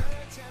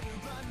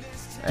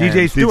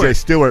DJ Stewart. DJ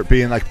Stewart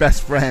being like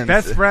best friends.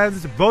 Best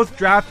friends, both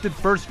drafted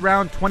first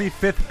round,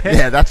 25th pick.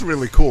 Yeah, that's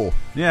really cool.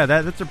 Yeah,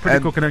 that's a pretty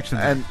cool connection.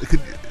 there. And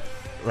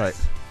right,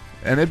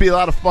 and it'd be a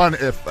lot of fun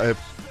if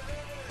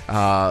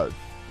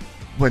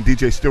when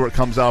DJ Stewart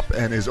comes up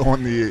and is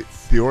on the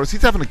Orioles,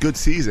 he's having a good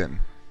season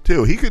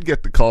too. He could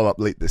get the call up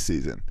late this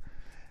season.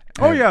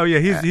 Oh yeah.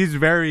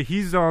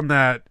 He's on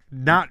that,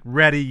 not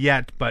ready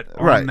yet, but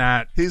on Right.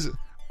 that, He's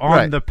on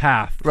right. the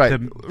path. Right, to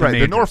right. The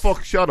majors.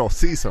 Norfolk shuttle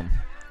sees him.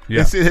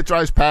 Yeah. It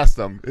drives past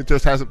them. It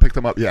just hasn't picked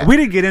them up yet. We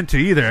didn't get into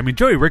either. I mean,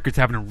 Joey Rickard's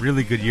having a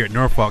really good year at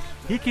Norfolk.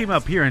 He came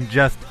up here and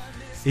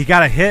he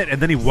got a hit,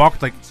 and then he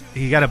walked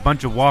he got a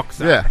bunch of walks.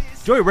 Yeah.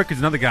 Joey Rickard's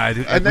another guy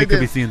that and we they could did,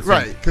 be seeing soon.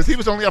 right, because he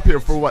was only up here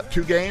for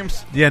 2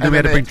 games. Yeah, then and we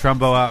had to they- bring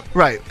Trumbo up.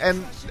 Right,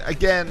 and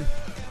again,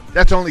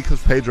 that's only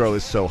because Pedro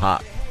is so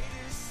hot.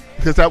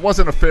 Because that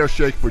wasn't a fair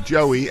shake for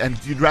Joey,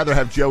 and you'd rather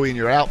have Joey in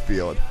your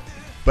outfield.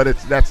 But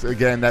that's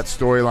again that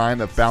storyline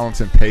of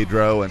balancing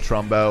Pedro and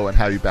Trumbo and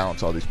how you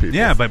balance all these people.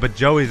 Yeah, but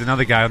Joey's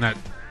another guy on that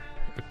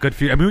good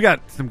field. I mean, we got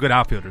some good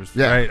outfielders.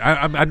 Yeah. Right?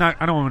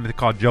 I don't want to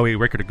call Joey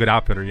Rickard a good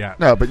outfielder yet.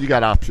 No, but you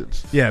got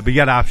options. Yeah, but you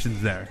got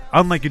options there,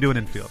 unlike you do in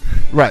infield.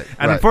 Right.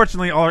 And right,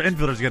 unfortunately, all our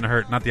infielders are getting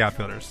hurt, not the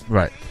outfielders.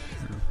 right.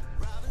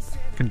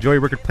 Can Joey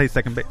Rickard play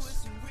second base?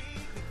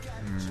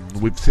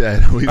 We've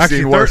Actually,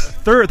 seen worse.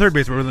 third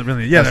base.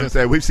 Really, I yeah. was gonna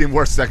say we've seen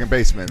worse second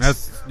basemen.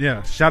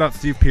 Shout out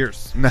Steve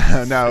Pierce. no.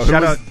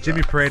 Shout out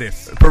Jimmy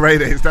Paredes.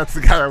 Paredes. That's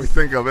the guy I always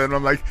think of, and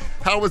I'm like,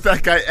 how was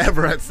that guy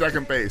ever at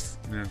second base?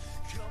 Yeah.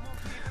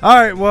 All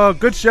right, well,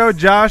 good show,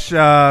 Josh.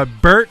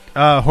 Bert,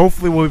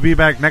 hopefully we'll be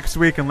back next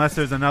week unless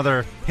there's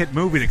another hit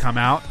movie to come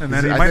out, and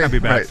then he might not be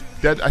back.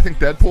 Right. I think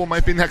Deadpool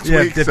might be next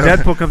Yeah, week. if so-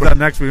 Deadpool comes out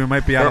next week, we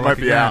might be out. Bert of might luck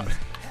be again. out.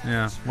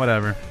 Yeah,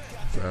 whatever.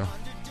 So.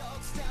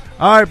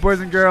 All right, boys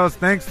and girls,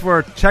 thanks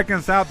for checking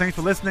us out. Thanks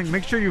for listening.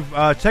 Make sure you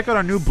check out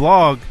our new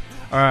blog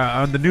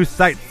on the new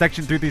site,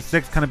 Section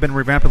 336. Kind of been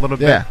revamped a little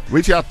bit. Yeah,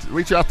 reach out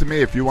to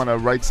me if you want to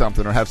write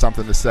something or have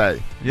something to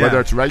say. Yeah. Whether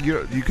it's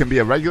regular, you can be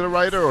a regular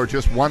writer or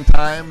just one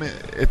time.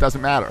 It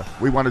doesn't matter.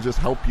 We want to just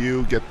help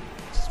you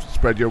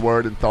spread your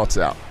word and thoughts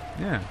out.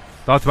 Yeah.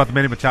 Thoughts about the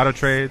Manny Machado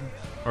trade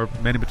or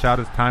Manny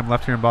Machado's time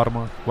left here in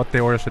Baltimore, what the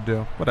Orioles should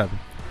do, whatever.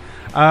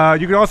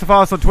 You can also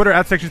follow us on Twitter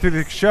at Section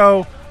 336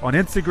 Show, on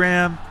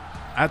Instagram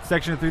at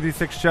Section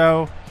 336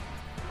 Show.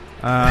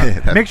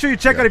 Make sure you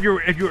check out if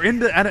you're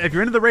into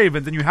the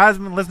Ravens and you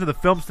haven't listened to the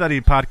Film Study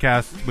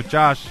podcast with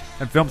Josh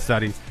and Film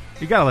Study,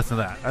 you gotta listen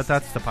to that.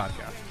 That's the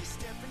podcast.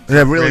 Yeah,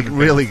 really, Ravens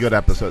really good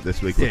episode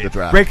this week with the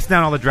draft. Breaks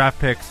down all the draft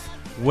picks.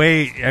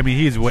 He's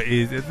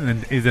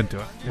into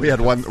it. We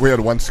had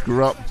one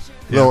screw up.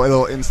 Yeah.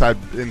 Little inside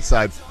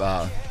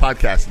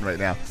podcasting right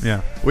now.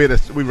 Yeah.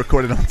 We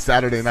recorded on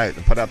Saturday night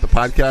and put out the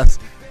podcast,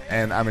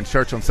 and I'm in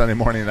church on Sunday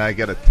morning, and I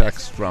get a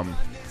text from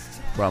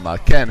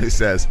Ken who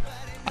says,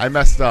 I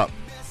messed up.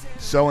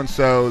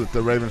 So-and-so that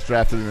the Ravens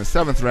drafted in the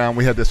 7th round,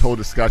 we had this whole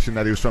discussion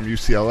that he was from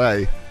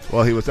UCLA.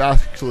 Well, he was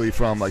actually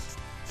from, like,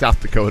 South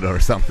Dakota or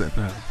something.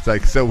 Yeah. It's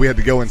like, so we had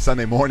to go in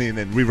Sunday morning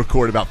and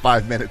re-record about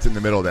 5 minutes in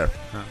the middle there.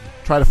 Yeah.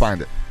 Try to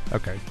find it.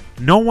 Okay.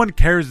 No one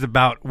cares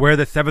about where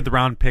the 7th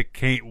round pick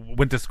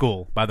went to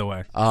school, by the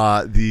way.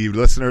 The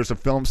listeners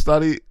of Film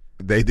Study,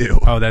 they do.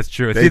 Oh, that's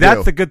true. They See, that's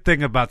do. the good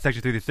thing about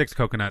Section 336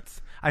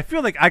 Coconuts. I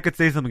feel like I could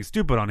say something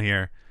stupid on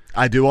here,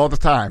 I do all the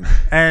time.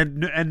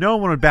 and no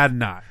one would bat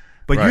an eye.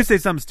 But you Right. say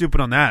something stupid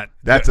on that.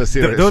 That's a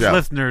serious Those show.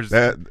 listeners,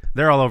 That-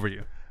 they're all over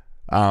you.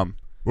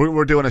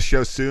 We're doing a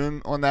show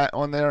soon on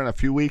there in a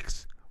few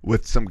weeks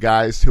with some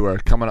guys who are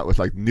coming up with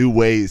like new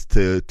ways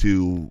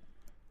to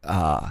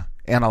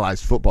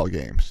analyze football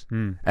games,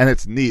 and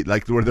it's neat.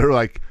 Like where they're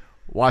like,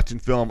 watching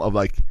film of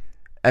like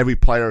every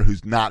player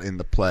who's not in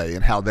the play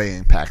and how they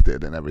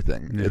impacted and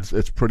everything. Yeah.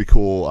 It's pretty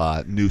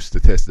cool new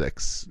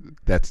statistics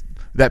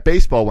that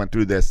baseball went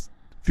through this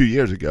a few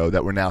years ago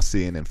that we're now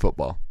seeing in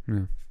football.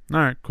 Yeah. All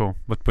right, cool.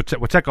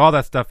 We'll check all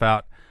that stuff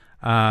out.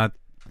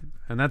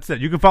 And that's it.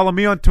 You can follow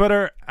me on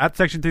Twitter at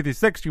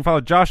Section336. You can follow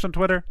Josh on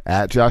Twitter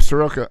At Josh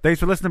Soroka. Thanks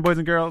for listening, boys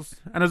and girls.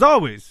 And as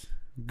always,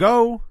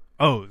 go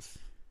O's.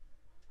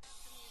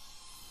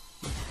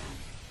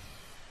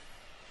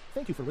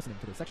 Thank you for listening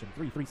to the Section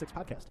 336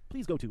 podcast.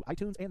 Please go to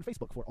iTunes and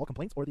Facebook for all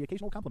complaints or the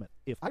occasional compliment.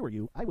 If I were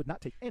you, I would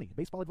not take any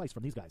baseball advice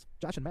from these guys.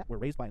 Josh and Matt were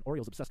raised by an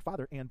Orioles-obsessed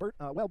father, and Bert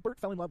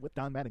fell in love with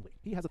Don Mattingly.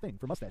 He has a thing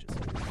for mustaches.